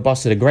guy that never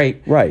busted a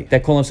grape. Right.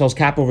 That call themselves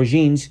capo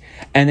regimes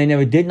and they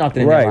never did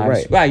nothing in their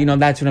lives. Right.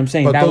 That's what I'm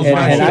saying. But that those was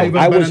guys shouldn't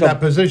even been in that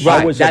position.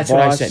 Right. That's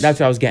what I said. That's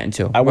what I was getting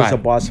to. I was a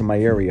boss in my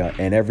area,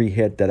 and every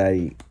hit that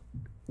I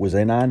was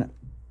in on,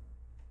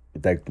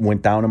 that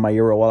went down in my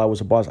area while I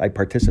was a boss, I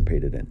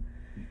participated in.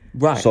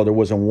 Right. So there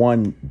wasn't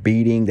one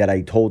beating that I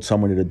told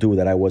someone to do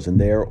that I wasn't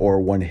there, or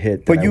one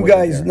hit. But you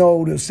guys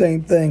know the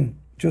same thing,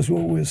 just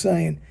what we're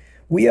saying.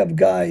 we have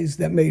guys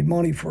that made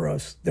money for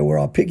us that were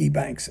our piggy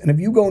banks. And if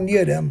you go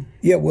near them,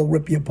 yeah, we'll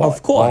rip you apart.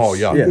 Of course. Oh,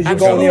 yeah. Because you're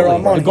going near our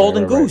money. The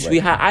golden goose.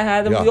 I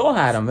had them. Yeah. We all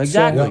had them.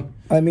 Exactly.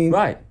 I mean,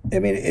 Right. I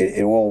mean,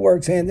 it all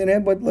works hand in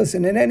hand. But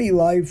listen, in any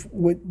life,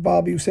 what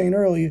Bobby was saying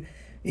earlier,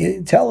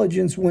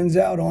 intelligence wins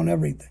out on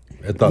everything.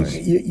 It does.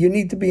 You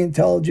need to be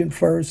intelligent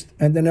first,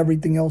 and then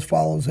everything else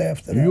follows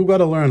after that. You got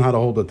to learn how to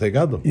hold it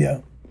together. Yeah.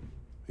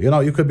 You know,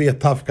 you could be a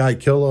tough guy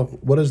killer.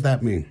 What does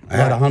that mean? I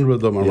had 100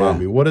 of them around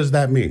me. What does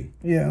that mean?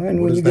 Yeah, and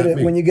What when does that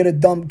mean? when you get a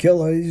dumb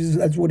killer,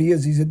 that's what he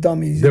is. He's a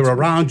dummy. They're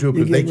around you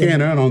because they get rid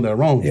can't of- earn on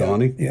their own, Yeah,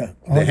 Johnny. yeah,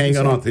 They're hanging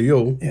 100%. on to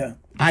you. Yeah.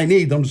 I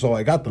need them, so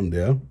I got them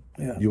there.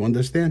 Yeah. You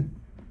understand?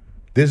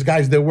 These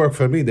guys that work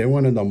for me, they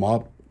weren't in the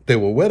mob. They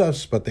were with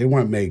us, but they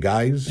weren't made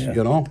guys,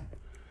 you know?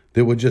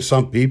 They were just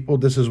some people.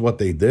 This is what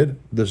they did.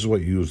 This is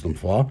what you used them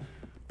for.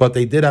 But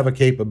they did have a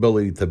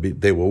capability to be,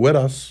 they were with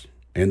us,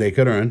 and they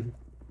could earn.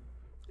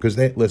 Because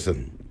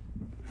listen,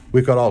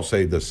 we could all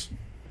say this.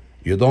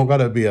 You don't got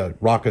to be a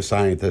rocket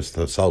scientist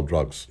to sell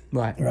drugs.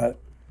 Right. Right.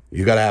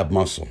 You got to have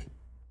muscle.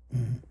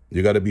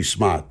 You got to be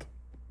smart.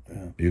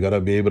 You got to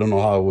be able to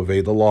know how to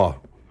evade the law.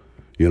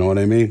 You know what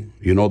I mean?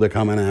 You know they're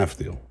coming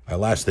after you. I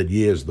lasted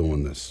years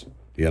doing this,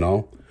 you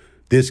know?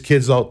 There's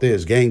kids out there,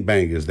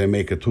 gangbangers, they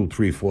make it 2,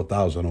 3,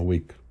 4,000 a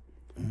week.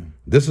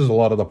 This is a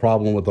lot of the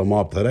problem with the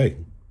mob today.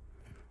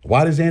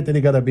 Why does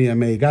Anthony got to be a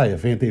made guy?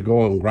 If Anthony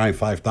go and grind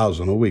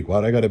 5,000 a week, why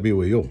do I got to be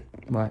with you?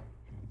 Right.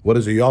 What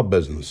is it your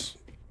business?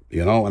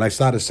 You know, and I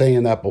started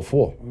saying that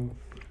before.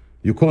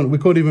 We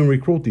couldn't even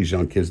recruit these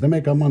young kids. They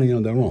make our money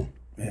on their own.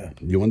 Yeah.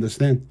 You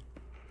understand?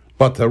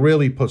 But to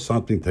really put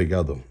something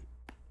together,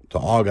 to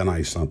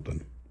organize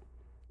something,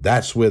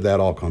 that's where that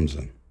all comes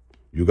in.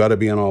 You got to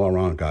be an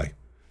all-around guy.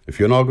 If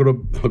you're not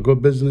a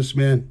good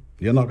businessman,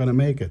 you're not going to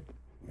make it.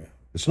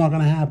 It's not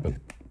going to happen,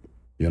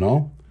 you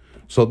know?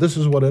 So this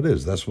is what it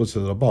is. That's what it's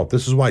about.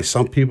 This is why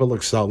some people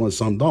excel and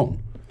some don't.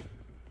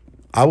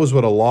 I was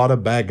with a lot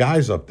of bad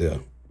guys up there.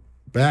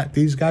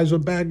 These guys are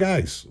bad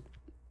guys.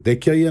 They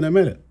kill you in a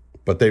minute.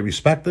 But they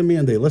respected me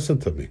and they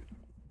listened to me,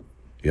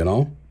 you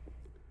know?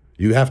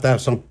 You have to have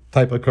some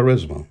type of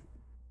charisma.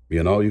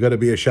 You know, you got to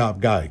be a sharp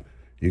guy.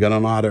 You got to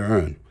know how to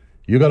earn.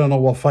 You got to know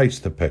what fights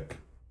to pick.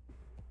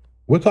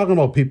 We're talking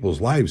about people's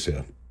lives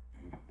here.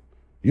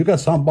 You got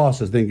some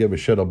bosses didn't give a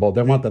shit about.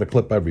 They wanted to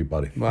clip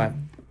everybody. Right.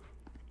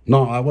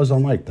 No, I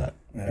wasn't like that.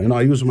 You know,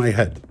 I use my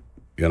head.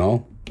 You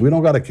know, we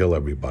don't got to kill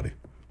everybody.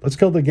 Let's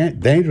kill the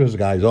dangerous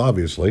guys,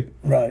 obviously.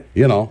 Right.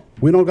 You know,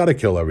 we don't got to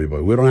kill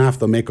everybody. We don't have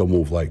to make a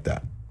move like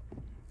that.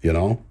 You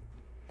know.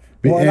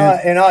 Well,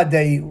 in our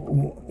day,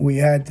 we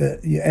had to,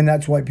 and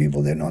that's why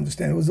people didn't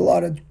understand. There was a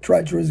lot of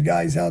treacherous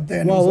guys out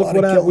there. And Well, there was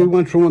look a lot what of we killing.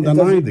 went through in the It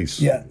doesn't-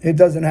 90s. Yeah, it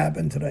doesn't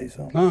happen today.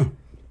 So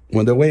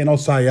When they're waiting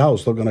outside your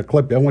house, they're going to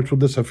clip you. I went through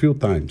this a few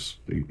times.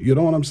 You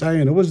know what I'm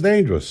saying? It was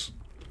dangerous.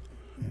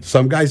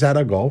 Some guys had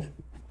to go,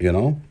 you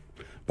know.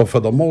 But for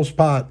the most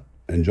part,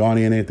 and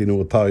Johnny and Anthony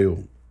will tell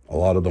you, a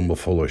lot of them were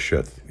full of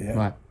shit. yeah.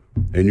 Right.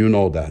 And you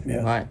know that.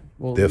 Yeah. Right.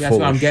 Well, They're that's full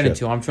what I'm of getting shit.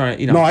 to. I'm trying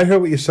to, you know. No, I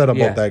heard what you said about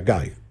Yeah. that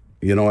guy.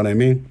 You know what I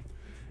mean?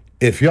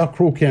 If your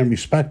crew can't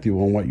respect you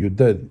on what you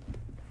did,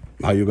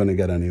 how you going to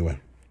get anywhere?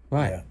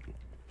 Right. Yeah.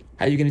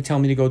 How you going to tell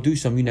me to go do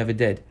something you never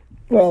did?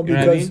 Well, You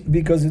know what I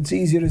because it's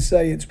easier to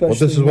say, especially Well,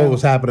 this is what now.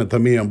 was happening to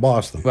me in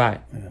Boston.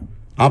 Right.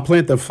 I'm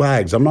planting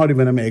flags. I'm not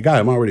even a main guy.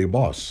 I'm already a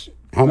boss.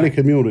 How many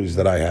communities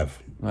did I have?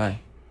 Right.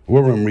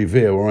 We're in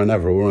Revere, we're in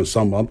Everett, we're in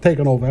some. I'm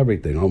taking over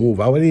everything. I'll move.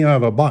 I didn't even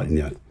have a button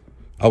yet.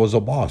 I was a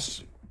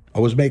boss. I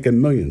was making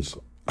millions.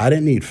 I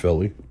didn't need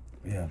Philly.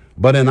 Yeah.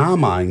 But in our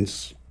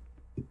minds,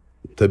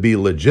 to be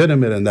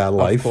legitimate in that Of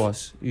life,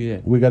 course. You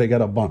did. we got to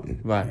get a button.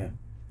 Right.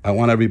 I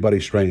want everybody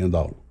straightened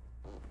out.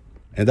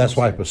 And that's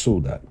why I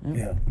pursued that.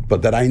 Yeah.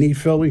 But did I need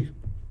Philly?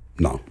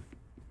 No.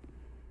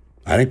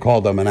 I didn't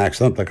call them and ask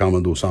them to come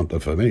and do something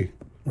for me.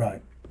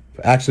 Right.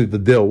 Actually, the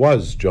deal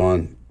was,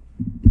 John,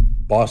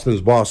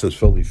 Boston's Boston's,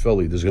 Philly.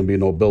 There's going to be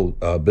no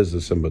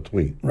business in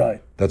between.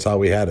 Right. That's how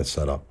we had it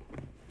set up.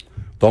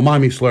 Don't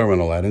mind me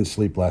slurring all that. I didn't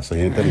sleep last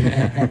night,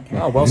 Anthony.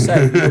 Oh, well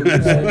said.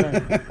 Well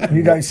said.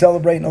 You guys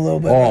celebrating a little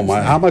bit? Oh,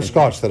 my. How much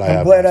scotch did I have?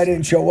 I'm glad I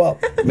didn't show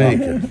up. Make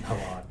it.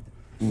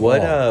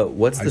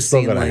 What's I the still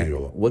scene gotta like?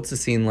 handle it. What's the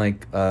scene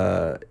like?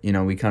 You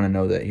know, we kind of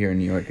know that here in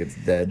New York it's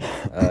dead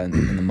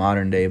in the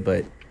modern day,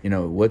 but you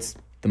know, what's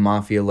the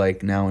mafia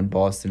like now in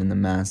Boston in the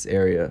Mass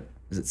area?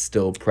 Is it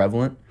still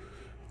prevalent?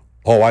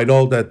 Oh, I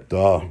know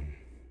that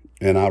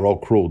in our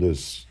old crew,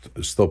 there's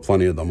still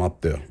plenty of them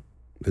up there.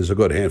 There's a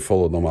good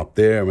handful of them up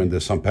there, and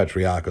there's some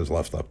patriarchas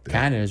left up there.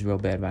 Canada's real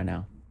bad right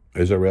now.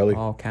 Is it really?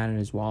 Oh,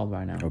 Canada's wild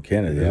right now. Oh,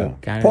 Canada, yeah.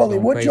 Canada's Paulie,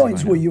 going what crazy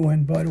joints right were now. you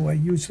in, by the way?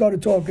 You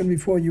started talking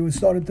before you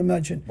started to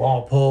mention.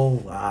 Walpole,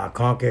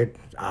 Concord,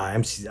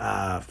 MC,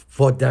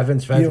 Fort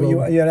Devens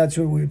Festival. Yeah, that's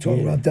what we were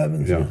talking about,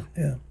 Devon's. Yeah.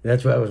 Yeah.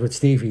 That's where I was with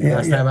Stevie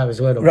last yeah. time I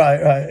was with him. Right.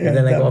 And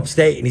then I go Devon's.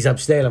 upstate, and he's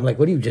upstate. I'm like,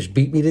 what do you just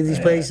beat me to these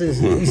places?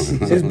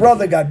 His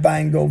brother got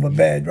banged over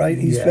bad, right?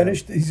 He's Yeah.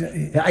 finished.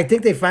 I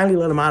think they finally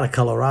let him out of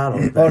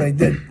Colorado. Oh, they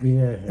did.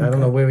 Yeah, I don't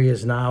know where he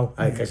is now.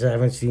 Like I said, I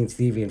haven't seen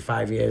Stevie in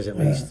 5 years at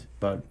least,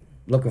 but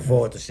looking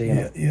forward to seeing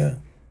Yeah, him. yeah.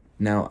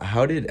 Now,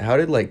 how did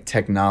like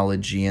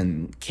technology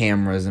and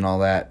cameras and all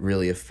that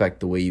really affect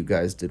the way you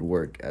guys did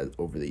work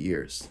over the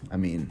years? I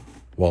mean,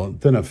 Well, it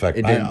didn't affect.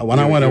 It didn't- When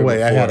I you were went here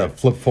away, I had a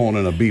before. flip phone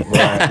and a beep.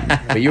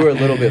 but you were a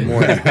little bit more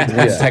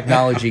once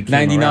technology came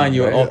 99, around,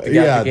 you were right? off the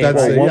Yeah, game. that's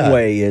Well, it, one yeah.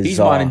 way is He's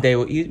modern day.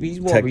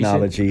 He's more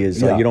technology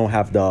is Yeah. you don't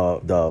have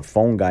the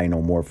phone guy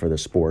no more for the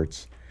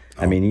sports.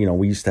 I mean,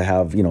 we used to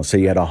have, say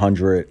you had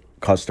 100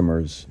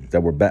 customers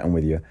that were betting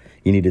with you.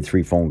 You needed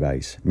 3 phone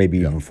guys, maybe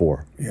even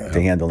 4 to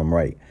handle them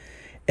right.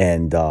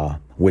 And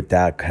with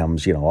that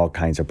comes, all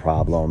kinds of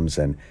problems.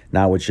 And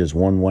now it's just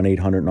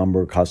 1-800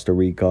 number, Costa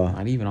Rica.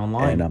 Not even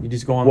online. And, You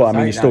just go on Well, the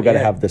I mean, you site still now. got to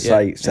Yeah, have the yeah,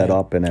 site set yeah.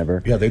 up and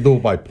ever. Yeah, they do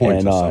it by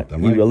points And or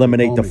something. you right?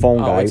 eliminate the phone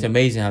Oh, guy. it's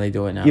amazing how they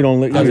do it now. You don't.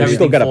 Does You still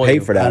everything got to for pay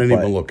you. for that. I didn't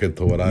but even look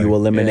into it. You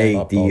eliminate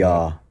Up all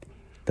that.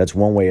 That's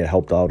one way it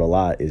helped out a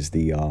lot is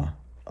the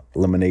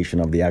elimination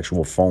of the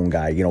actual phone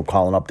guy.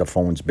 Calling up, the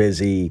phone's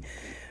busy.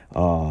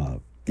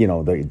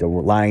 The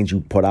lines you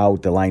put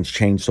out, the lines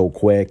change so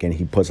quick, and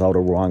he puts out a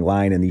wrong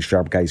line, and these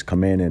sharp guys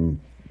come in and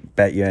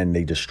bet you, and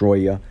they destroy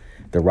you.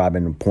 They're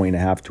robbing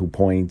 1.5, 2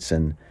 points,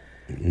 and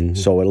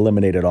so it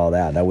eliminated all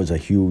that. That was a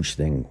huge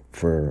thing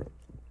for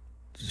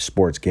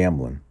sports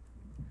gambling.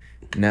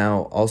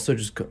 Now, also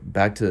just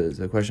back to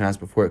the question I asked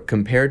before,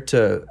 compared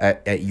to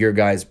at your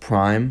guys'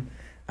 prime,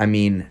 I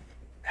mean,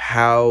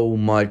 how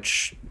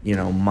much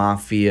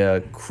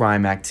mafia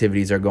crime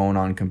activities are going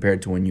on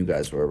compared to when you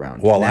guys were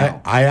around? Well,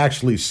 now? I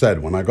actually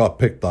said when I got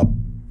picked up,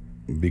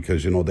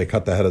 because they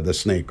cut the head of the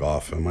snake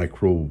off, and my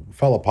crew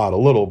fell apart a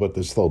little, but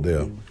they're still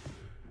there.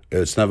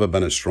 It's never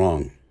been as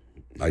strong,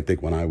 I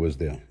think, when I was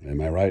there.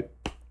 Am I right?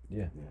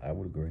 Yeah, I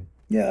would agree.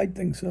 Yeah, I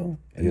think so.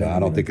 Yeah, I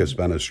don't think it's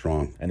been as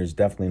strong. And there's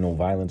definitely no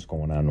violence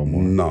going on no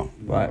more. No.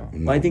 Right.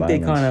 No I think they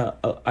violence.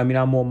 kind of.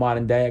 I'm more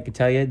modern day. I can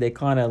tell you, they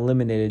kind of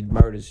eliminated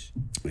murders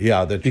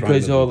Yeah, they're trying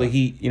because to all do the that.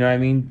 heat. You know what I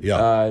mean?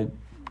 Yeah.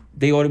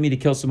 They ordered me to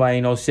kill somebody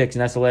in 06,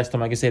 and that's the last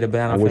time I can say the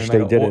banana. I wish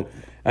they did it.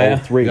 I-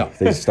 03, Yeah.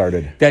 they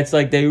started. That's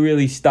like they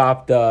really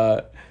stopped.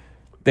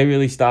 They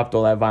really stopped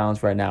all that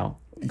violence right now.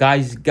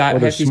 Guys, they're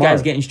half these smart.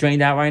 guys getting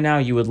strained out right now.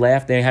 You would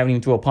laugh. They haven't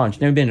even threw a punch.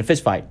 Never been in a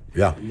fist fight.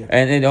 Yeah.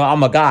 And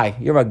I'm a guy.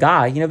 You're a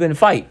guy. You never been in a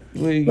fight.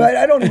 But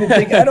I don't even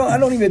think I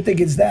don't even think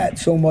it's that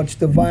so much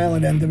the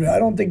violent end of it. I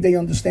don't think they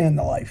understand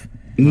the life.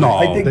 No,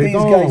 I think they these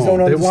don't. guys don't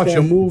They understand. watch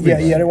a movie.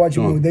 Yeah, they watch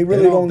a movie. They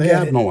really don't They get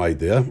have it. no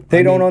idea.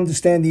 They don't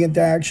understand the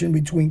interaction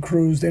between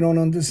crews. They don't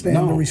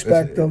understand the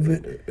respect of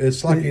it.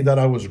 It's lucky that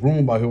I was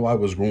groomed by who I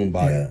was groomed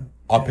by. Yeah.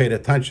 I paid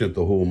attention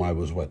to whom I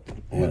was with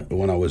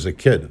when I was a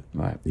kid.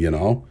 Right.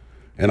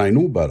 And I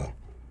knew better.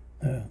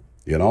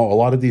 A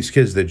lot of these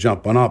kids, they're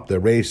jumping up, they're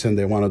racing,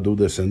 they want to do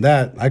this and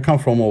that. I come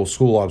from old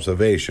school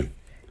observation.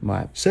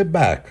 Right. Sit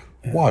back,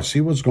 watch,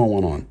 see what's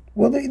going on.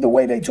 Well, the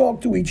way they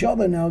talk to each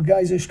other now,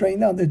 guys are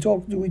straightened out. They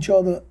talk to each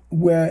other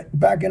where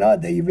back in our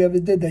day, if you ever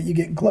did that, you're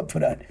getting clipped for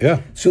that.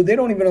 Yeah. So they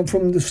don't even,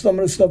 from some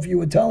of the stuff you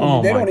were telling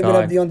Oh, me, they my don't even God.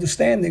 have the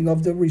understanding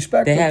of the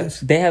respect They of have this.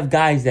 they have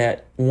guys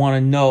that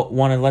want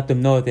to let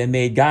them know that they're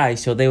made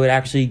guys, so they would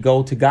actually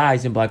go to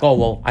guys and be like, "Oh,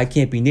 well, I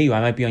can't be near you. I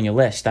might be on your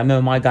list." I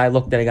remember my guy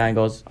looked at a guy and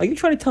goes, "Are you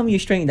trying to tell me you're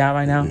straightened out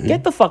right now?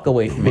 Get the fuck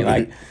away from me!"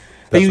 Like,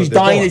 but he That's was what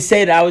they're dying doing. to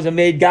say that I was a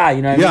made guy.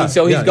 You know what I Yeah, mean?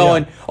 So he's yeah,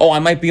 going, yeah. "Oh, I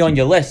might be on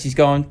your list." He's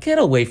going, "Get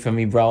away from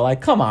me, bro!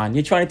 Like, come on,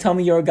 you're trying to tell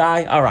me you're a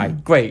guy? All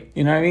right, great.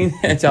 You know what I mean?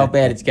 That's how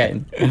bad it's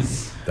getting."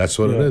 That's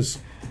what it is.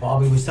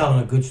 Bobby was telling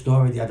a good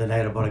story the other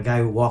night about a guy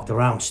who walked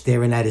around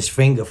staring at his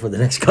finger for the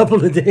next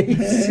couple of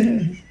days.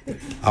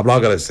 I'm not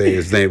going to say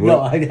his name.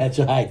 That's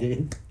what I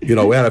did.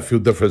 We had a few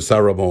different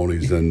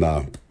ceremonies, and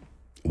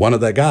one of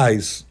the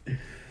guys,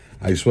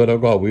 I swear to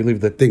God, we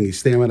leave the thing, he's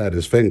staring at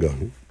his finger.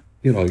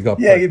 He got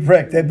Yeah,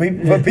 pricked. get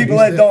pricked. For people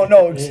that don't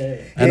know,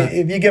 And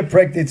if you get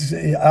pricked, it's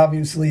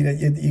obviously that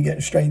you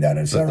get straightened out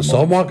of the ceremony.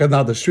 So I'm walking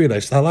down the street. I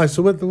said,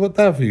 what the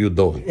hell are you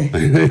doing?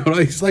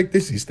 He's like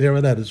this. He's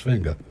staring at his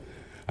finger.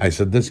 I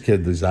said, this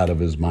kid is out of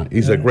his mind.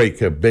 He's a great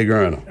kid, big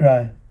earner.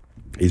 Right.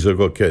 He's a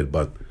good kid.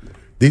 But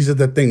these are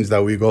the things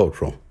that we go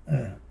through.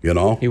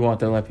 He wanted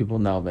to let people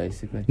know,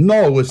 basically.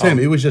 No, it was him.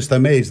 He was just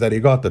amazed that he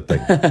got the thing.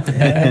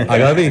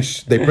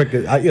 They pricked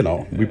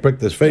it. We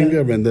pricked his finger,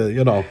 and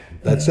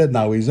that's it.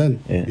 Now he's in.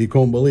 He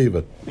couldn't believe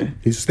it.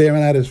 He's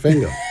staring at his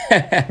finger.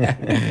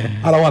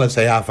 I don't want to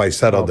say half I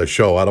said on the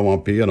show. I don't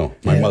want to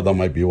be. My mother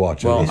might be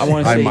watching. Well, this. I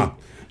want to Hi, say Ma.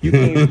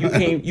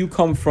 you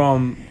come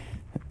from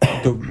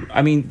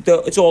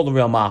it's all the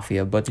real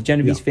mafia, but the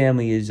Genovese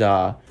family is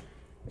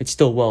it's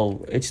still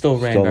ran Still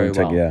very intact,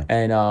 well. yeah.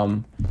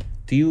 And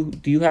do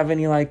you have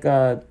any like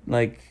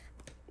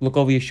look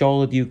over your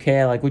shoulder? Do you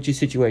care? Like, what's your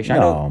situation? I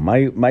No,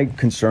 know, my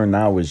concern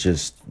now is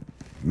just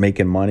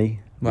making money,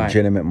 Right.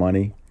 legitimate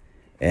money,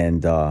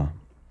 and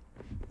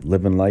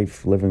living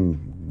life,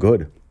 living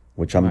good,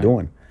 which I'm Right.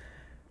 doing.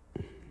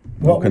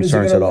 Well, what is it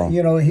concerns gonna-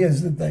 at all.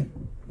 Here's the thing.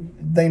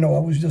 They know I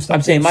was just.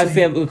 I'm saying my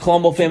family, the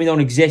Colombo family,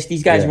 don't exist.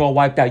 These guys Yeah. are all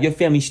wiped out. Your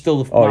family's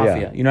still the Oh mafia.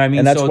 yeah, You know what I mean?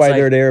 And that's So it's why like-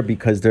 they're there,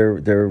 because they're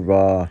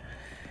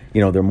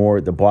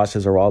more. The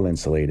bosses are all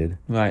insulated.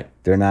 right.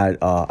 They're not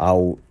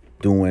out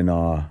doing.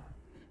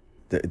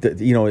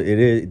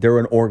 They're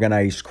an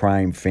organized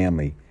crime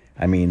family.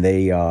 I mean,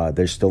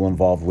 they're still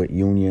involved with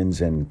unions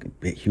and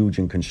huge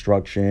in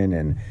construction,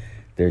 and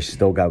they're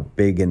still got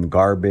big in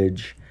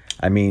garbage.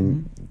 I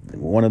mean,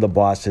 one of the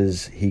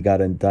bosses, he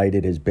got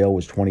indicted. His bail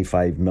was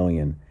 $25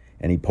 million,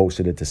 and he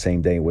posted it the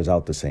same day. It was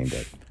out the same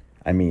day.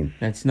 I mean,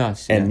 that's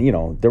nuts. And you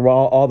know, they're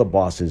all the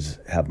bosses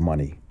have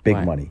money, big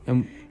money,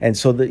 and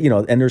so you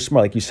know, and they're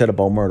smart. Like you said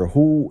about murder,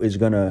 who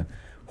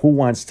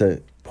wants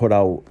to put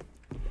out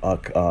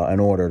an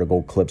order to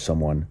go clip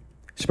someone?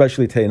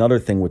 Especially today, another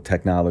thing with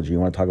technology. You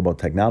want to talk about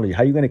technology?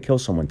 How are you going to kill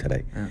someone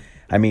today? Yeah.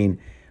 I mean,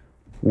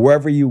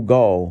 wherever you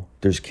go,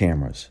 there's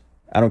cameras.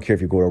 I don't care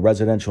if you go to a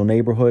residential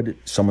neighborhood,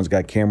 someone's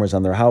got cameras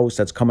on their house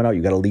that's coming out.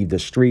 You got to leave the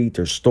street.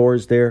 There's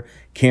stores there.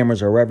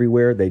 Cameras are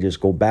everywhere. They just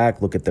go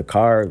back, look at the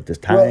car, the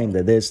time,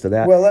 the this, the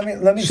that. Well,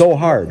 let me so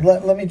hard.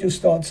 Let me just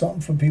start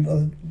something for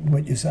people.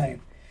 What you're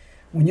saying,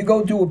 when you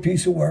go do a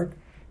piece of work,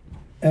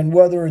 and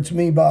whether it's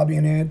me, Bobby,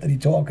 and Anthony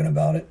talking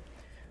about it,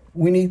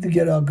 we need to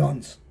get our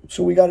guns.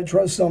 So we got to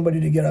trust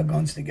somebody to get our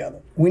guns together.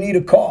 We need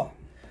a car.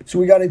 So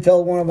we got to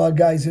tell one of our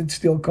guys that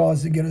steal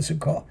cars to get us a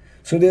car.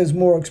 So there's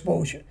more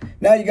exposure.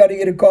 Now you got to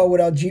get a car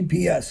without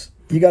GPS.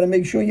 You got to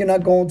make sure you're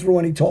not going through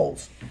any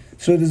tolls.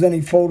 So there's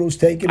any photos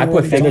taken. I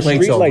put fake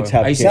plates over.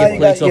 I used to get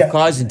plates off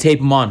cars and tape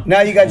them on.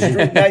 Now you got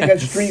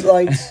street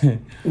lights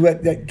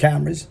with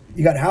cameras.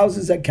 You got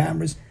houses that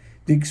cameras.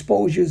 The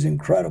exposure is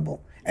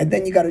incredible. And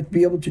then you got to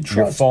be able to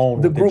trust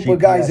the group of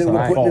guys that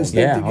were putting this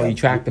thing together. Yeah, you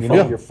track the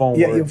phone. Your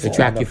phone. They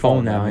track your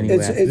phone now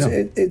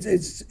anyway.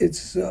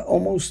 It's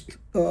almost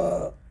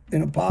an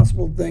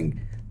impossible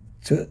thing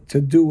to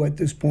do at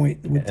this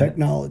point with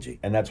technology.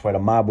 And that's why the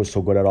mob was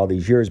so good at all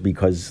these years,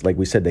 because, like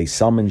we said, they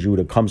summoned you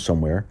to come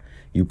somewhere.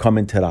 You come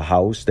into the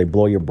house, they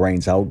blow your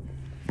brains out,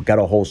 got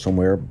a hole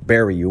somewhere,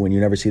 bury you, and you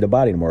never see the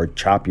body anymore, or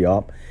chop you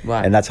up.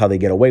 Right. And that's how they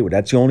get away with it.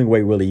 That's the only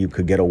way, really, you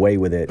could get away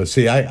with it. But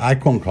see, I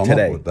couldn't come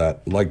up with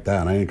that like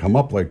that. I didn't come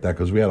up like that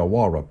because we had a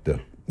war up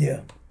there.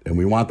 Yeah. And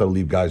we wanted to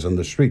leave guys on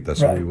the street.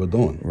 That's what we were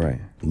doing.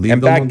 Right.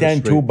 And back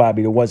then, too,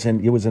 Bobby, it was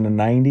in the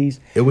 90s.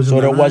 It was so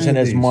in the 90s. There wasn't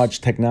as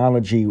much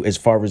technology as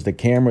far as the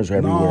cameras were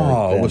everywhere.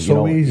 No, it was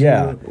so easy.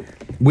 Yeah.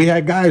 We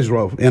had guys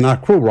in our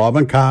crew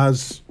robbing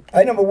cars.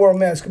 I never wore a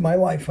mask in my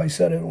life. I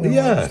said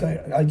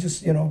it. I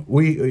just,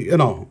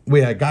 we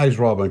had guys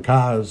robbing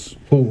cars.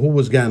 Who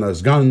was getting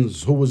us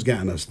guns? Who was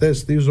getting us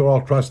this? These are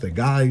all trusted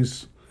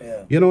guys.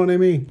 Yeah. You know what I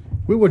mean?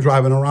 We were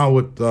driving around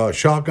with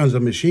shotguns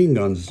and machine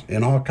guns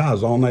in our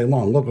cars all night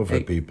long, looking for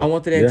people. I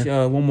wanted to ask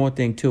you one more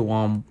thing too.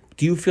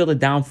 Do you feel the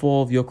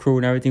downfall of your crew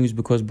and everything was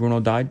because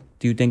Bruno died?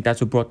 Do you think that's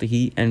what brought the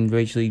heat and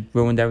basically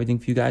ruined everything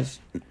for you guys?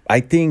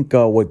 I think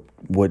what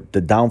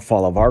the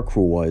downfall of our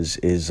crew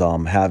is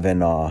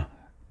having.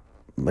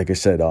 Like I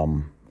said,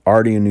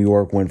 Artie in New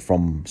York went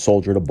from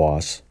soldier to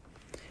boss,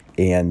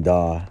 and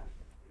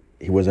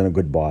he wasn't a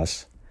good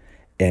boss,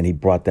 and he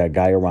brought that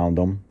guy around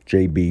him,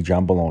 JB,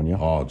 John Bologna.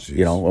 Oh, jeez.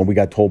 You know, and we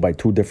got told by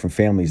two different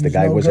families the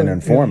guy was an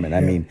informant. Yeah.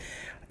 I mean,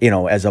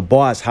 as a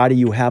boss, how do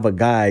you have a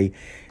guy,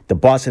 the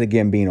boss of the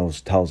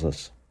Gambinos tells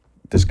us,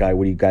 this guy,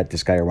 what do you got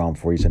this guy around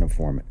for? He's an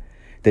informant.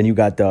 Then you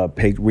got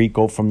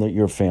Rico from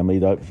your family,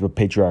 the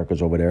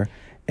patriarchs over there,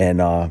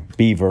 and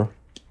Beaver.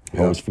 I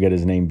always forget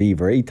his name,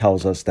 Beaver. He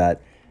tells us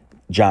that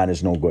John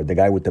is no good. The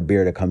guy with the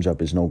beard that comes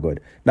up is no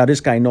good. Now, this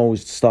guy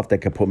knows stuff that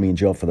could put me in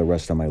jail for the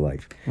rest of my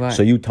life. Right.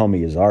 So you tell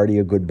me, is Artie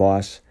a good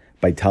boss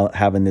by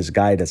having this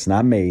guy that's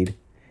not made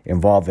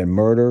involved in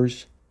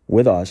murders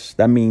with us?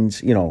 That means,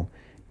 getting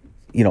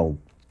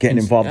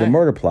involved in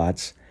murder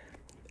plots.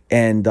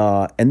 And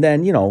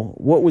then,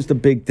 what was the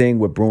big thing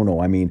with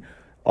Bruno? I mean,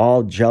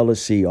 all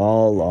jealousy,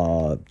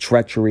 all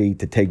treachery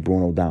to take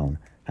Bruno down.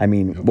 I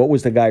mean, what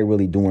was the guy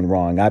really doing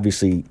wrong?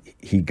 Obviously,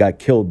 he got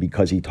killed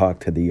because he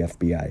talked to the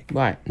FBI.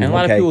 Right. And a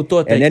lot of people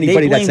thought that and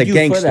anybody they blamed that's a you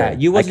gangster, for that.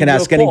 You I can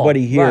ask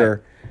anybody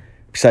here,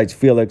 besides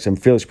Felix,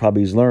 and Felix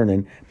probably is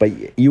learning, but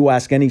you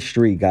ask any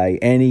street guy,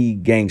 any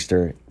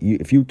gangster,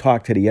 if you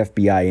talk to the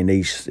FBI and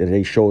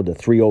they show the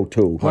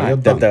 302,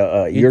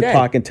 that you're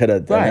talking to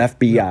the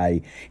FBI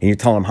and you're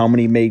telling them how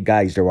many made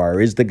guys there are.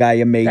 Is the guy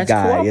a made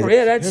guy?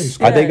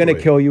 Are they going to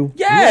kill you?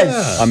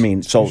 Yes. I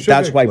mean, so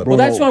that's why Bruno Well,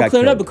 that's why I'm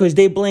clearing killed. up, because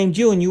they blamed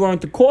you and you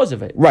weren't the cause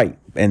of it. Right.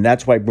 And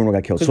that's why Bruno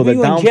got killed. So we the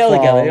were in jail downfall,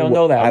 together. They don't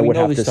know that. I We would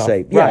know have this to stuff.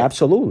 say, yeah, Right.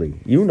 absolutely.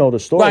 You know the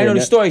story. Right, I know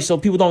the story, so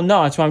people don't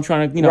know. That's why I'm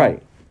trying to,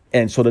 Right.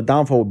 And so the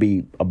downfall would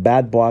be a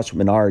bad boss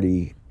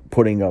minority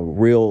putting a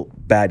real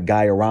bad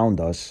guy around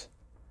us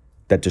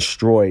that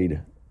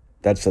destroyed.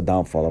 That's the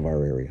downfall of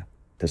our area.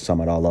 To sum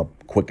it all up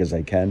quick as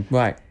I can.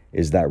 Right.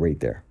 Is that right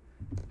there.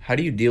 How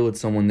do you deal with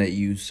someone that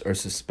you are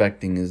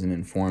suspecting is an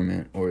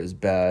informant or is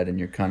bad, and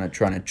you're kind of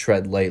trying to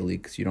tread lightly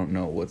because you don't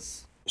know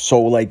what's...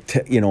 So, like,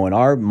 in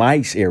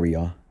my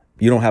area,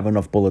 you don't have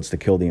enough bullets to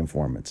kill the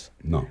informants.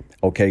 No.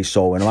 Okay,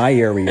 so in my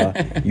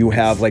area, you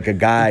have like a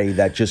guy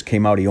that just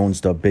came out. He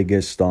owns the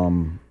biggest,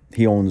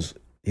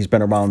 he's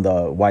been around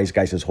the wise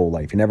guys his whole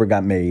life. He never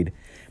got made,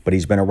 but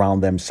he's been around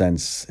them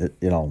since, the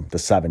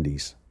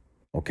 70s.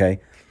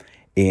 Okay?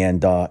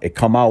 And it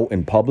come out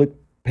in public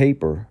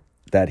paper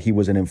that he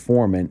was an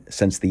informant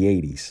since the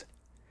 80s.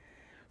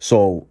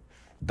 So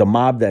the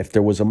mob, that if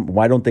there was a,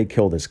 why don't they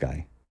kill this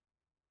guy?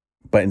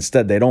 But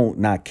instead, they don't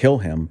not kill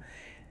him.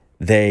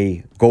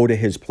 They go to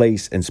his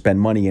place and spend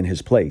money in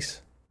his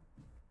place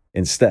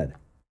instead.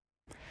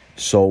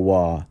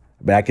 So,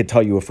 but I could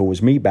tell you, if it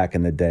was me back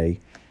in the day,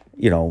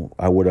 you know,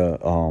 I would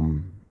have,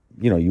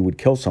 you know, you would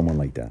kill someone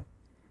like that.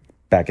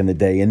 Back in the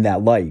day, in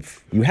that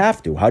life, you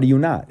have to. How do you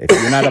not? If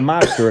you're not a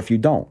mobster, if you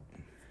don't,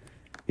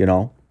 you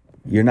know,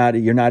 you're not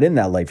in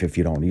that life if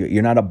you don't.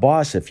 You're not a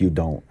boss if you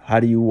don't. How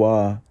do you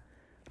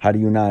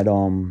not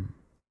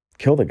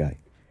kill the guy?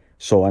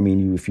 So I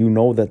mean, if you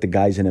know that the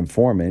guy's an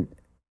informant,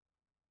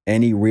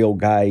 any real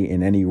guy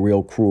in any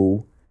real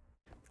crew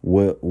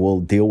will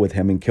deal with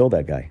him and kill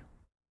that guy.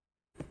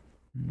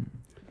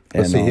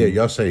 Let's see here.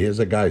 You'll say, here's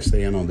a guy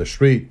staying on the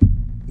street,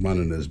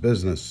 running his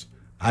business.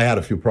 I had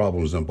a few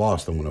problems in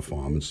Boston with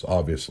informants,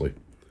 obviously,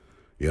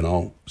 you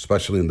know,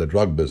 especially in the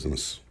drug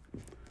business.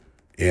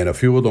 And a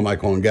few of them I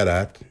couldn't get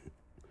at.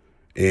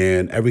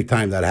 And every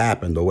time that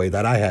happened, the way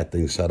that I had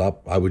things set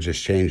up, I would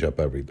just change up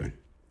everything.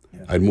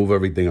 Yeah. I'd move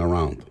everything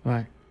around.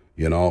 Right.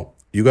 You know,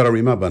 you got to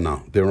remember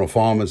now, they're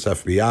informants,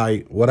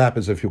 FBI. What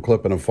happens if you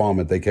clip an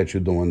informant, they catch you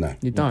doing that?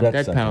 You're done.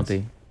 Death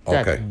penalty.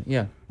 Okay.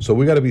 Yeah. So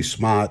we got to be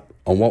smart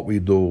on what we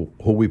do,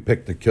 who we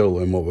pick to kill,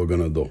 and what we're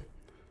going to do.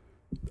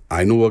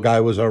 I knew a guy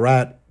was a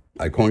rat.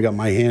 I couldn't get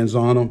my hands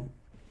on him.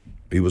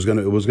 It was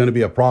gonna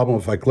be a problem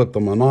if I clipped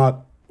him or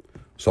not.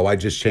 So I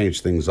just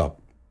changed things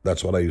up.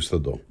 That's what I used to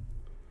do.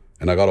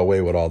 And I got away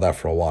with all that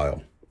for a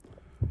while.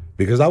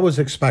 Because I was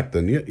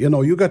expecting, you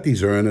know, you got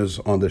these earners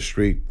on the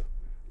street.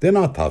 They're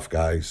not tough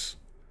guys.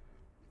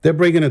 They're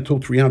bringing in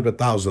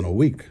 $200,000-300,000 a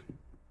week.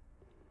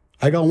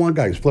 I got one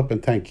guy, he's flipping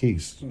 10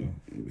 keys.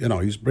 You know,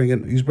 he's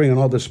bringing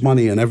all this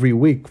money in every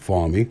week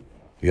for me,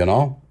 you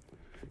know.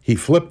 He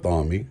flipped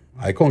on me.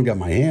 I couldn't get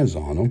my hands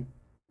on him,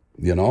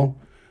 you know.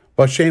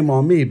 But shame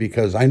on me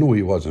because I knew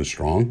he wasn't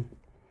strong.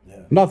 Yeah.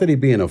 Not that he'd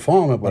be an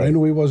informant, but I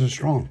knew he wasn't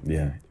strong.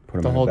 Yeah. Put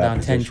him To in a hold bad down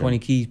position. 10, 20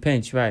 keys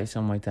pinch, right?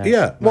 Something like that.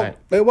 Yeah, well, right.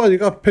 it was. He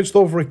got pitched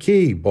over a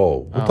key,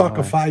 Bo. We're talking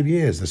right. 5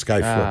 years, this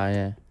guy flipped.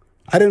 Yeah.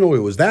 I didn't know he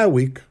was that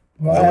weak.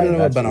 Well, I wouldn't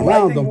have been I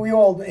around think him. we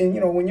all, and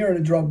you know, when you're in the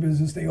drug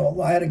business,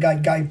 I had a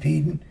guy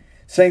Peden,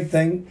 same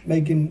thing,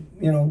 making,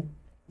 you know,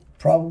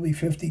 probably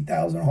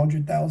 50,000,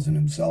 100,000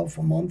 himself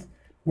a month,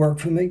 work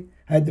for me.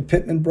 I had the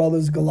Pittman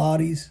brothers,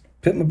 Galatis.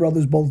 Pittman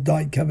brothers both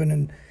died, Kevin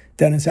and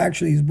Dennis.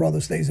 Actually, his brother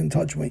stays in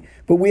touch with me.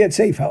 But we had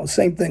Safe House,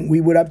 same thing. We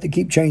would have to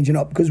keep changing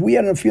up because we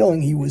had a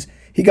feeling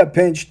he got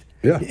pinched.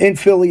 Yeah. In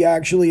Philly,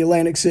 actually,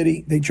 Atlantic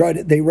City.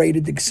 They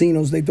raided the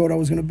casinos. They thought I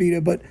was going to be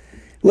there. But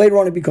later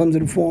on, he becomes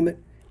an informant.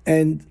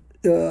 And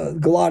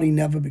Galati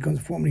never becomes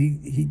a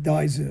informant. He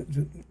dies.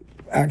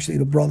 Actually,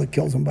 the brother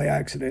kills him by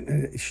accident.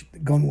 And the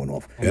gun went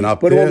off. And up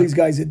but there, all these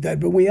guys are dead.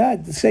 But we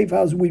had the Safe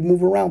House. We'd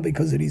move around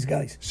because of these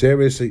guys.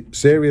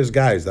 serious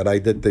guys that I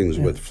did things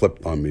with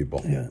flipped on me,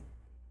 Bo. Yeah.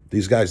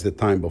 These guys did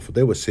time before.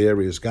 They were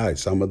serious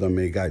guys. Some of them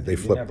made guys. They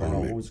flipped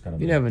on me.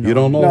 You never know. You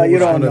don't know No, who's you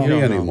don't going to know. be You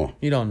don't know. anymore.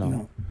 You don't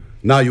know.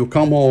 Now you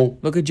come home.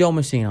 Look at Joe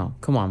Messino.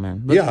 Come on,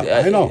 man. Look,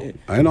 Yeah,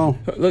 I know.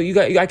 Look,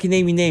 I can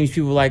name you names.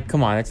 People are like,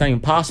 come on, that's not even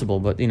possible.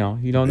 But you know,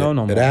 you don't know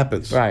no more. It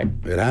happens. Right.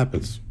 It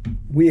happens.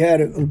 We had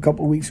a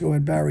couple of weeks ago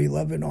had Barry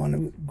Levin on,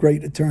 a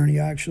great attorney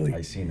actually.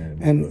 I seen it.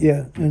 And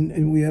yeah,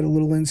 and we had a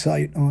little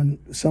insight on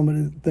some of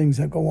the things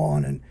that go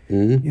on,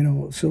 and you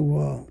know,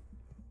 so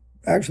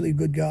actually a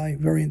good guy,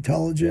 very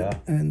intelligent,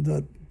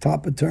 and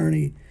top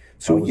attorney.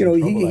 So you know,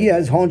 he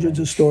has hundreds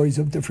of stories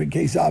of different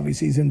cases.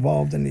 Obviously, he's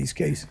involved in these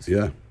cases.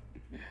 Yeah.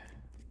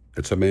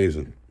 It's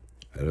amazing.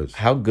 It is.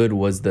 How good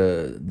was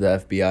the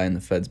FBI and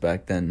the feds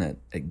back then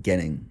at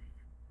getting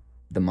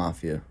the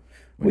mafia?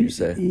 What do you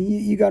say?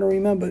 You got to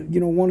remember,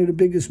 you know, one of the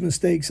biggest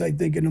mistakes I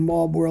think in the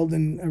mob world,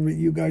 and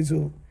you guys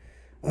will,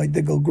 I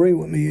think, agree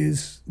with me,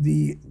 is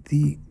the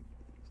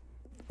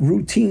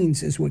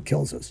routines is what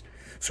kills us.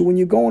 So when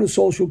you go into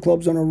social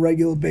clubs on a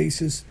regular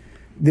basis,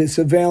 the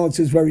surveillance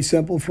is very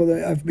simple for the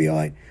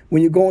FBI.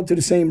 When you go into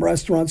the same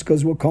restaurants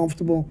because we're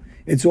comfortable,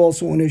 it's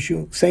also an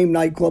issue. Same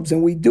nightclubs,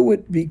 and we do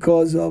it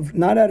because of,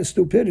 not out of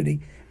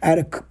stupidity, out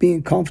of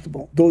being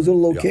comfortable. Those are the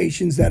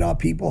locations that our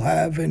people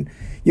have, and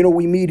you know,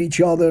 we meet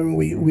each other, and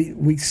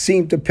we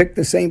seem to pick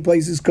the same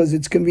places because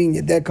it's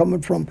convenient. They're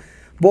coming from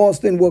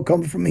Boston, we're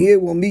coming from here.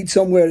 We'll meet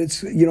somewhere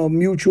that's, you know,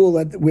 mutual,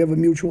 that we have a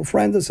mutual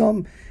friend or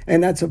something,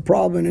 and that's a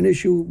problem, an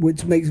issue,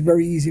 which makes it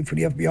very easy for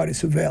the FBI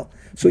to surveil.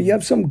 So you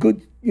have some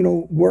good, you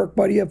know, work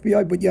by the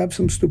FBI, but you have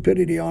some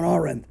stupidity on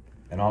our end.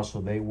 And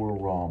also, they were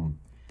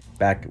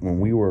back when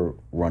we were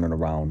running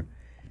around.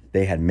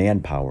 They had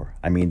manpower.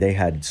 I mean, they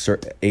had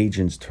certain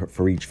agents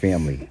for each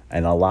family,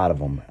 and a lot of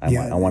them.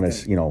 I want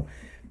to,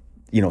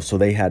 you know, so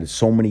they had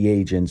so many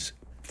agents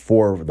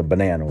for the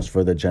Bananos,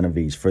 for the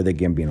Genovese, for the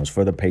Gambinos,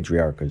 for the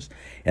Patriarchas,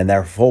 and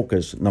their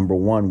focus,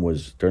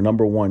 their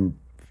number one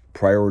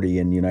priority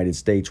in the United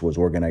States was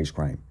organized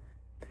crime,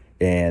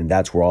 and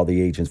that's where all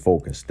the agents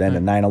focused. Then the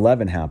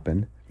 9/11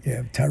 happened,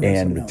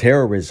 terrorism, and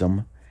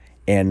terrorism,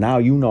 And now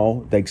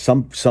like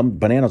some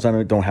bananas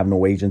don't have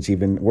no agents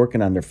even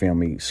working on their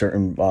family.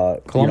 Certain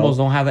Colombos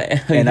don't have a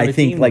and have I a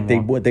think team like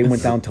no more. they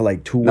went down to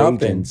like 2 Nothing.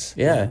 agents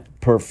Yeah.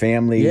 per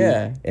family.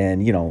 Yeah. And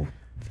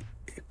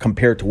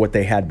compared to what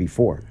they had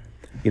before.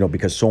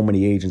 Because so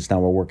many agents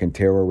now are working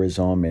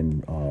terrorism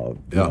and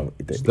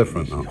it's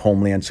different now.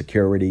 Homeland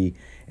Security,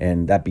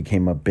 and that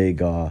became a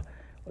big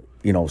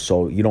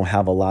so you don't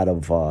have a lot of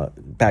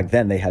back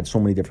then they had so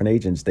many different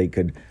agents, they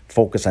could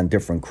focus on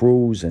different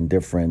crews and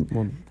different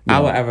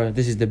However,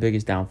 this is the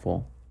biggest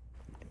downfall.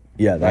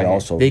 Yeah, that Right here.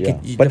 also. They yeah.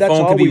 could, But the that's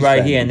phone could be always right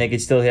been- here, and they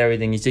could still hear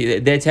everything. You see,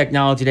 their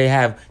technology they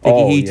have, they can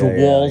Oh, hear you yeah, through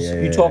yeah, walls. yeah,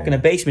 You yeah, talk in yeah.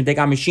 the basement, they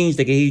got machines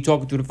that can hear you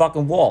talking through the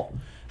fucking wall.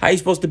 How are you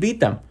supposed to beat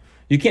them?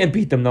 You can't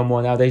beat them no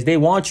more nowadays. They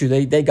want you.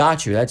 They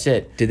got you. That's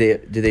it.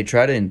 Did they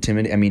try to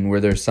intimidate? I mean, were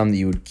there some that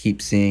you would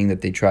keep seeing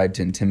that they tried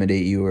to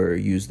intimidate you or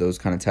use those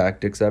kind of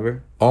tactics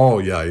ever? Oh,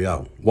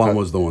 yeah. One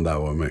was doing that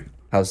with me.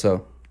 How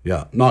so?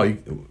 Yeah. No,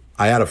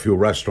 I had a few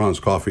restaurants,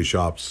 coffee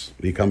shops.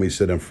 He come, he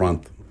sit in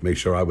front, make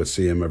sure I would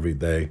see him every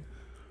day.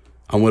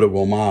 I'm with a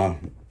Goma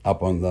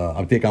up on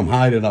I think I'm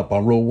hiding up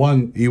on Route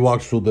 1. He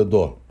walks through the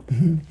door.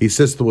 He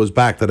sits to his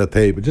back to the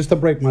table just to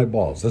break my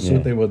balls. That's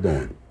what they were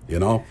doing,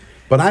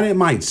 But I didn't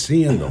mind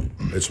seeing them.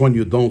 It's when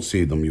you don't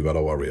see them you got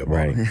to worry about.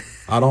 Right.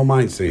 I don't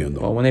mind seeing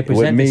them. Well, when they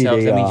present me,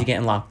 themselves, they, that means you're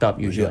getting locked up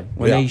usually. Yeah.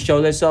 When Yeah. they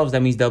show themselves,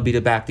 that means they'll be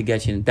the back to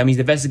get you. That means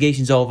the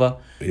investigation's over.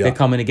 Yeah. They're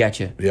coming to get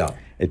you. Yeah.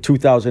 In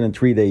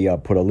 2003, they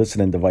put a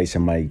listening device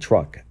in my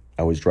truck.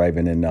 I was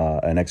driving in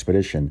an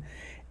expedition,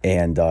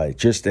 and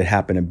it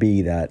happened to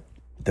be that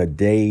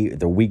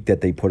the week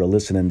that they put a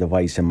listening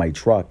device in my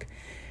truck,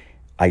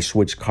 I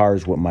switched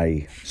cars with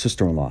my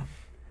sister-in-law.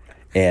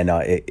 And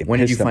When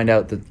did you pissed them. find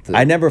out that?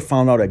 I never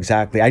found out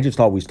exactly. I just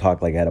always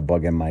talked like I had a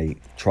bug in my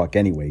truck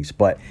anyways.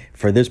 But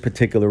for this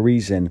particular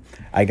reason,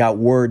 I got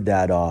word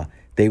that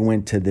they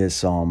went to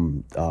this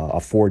a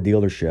Ford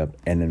dealership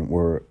and then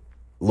were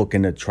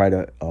looking to try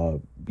to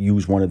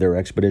use one of their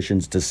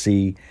expeditions to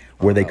see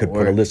where they could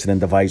put a listening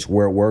device,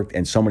 where it worked.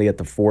 And somebody at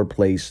the Ford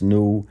place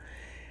knew,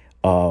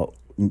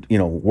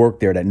 worked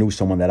there that knew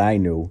someone that I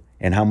knew.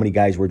 And how many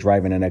guys were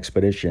driving an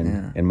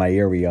expedition in my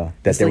area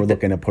that they were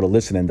looking to put a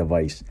listening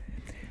device.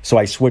 So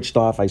I switched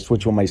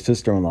with my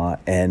sister-in-law,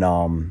 and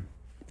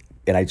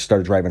I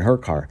started driving her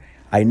car.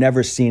 I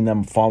never seen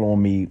them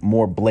following me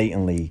more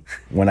blatantly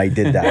when I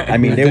did that. I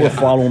mean, they were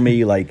following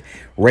me like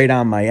right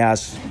on my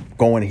ass,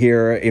 going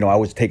here. I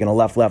was taking a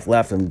left,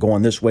 and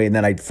going this way, and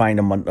then I'd find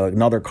them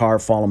another car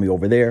following me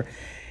over there.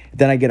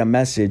 Then I get a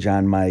message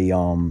on my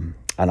on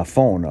a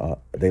phone.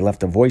 They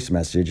left a voice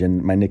message,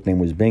 and my nickname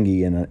was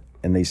Bingy,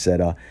 and they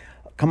said,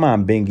 "Come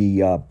on,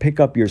 Bingy,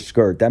 pick up your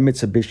skirt. That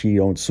Mitsubishi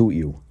don't suit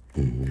you."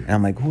 And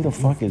I'm like, who the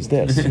fuck is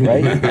this,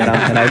 right?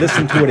 And I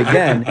listened to it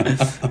again,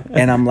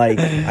 and I'm like,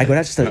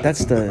 that's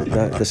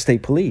the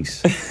state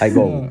police. I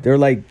go,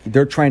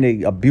 they're trying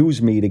to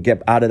abuse me to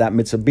get out of that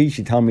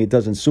Mitsubishi, telling me it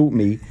doesn't suit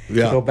me.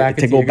 Yeah. To go back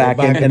To into go your- back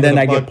in, into and then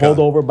the I get butt pulled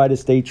guy. over by the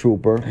state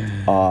trooper.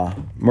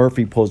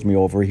 Murphy pulls me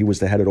over. He was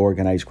the head of the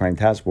organized crime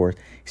task force.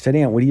 He said,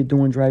 "Aunt, what are you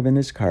doing driving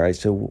this car?" I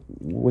said,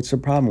 "What's the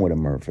problem with it,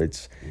 Murph?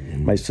 It's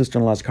my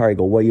sister-in-law's car." I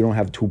go, "Well, you don't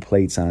have two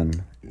plates on.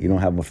 You don't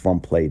have a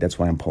front plate. That's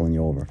why I'm pulling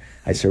you over."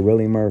 I said,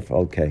 "Really, Murph?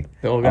 Okay.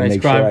 The I'll organized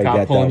make sure crime I cop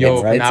get pulling that you one,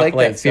 over. right?" It's Not like that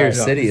plates, Fear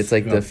sorry. City. It's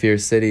like the Fear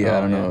City. I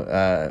don't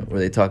know where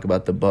they talk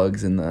about the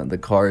bugs and the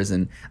cars.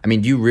 And I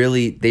mean,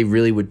 they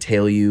really would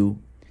tail you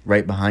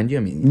right behind you.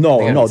 I mean,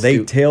 No, they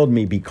tailed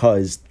me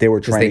because they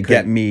were trying they to get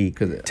couldn't- me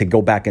 'cause- to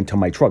go back into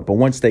my truck. But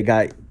once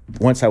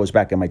I was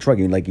back in my truck,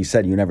 and like you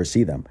said, you never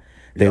see them.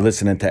 They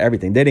listening to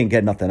everything. They didn't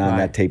get nothing on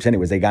that tapes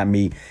anyways. They got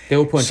me They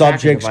were putting tracking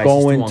subjects devices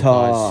going too on to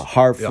cars.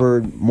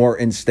 Hartford,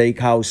 Morton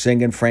Steakhouse,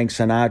 singing Frank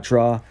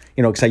Sinatra.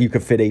 Because you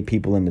could fit 8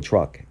 people in the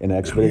truck in an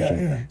expedition.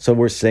 Yeah. So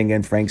we're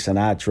singing Frank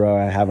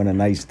Sinatra, having a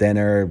nice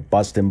dinner,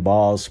 busting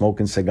balls,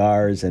 smoking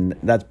cigars, and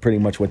that's pretty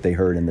much what they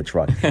heard in the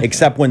truck.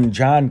 Except when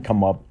John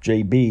come up,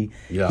 JB,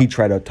 he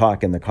tried to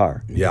talk in the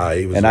car. Yeah,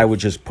 he was. And I would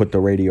just put the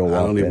radio I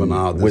up don't even and know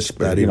how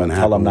whisper, that even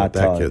tell them happened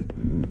not with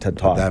that to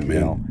talk. that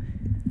man.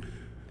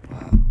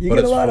 You But get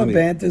a it's lot funny. of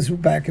banters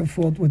back and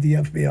forth with the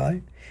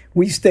FBI.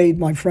 We stayed,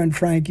 my friend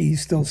Frankie, he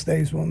still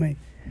stays with me.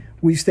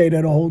 We stayed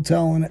at a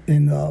hotel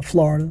in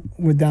Florida.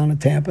 We're down in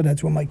Tampa.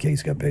 That's where my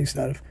case got based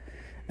out of.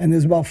 And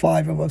there's about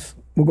 5 of us.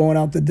 We're going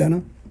out to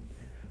dinner.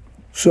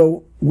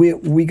 So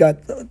we got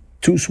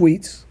 2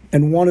 suites,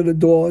 and one of the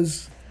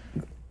doors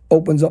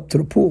opens up to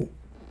the pool.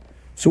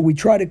 So we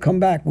try to come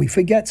back. We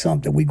forget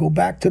something. We go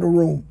back to the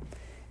room,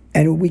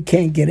 and we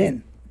can't get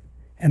in.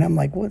 And I'm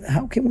like, what?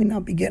 How can we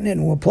not be getting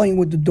in? We're playing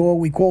with the door.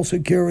 We call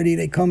security.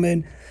 They come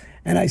in.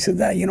 And I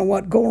said, you know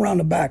what? Go around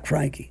the back,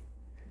 Frankie.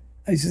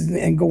 I said,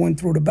 and go in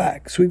through the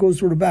back. So he goes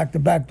through the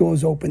back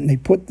door's open. They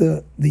put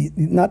the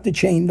not the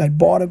chain, that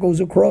bar that goes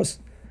across,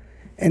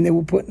 and they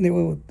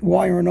were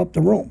wiring up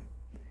the room.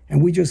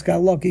 And we just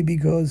got lucky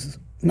because,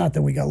 not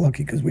that we got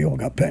lucky because we all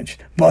got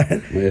pinched, but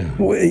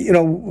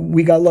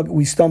we got lucky.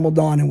 We stumbled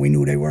on and we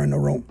knew they were in the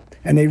room.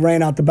 And they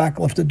ran out the back,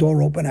 left the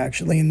door open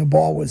actually, and the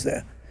bar was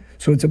there.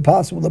 So it's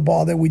impossible, the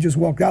bar there, we just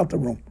walked out the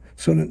room.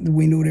 So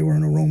we knew they were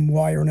in a room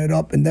wiring it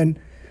up, and then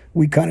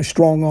we kind of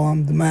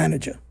strong-armed the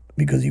manager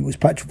because he was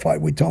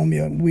petrified. We told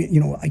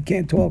him, I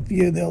can't talk to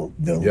you. They'll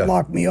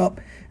lock me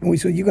up. And we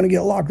said, you're going to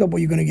get locked up or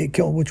you're going to get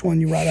killed. Which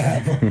one you rather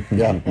have?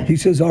 Yeah. He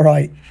says, all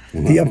right.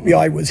 The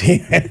FBI was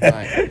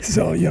here.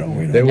 So,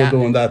 they were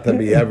doing that to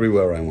me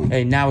everywhere I went.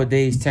 Hey,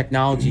 nowadays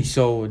technology's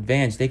so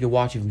advanced, they could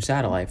watch you from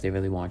satellite if they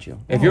really want you.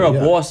 If you're a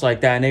boss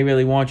like that and they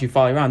really want you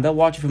following around, they'll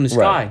watch you from the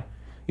sky. Right.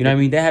 You know what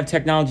I mean? They have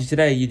technology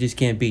today you just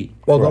can't beat.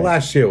 Well, the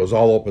last year was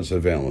all open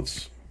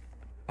surveillance.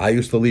 I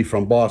used to leave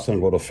from Boston,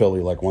 go to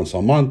Philly like once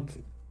a month,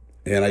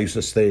 and I used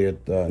to stay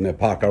at near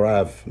Parker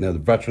Ave, near the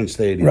Veterans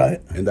Stadium. Right.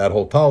 In that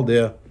hotel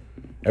there,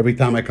 every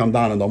time I come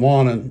down in the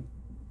morning,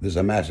 there's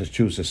a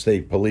Massachusetts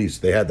State Police.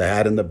 They had the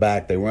hat in the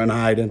back. They weren't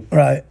hiding.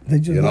 Right. They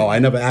just, I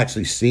never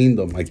actually seen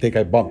them. I think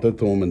I bumped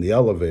into them in the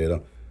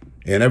elevator.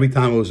 And every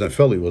time I was in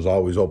Philly, it was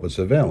always open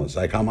surveillance.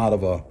 I come out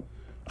of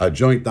a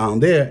joint down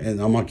there,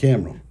 and I'm on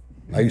camera.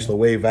 I used to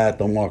wave at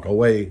them, walk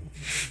away.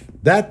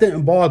 That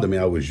didn't bother me.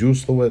 I was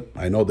used to it.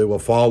 I know they were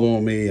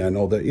following me. I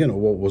know that,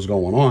 what was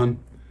going on.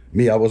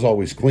 Me, I was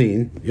always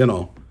clean.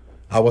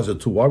 I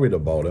wasn't too worried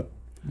about it.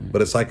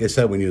 But it's like I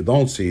said, when you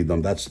don't see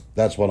them, that's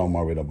what I'm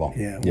worried about.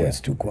 Yeah, well, it's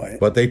too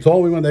quiet. But they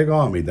told me when they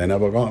got me. They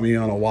never got me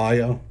on a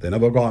wire. They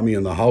never got me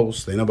in the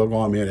house. They never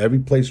got me in every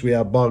place we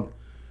had bugged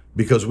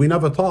because we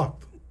never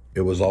talked.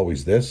 It was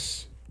always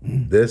this.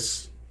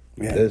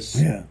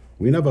 Yeah.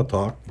 We never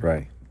talked.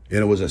 Right. And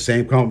it was the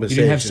same conversation.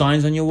 You didn't have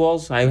signs on your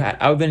walls?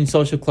 I've been in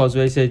social clubs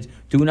where they said,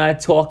 do not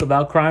talk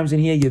about crimes in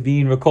here, you're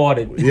being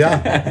recorded.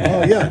 Yeah.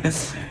 Oh, yeah.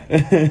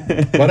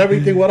 But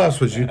everything with us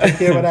was, you take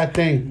care of that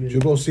thing. Did you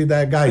go see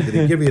that guy? Did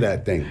he give you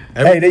that thing?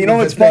 Hey, you know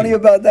what's funny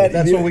about that?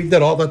 That's what we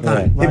did all the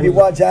time. If you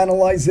watch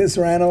Analyze This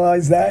or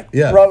Analyze That,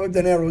 Yeah. Robert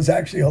De Niro was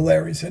actually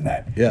hilarious in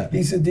that. Yeah.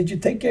 He said, did you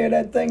take care of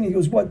that thing? He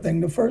goes, what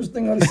thing? The first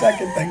thing or the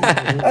second thing?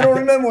 I don't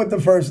remember what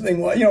the first thing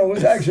was. It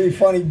was actually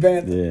funny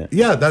banter.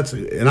 Yeah,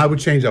 and I would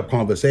change up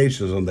conversations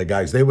on the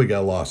guys. They would get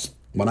lost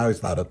when I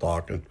started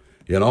talking,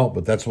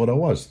 but that's what it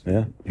was.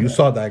 Yeah. You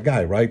saw that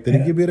guy, right? Did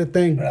he give you the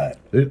thing? Right.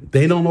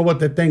 They don't know what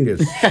the thing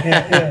is.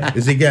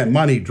 Is he getting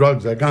money,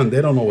 drugs, a gun?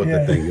 They don't know what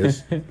the thing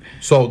is.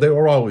 So they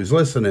were always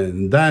listening.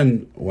 And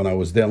then when I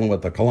was dealing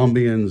with the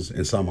Colombians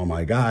and some of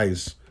my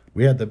guys,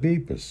 we had the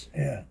beepers.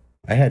 Yeah.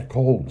 I had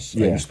codes.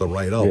 I used to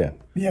write out.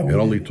 Yeah, And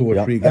only 2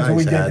 or 3 That's what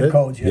we guys did, had the it.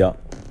 codes. Yeah.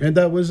 And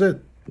that was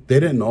it. They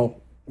didn't know.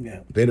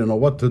 Yeah. They didn't know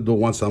what to do.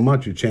 Once a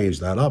month, you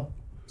change that up.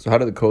 So how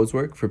do the codes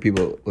work for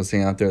people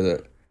listening out there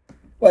that?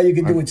 Well, you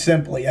can do it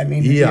simply. I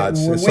mean, it's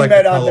when we like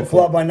met a at the telephone.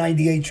 club on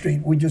 98th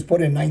Street, we just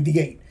put in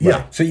 98.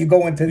 Yeah. So you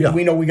go into, Yeah.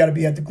 we know we got to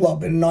be at the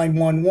club. And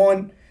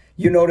 911,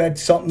 you know that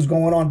something's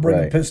going on, bring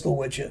a Right. pistol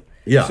with you.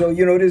 Yeah. So,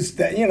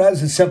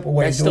 that's a simple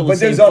way That's to do still it. the But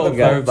there's same other code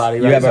for codes. everybody,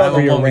 You right? have a Someone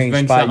wants prearranged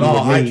bring spot. something, You,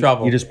 No, would I- meet,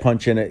 trouble. you just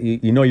punch in it.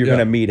 You know you're Yeah.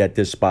 going to meet at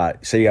this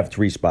spot. Say you have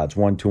 3 spots,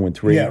 1, 2, and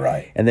 3. Yeah,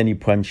 right. And then you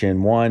punch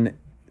in 1.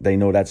 They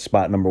know that's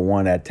spot number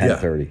 1 at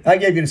 10:30. I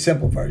gave you the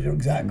simple version,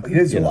 exactly.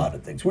 There's a lot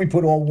of things. We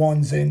put all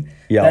ones in.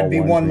 Yeah, That'd all be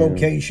ones, one yeah.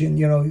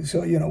 location,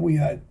 so, we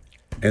had.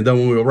 And then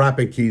when we were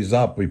wrapping keys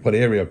up, we put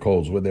area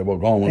codes where they were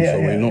going, Yeah, so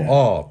yeah, we knew. yeah.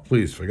 Oh,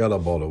 please forget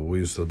about it. We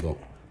used to do.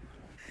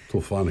 Too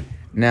funny.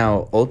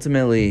 Now,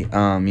 ultimately,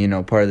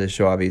 part of this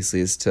show obviously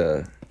is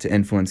to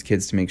influence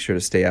kids to make sure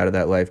to stay out of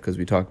that life because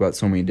we talk about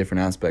so many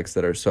different aspects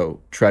that are so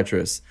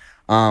treacherous.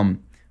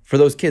 For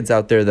those kids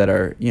out there that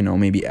are,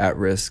 maybe at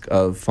risk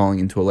of falling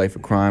into a life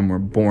of crime or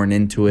born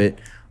into it,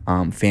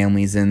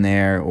 families in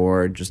there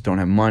or just don't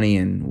have money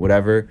and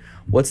whatever,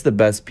 what's the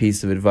best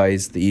piece of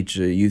advice that each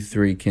of you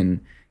 3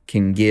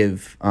 can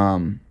give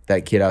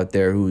that kid out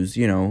there who's,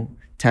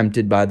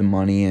 tempted by the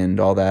money and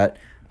all that,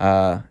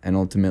 and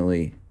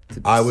ultimately...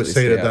 I would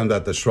say to stay them out?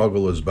 that the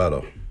struggle is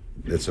better.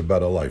 It's a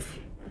better life.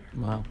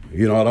 Wow. I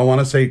don't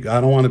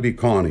want to be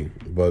corny,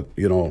 but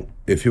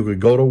if you could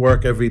go to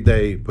work every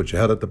day, put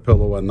your head at the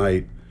pillow at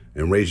night,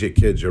 and raise your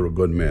kids, you're a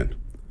good man.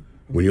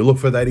 When you look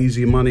for that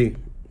easy money,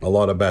 a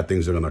lot of bad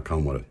things are going to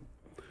come with it.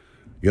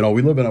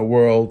 We live in a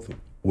world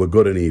with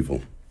good and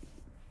evil.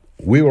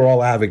 We were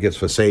all advocates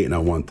for Satan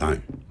at one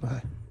time.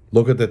 Right.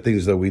 Look at the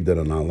things that we did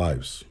in our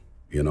lives.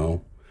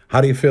 How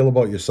do you feel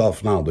about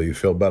yourself now? Do you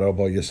feel better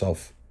about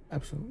yourself?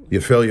 Absolutely.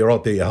 You feel you're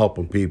out there, you're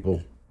helping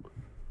people.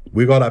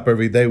 We got up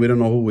every day. We didn't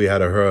know who we had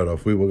to hurt or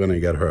if we were going to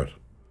get hurt.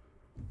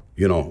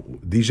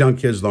 These young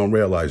kids don't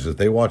realize that.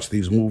 They watch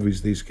these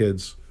movies, these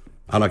kids.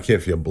 I don't care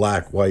if you're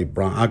black, white,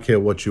 brown. I don't care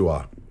what you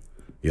are.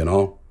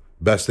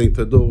 Best thing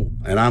to do.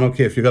 And I don't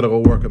care if you got to go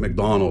work at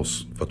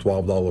McDonald's for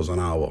 $12 an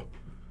hour.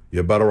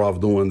 You're better off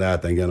doing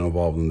that than getting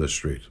involved in the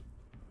street.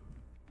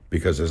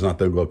 Because there's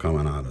nothing good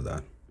coming out of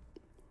that.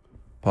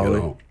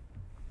 Paulie?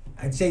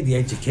 I'd say the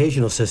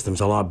educational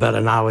system's a lot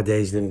better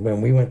nowadays than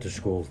when we went to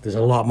school. There's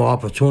a lot more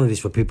opportunities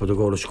for people to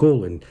go to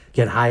school and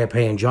get higher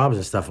paying jobs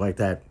and stuff like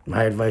that.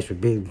 My advice would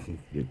be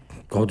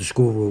go the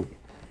school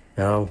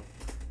route,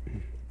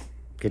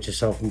 get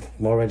yourself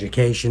more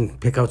education,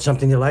 pick out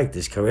something you like.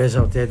 There's careers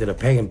out there that are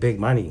paying big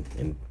money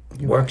and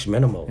work's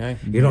minimal. Yeah.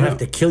 You don't have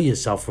to kill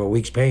yourself for a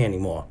week's pay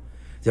anymore.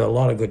 There are a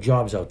lot of good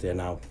jobs out there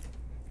now.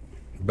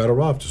 Better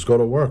off, just go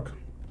to work.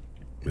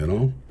 You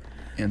know.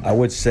 I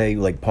would say,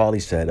 like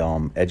Paulie said,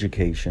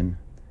 education.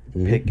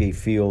 Pick a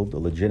field, a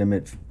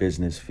legitimate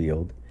business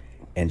field,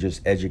 and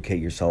just educate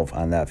yourself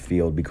on that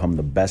field. Become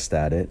the best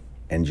at it,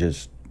 and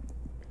just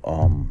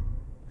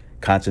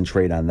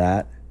concentrate on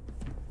that.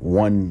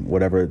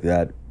 Whatever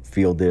that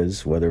field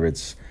is, whether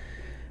it's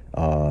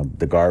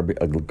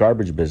the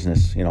garbage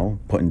business, you know,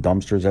 putting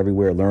dumpsters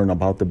everywhere. Learn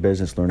about the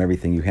business. Learn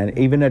everything you can.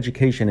 Even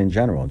education in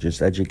general.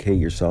 Just educate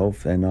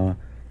yourself and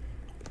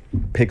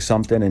pick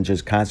something and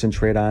just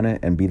concentrate on it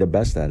and be the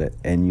best at it.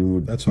 And you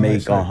would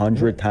make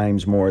 100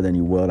 times more than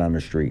you would on the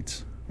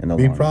streets.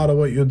 Be proud of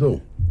what you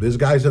do. There's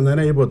guys in the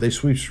neighborhood, they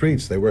sweep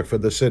streets. They work for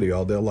the city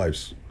all their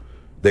lives.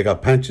 They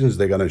got pensions,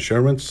 they got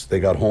insurance, they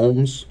got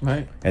homes.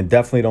 Right. And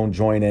definitely don't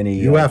join any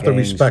You have to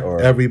respect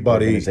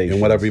everybody and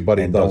what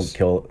everybody and does. Don't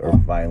kill or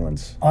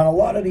violence. On a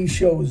lot of these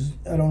shows,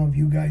 I don't know if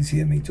you guys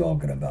hear me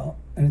talking about,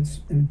 and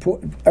it's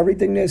important,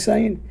 everything they're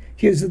saying,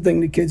 here's the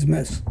thing the kids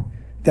miss,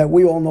 that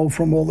we all know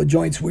from all the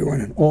joints we were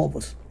in, all of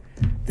us.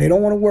 They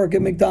don't want to work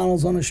at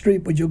McDonald's on the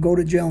street, but you'll go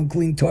to jail and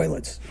clean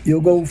toilets.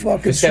 You'll go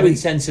fucking For 7 sweep.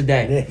 cents a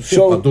day.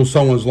 I'll do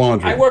someone's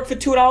laundry. I work for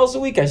 $2 a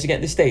week. I used to get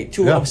in the state.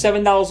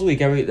 $7 a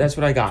week. That's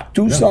what I got.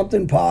 Do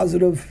something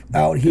positive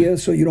out here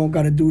so you don't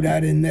got to do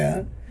that in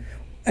there.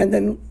 And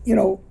then, you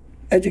know,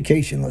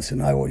 education.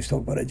 Listen, I always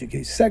talk about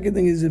education. Second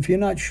thing is, if you're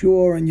not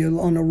sure and you're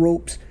on the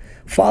ropes,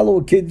 follow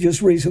a kid.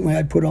 Just recently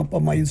I put up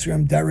on my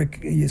Instagram, Derek,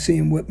 you see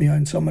him with me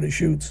on some of the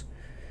shoots.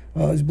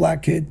 His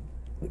black kid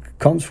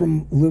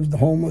lived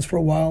homeless for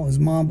a while. His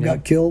mom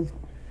got killed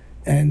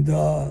and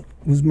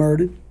was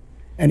murdered.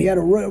 And he had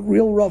a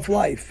real rough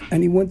life.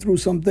 And he went through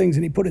some things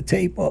and he put a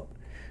tape up.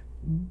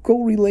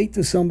 Go relate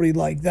to somebody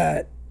like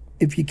that.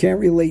 If you can't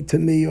relate to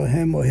me or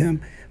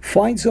him,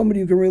 find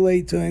somebody you can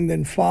relate to and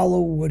then follow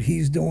what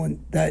he's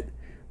doing. That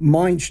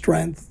mind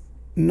strength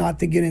not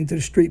to get into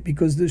the street,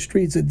 because the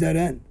street's a dead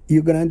end.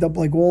 You're going to end up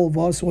like all of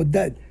us or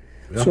dead.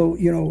 Yeah. So,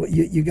 you know,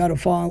 you got to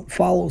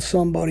follow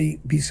somebody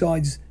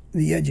besides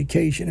the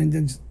education, and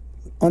then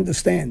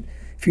understand,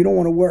 if you don't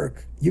want to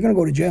work, you're going to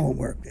go to jail and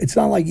work. It's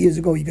not like years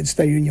ago you could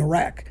stay in your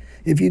rack.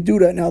 If you do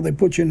that now, they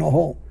put you in a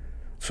hole.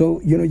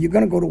 So, you know, you're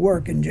going to go to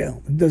work in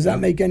jail. Does that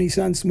make any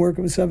sense,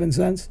 working for 7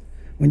 cents,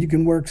 when you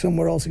can work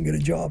somewhere else and get a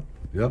job?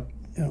 Yep.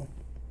 You know.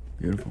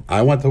 Beautiful.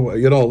 I went to,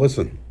 you know,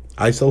 listen,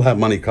 I still have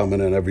money coming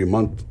in every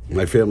month.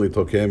 My family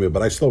took care of me,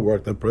 but I still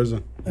worked in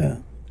prison. Yeah.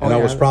 And I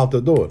was proud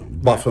to do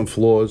it. Buffing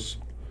floors,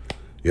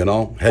 you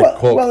know, head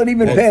cook. Well, it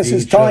even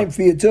passes time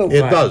for you, too.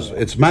 It does.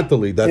 It's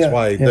mentally. That's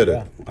why I did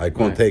it. I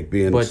couldn't take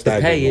being But the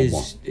stagnant pay no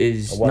more.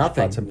 is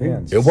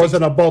nothing. It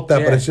wasn't about that,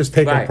 but Yeah. it's just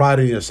taking Right. pride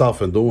in yourself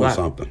and doing Right.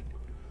 something.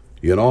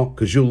 You know,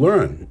 because you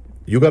learn.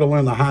 You got to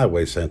learn the hard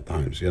way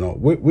sometimes. You know,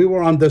 we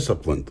were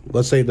undisciplined.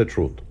 Let's say the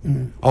truth.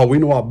 Oh, we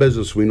knew our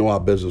business. We knew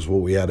our business,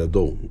 what we had to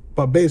do.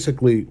 But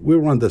basically, we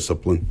were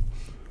undisciplined.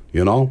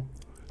 You know,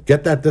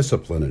 get that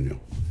discipline in you.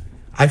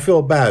 I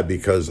feel bad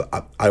because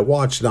I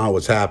watch now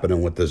what's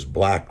happening with this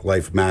Black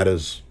Life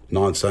Matters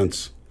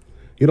nonsense.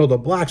 You know, the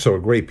blacks are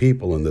great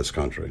people in this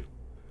country.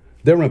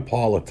 They're in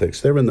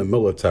politics. They're in the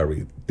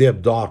military. They're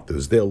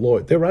doctors. They're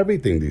lawyers. They're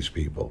everything, these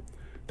people.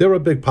 They're a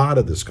big part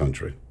of this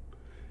country.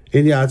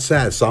 And yeah, it's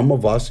sad. Some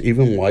of us,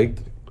 even white,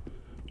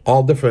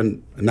 all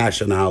different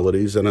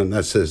nationalities and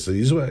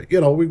ethnicities,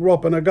 you know, we grew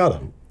up in a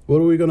gutter.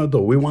 What are we going to do?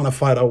 We want to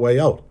fight our way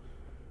out.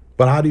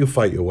 But how do you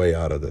fight your way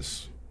out of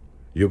this?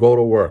 You go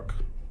to work.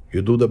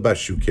 You do the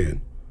best you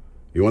can.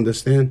 You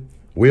understand?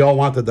 We all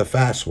wanted the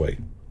fast way.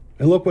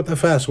 And look what the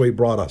fast way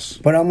brought us.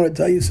 But I'm going to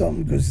tell you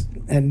something,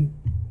 and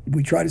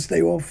we try to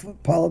stay off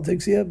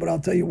politics here, but I'll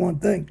tell you one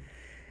thing.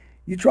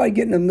 You try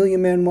getting a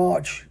million-man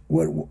march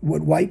with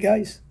white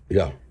guys,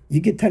 Yeah. you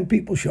get 10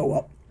 people show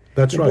up.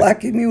 That's the right. black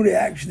community,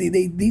 actually,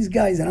 these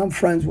guys, and I'm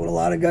friends with a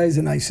lot of guys,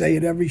 and I say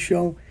it every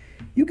show,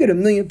 you get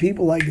 1 million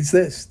people like it's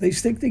this. They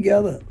stick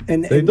together.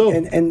 And They do.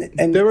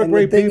 And They're a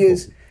great the thing people.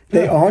 is,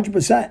 they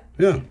 100%.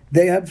 Yeah.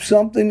 They have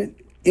something,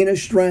 inner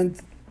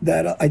strength,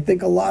 that I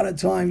think a lot of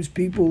times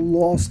people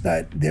lost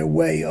their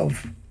way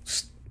of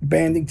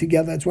banding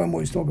together. That's why I'm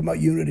always talking about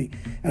unity.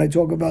 And I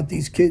talk about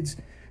these kids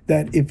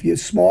that if you're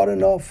smart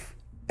enough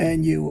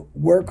and you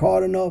work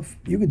hard enough,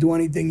 you can do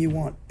anything you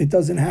want. It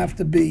doesn't have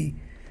to be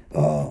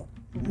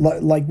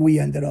like we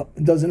ended up.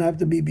 It doesn't have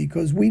to be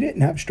because we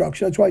didn't have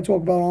structure. That's why I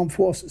talk about armed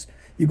forces.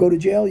 You go to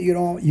jail,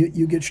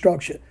 you get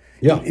structure.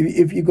 Yeah.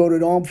 If you go to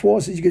the armed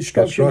forces, you get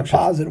structure in a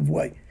positive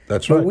way.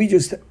 That's but right. we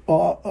just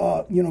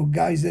are,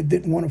 guys that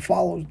didn't want to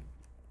follow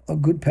a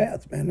good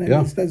path, man. And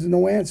Yeah. there's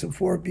no answer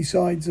for it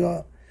besides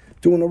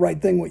doing the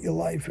right thing with your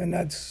life, and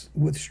that's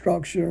with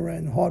structure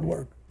and hard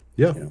work.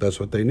 Yeah, that's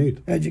what they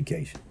need.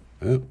 Education.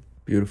 Yeah.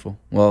 Beautiful.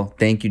 Well,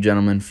 thank you,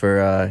 gentlemen,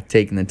 for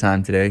taking the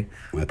time today.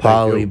 Well, thank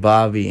Polly, you.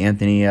 Bobby,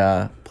 Anthony,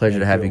 pleasure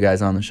to have you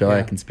guys on the show.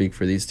 I can speak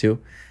for these two.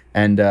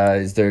 And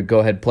go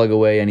ahead, plug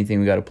away anything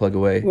we got to plug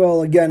away.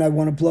 Well, again, I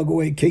want to plug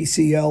away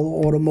KCL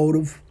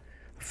Automotive.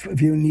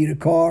 If you need a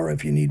car,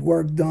 if you need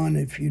work done,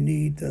 if you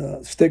need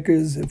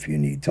stickers, if you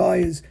need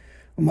tires.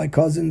 My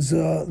cousin's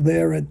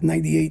there at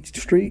 98th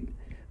Street.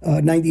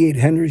 98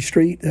 Henry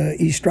Street,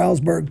 East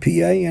Stroudsburg, PA.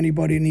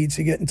 Anybody needs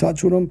to get in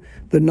touch with him.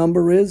 The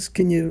number is,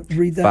 can you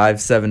read that?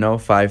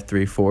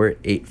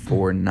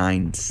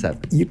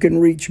 570-534-8497. You can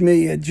reach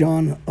me at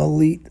John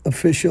Alite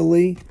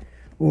officially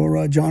or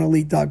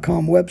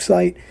johnalite.com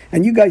website.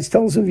 And you guys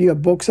tell us if you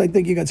have books. I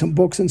think you got some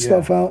books and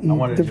stuff out and I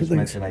wanted to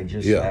different just things. mention,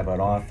 I just have an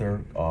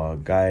author, a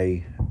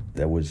guy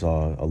that was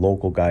a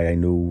local guy I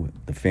knew,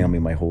 the family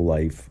my whole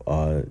life,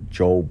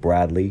 Joe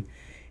Bradley.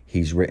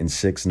 He's written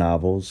 6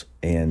 novels,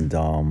 and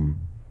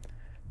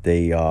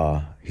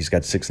he's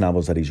got 6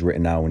 novels that he's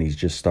written now, and he's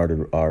just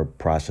started our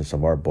process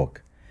of our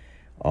book.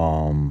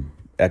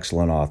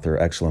 Excellent author,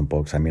 excellent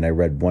books. I mean, I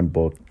read one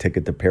book,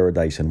 Ticket to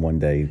Paradise, in one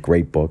day.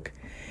 Great book.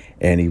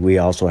 And we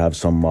also have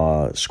some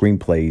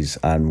screenplays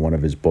on one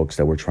of his books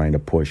that we're trying to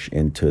push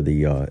into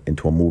a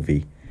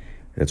movie.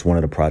 That's one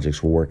of the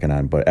projects we're working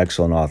on. But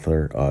excellent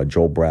author,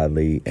 Joe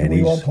Bradley. Can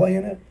we all play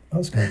in it?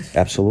 Us guys?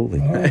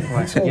 Absolutely. All right,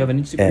 Right. so You have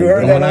an Instagram? you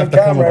heard I'm that gonna on have to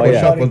come camera, and push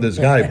up everybody. with this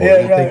guy, but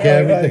Yeah, we'll take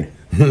care of right.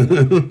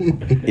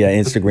 everything. Yeah,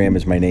 Instagram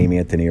is my name,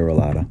 Anthony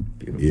Arulata.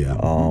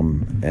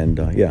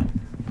 Yeah. Yeah.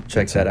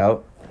 Check that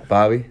out.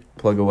 Bobby,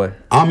 plug away.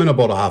 I'm in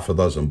about a half a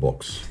dozen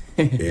books.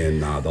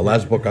 And the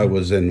last book I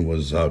was in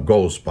was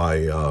Ghost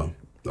by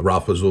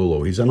Ralph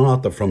Azzullo. He's an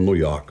author from New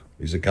York.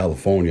 He's in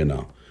California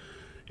now.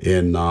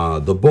 And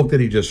the book that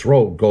he just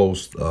wrote,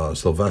 Ghost,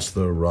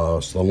 Sylvester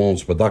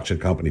Stallone's production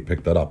company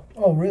picked it up.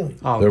 Oh, really?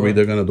 Oh, They're good.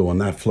 either going to do a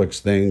Netflix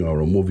thing or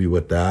a movie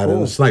with that.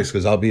 And it's nice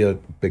because I'll be a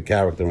big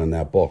character in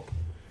that book.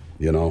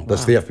 You know,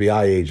 that's the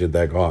FBI agent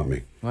that got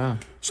me. Wow.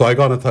 So I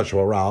got in touch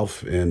with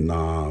Ralph, and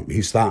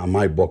he's starting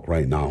my book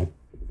right now.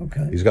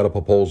 Okay. He's got a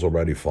proposal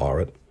ready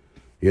for it.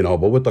 You know,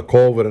 but with the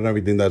COVID and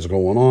everything that's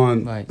going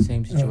on, Right,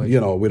 same situation.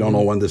 you know, we don't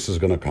know when this is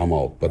going to come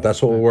out. But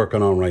that's what we're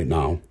working on right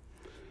now.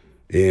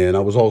 And I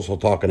was also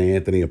talking to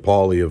Anthony and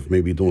Paulie of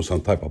maybe doing some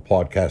type of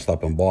podcast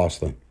up in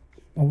Boston.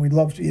 Well, we'd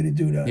love for you to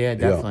do that. Yeah,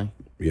 definitely.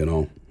 Yeah, you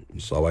know,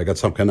 so I got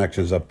some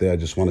connections up there. I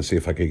just want to see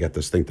if I could get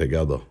this thing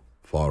together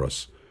for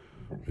us.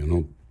 You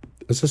know,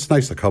 it's just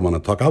nice to come on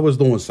and talk. I was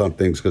doing some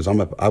things because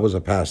I was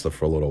a pastor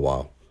for a little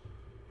while,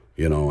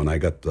 you know, and I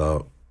got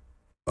the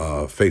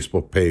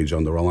Facebook page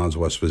under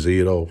Alonzo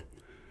Esposito.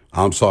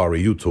 I'm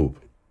sorry, YouTube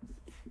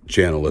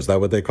channel. Is that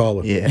what they call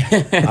it? Yeah.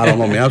 I don't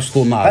know, man. I'm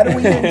still not. How do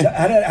we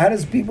how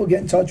does people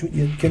get in touch with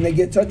you? Can they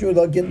get in touch with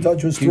us? Get in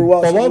touch with us through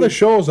us? Well, all the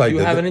shows I Do you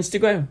did. have an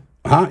Instagram?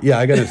 Huh? Yeah,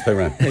 I got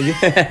Instagram.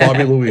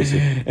 Bobby Luisi.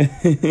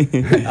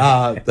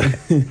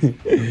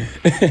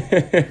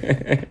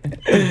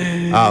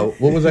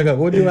 What was I got?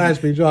 What did you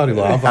ask me, Johnny?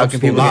 I'm How can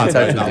people get in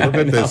touch with now. you? Look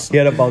at this. He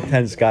had about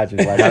 10 scotches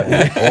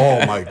left.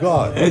 Oh my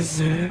God!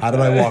 How did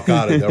I walk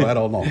out of there? I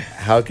don't know.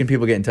 How can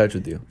people get in touch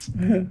with you?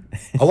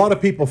 A lot of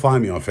people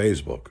find me on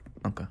Facebook.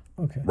 Okay.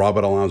 Okay.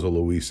 Robert Alonzo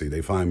Luisi.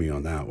 They find me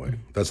on that way.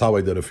 That's how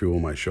I did a few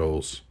of my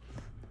shows.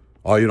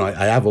 Oh, you know,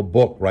 I have a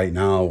book right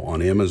now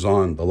on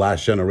Amazon, The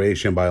Last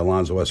Generation by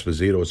Alonzo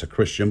Esposito. It's a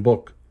Christian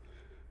book.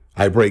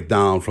 I break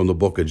down from the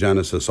book of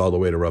Genesis all the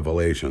way to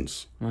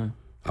Revelations.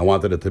 I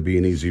wanted it to be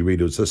an easy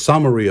read. It's a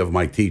summary of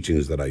my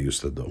teachings that I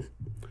used to do.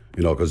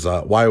 You know, because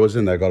while I was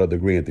in there, I got a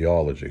degree in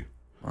theology.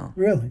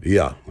 Really?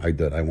 Yeah, I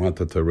did. I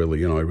wanted to really,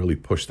 you know, I really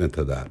pushed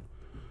into that.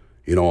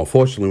 You know,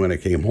 unfortunately, when I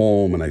came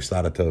home and I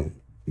started to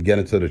get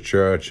into the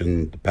church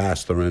and the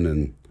pastoring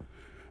and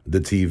the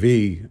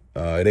TV,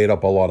 it ate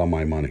up a lot of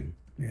my money.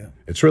 Yeah.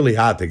 It's really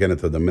hard to get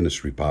into the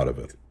ministry part of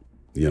it,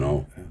 you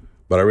know,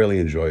 but I really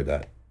enjoyed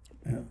that,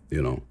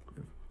 you know.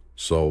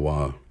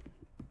 So,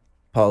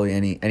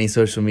 Paulie, any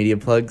social media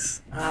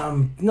plugs?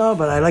 No,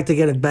 but I'd like to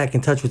get back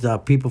in touch with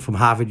people from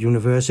Harvard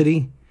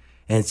University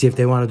and see if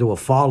they want to do a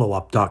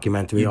follow-up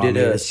documentary on me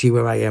to see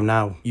where I am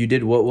now. You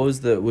did what was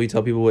the? Will you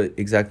tell people what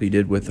exactly you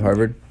did with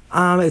Harvard?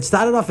 It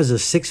started off as a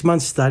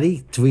 6-month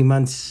study. 3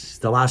 months,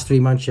 the last 3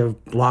 months you're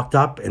locked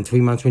up, and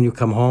 3 months when you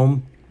come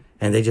home.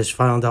 And they just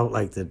found out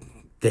like that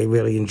they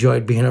really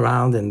enjoyed being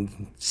around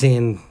and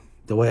seeing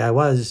the way I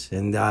was,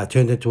 and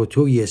turned into a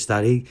 2-year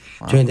study,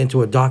 turned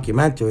into a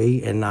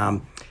documentary, and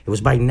it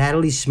was by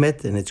Natalie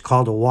Smith, and it's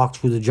called A Walk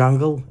Through the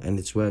Jungle, and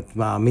it's with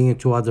me and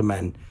 2 other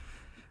men,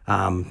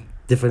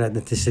 different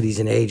ethnicities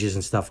and ages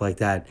and stuff like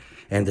that,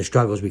 and the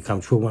struggles become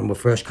true when we're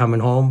first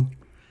coming home,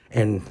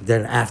 and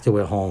then after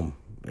we're home.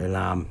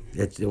 And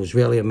it was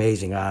really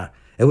amazing.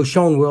 It was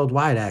shown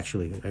worldwide,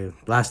 actually.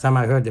 Last time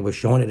I heard, they were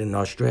showing it in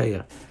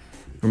Australia.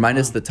 Remind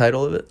us the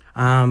title of it.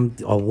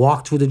 A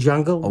Walk Through the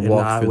Jungle. A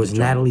Walk Through It was the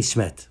Jungle. Natalie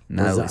Smith.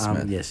 Natalie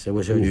Smith. Yes, it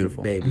was her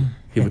Beautiful. baby.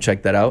 People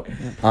check that out.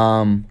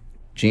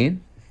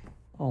 Gene,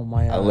 Oh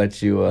my! I'll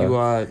let you.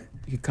 You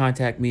can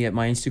contact me at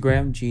my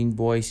Instagram,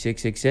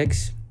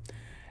 GeneBoy666,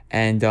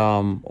 and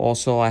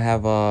also I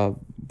have a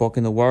book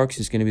in the works.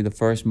 It's going to be the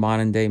first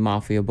modern day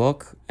Mafia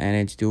book, and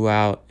it's due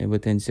out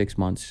within 6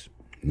 months.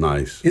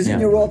 nice. Isn't Yeah.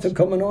 your author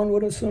coming on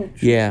with us soon?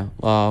 Yeah,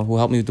 who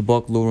helped me with the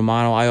book, Lou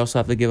Romano. I also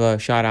have to give a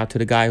shout out to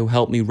the guy who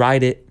helped me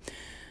write it.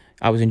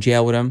 I was in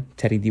jail with him,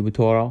 Teddy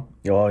DiBattoro.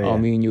 Oh, yeah.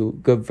 Me and you,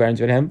 good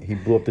friends with him. He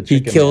blew up the He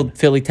Chicken killed Man.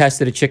 Philly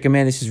Tester, the Chicken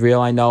Man. This is real,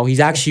 I know. He's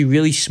actually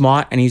really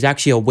smart, and he's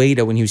actually a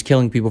waiter when he was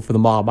killing people for the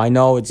mob. I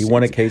know it's... He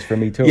won a case for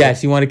me, too.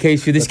 Yes, he won a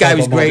case for... This guy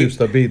was That's how the mob great. used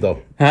to be,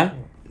 though. Huh?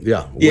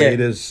 Yeah, Yeah.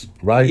 waiters,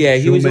 right? Yeah,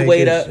 he was a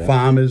Shoemakers, waiter.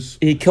 farmers.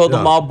 He killed Yeah.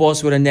 the mob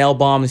boss with a nail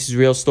bomb. This is a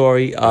real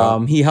story.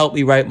 He helped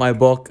me write my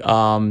book.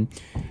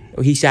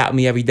 He sat with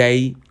me every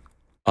day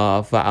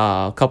for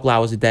a couple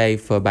hours a day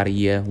for about a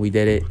year. We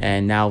did it.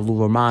 And now Lou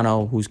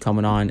Romano, who's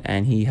coming on,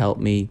 and he helped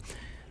me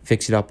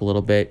fix it up a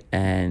little bit,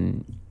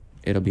 and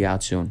it'll be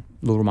out soon.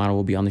 Lou Romano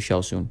will be on the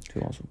show soon,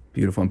 too, also.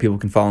 Beautiful. And people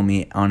can follow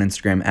me on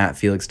Instagram at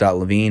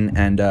felix.levine.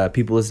 And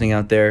people listening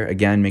out there,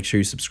 again, make sure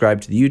you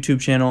subscribe to the YouTube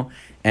channel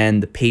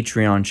and the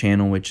Patreon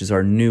channel, which is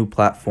our new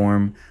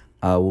platform.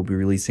 We'll be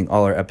releasing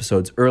all our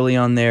episodes early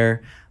on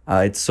there.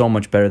 It's so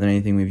much better than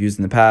anything we've used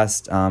in the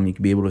past. You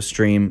can be able to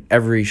stream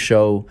every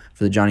show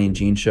for the Johnny and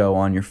Gene Show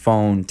on your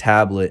phone,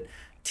 tablet,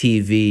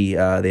 TV.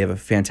 They have a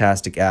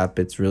fantastic app.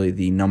 It's really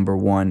the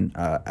 #1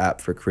 app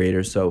for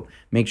creators. So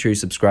make sure you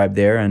subscribe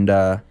there. And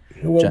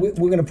Well, we're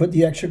going to put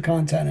the extra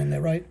content in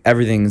there, right?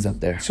 everything's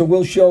up there. So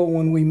we'll show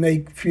when we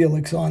make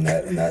Felix on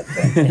that and that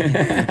thing.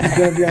 It's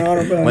going to be an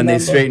honorable When they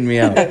number. straighten me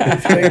out.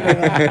 Straighten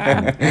it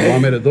up. You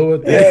want me to do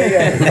it?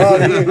 Yeah. Oh,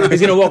 yeah. He's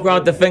going to walk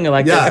around with the finger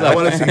like Yeah, this. I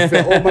want to see.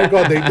 Oh my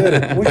God, they did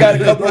it. We got a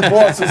couple of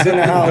bosses in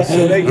the house,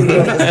 so they can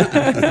do it.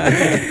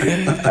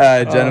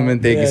 Gentlemen,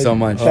 thank you so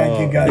much. Thank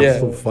you, guys. Yeah.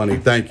 So funny.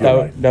 Thank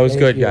you. That was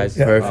good, guys.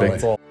 Yeah.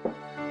 Perfect.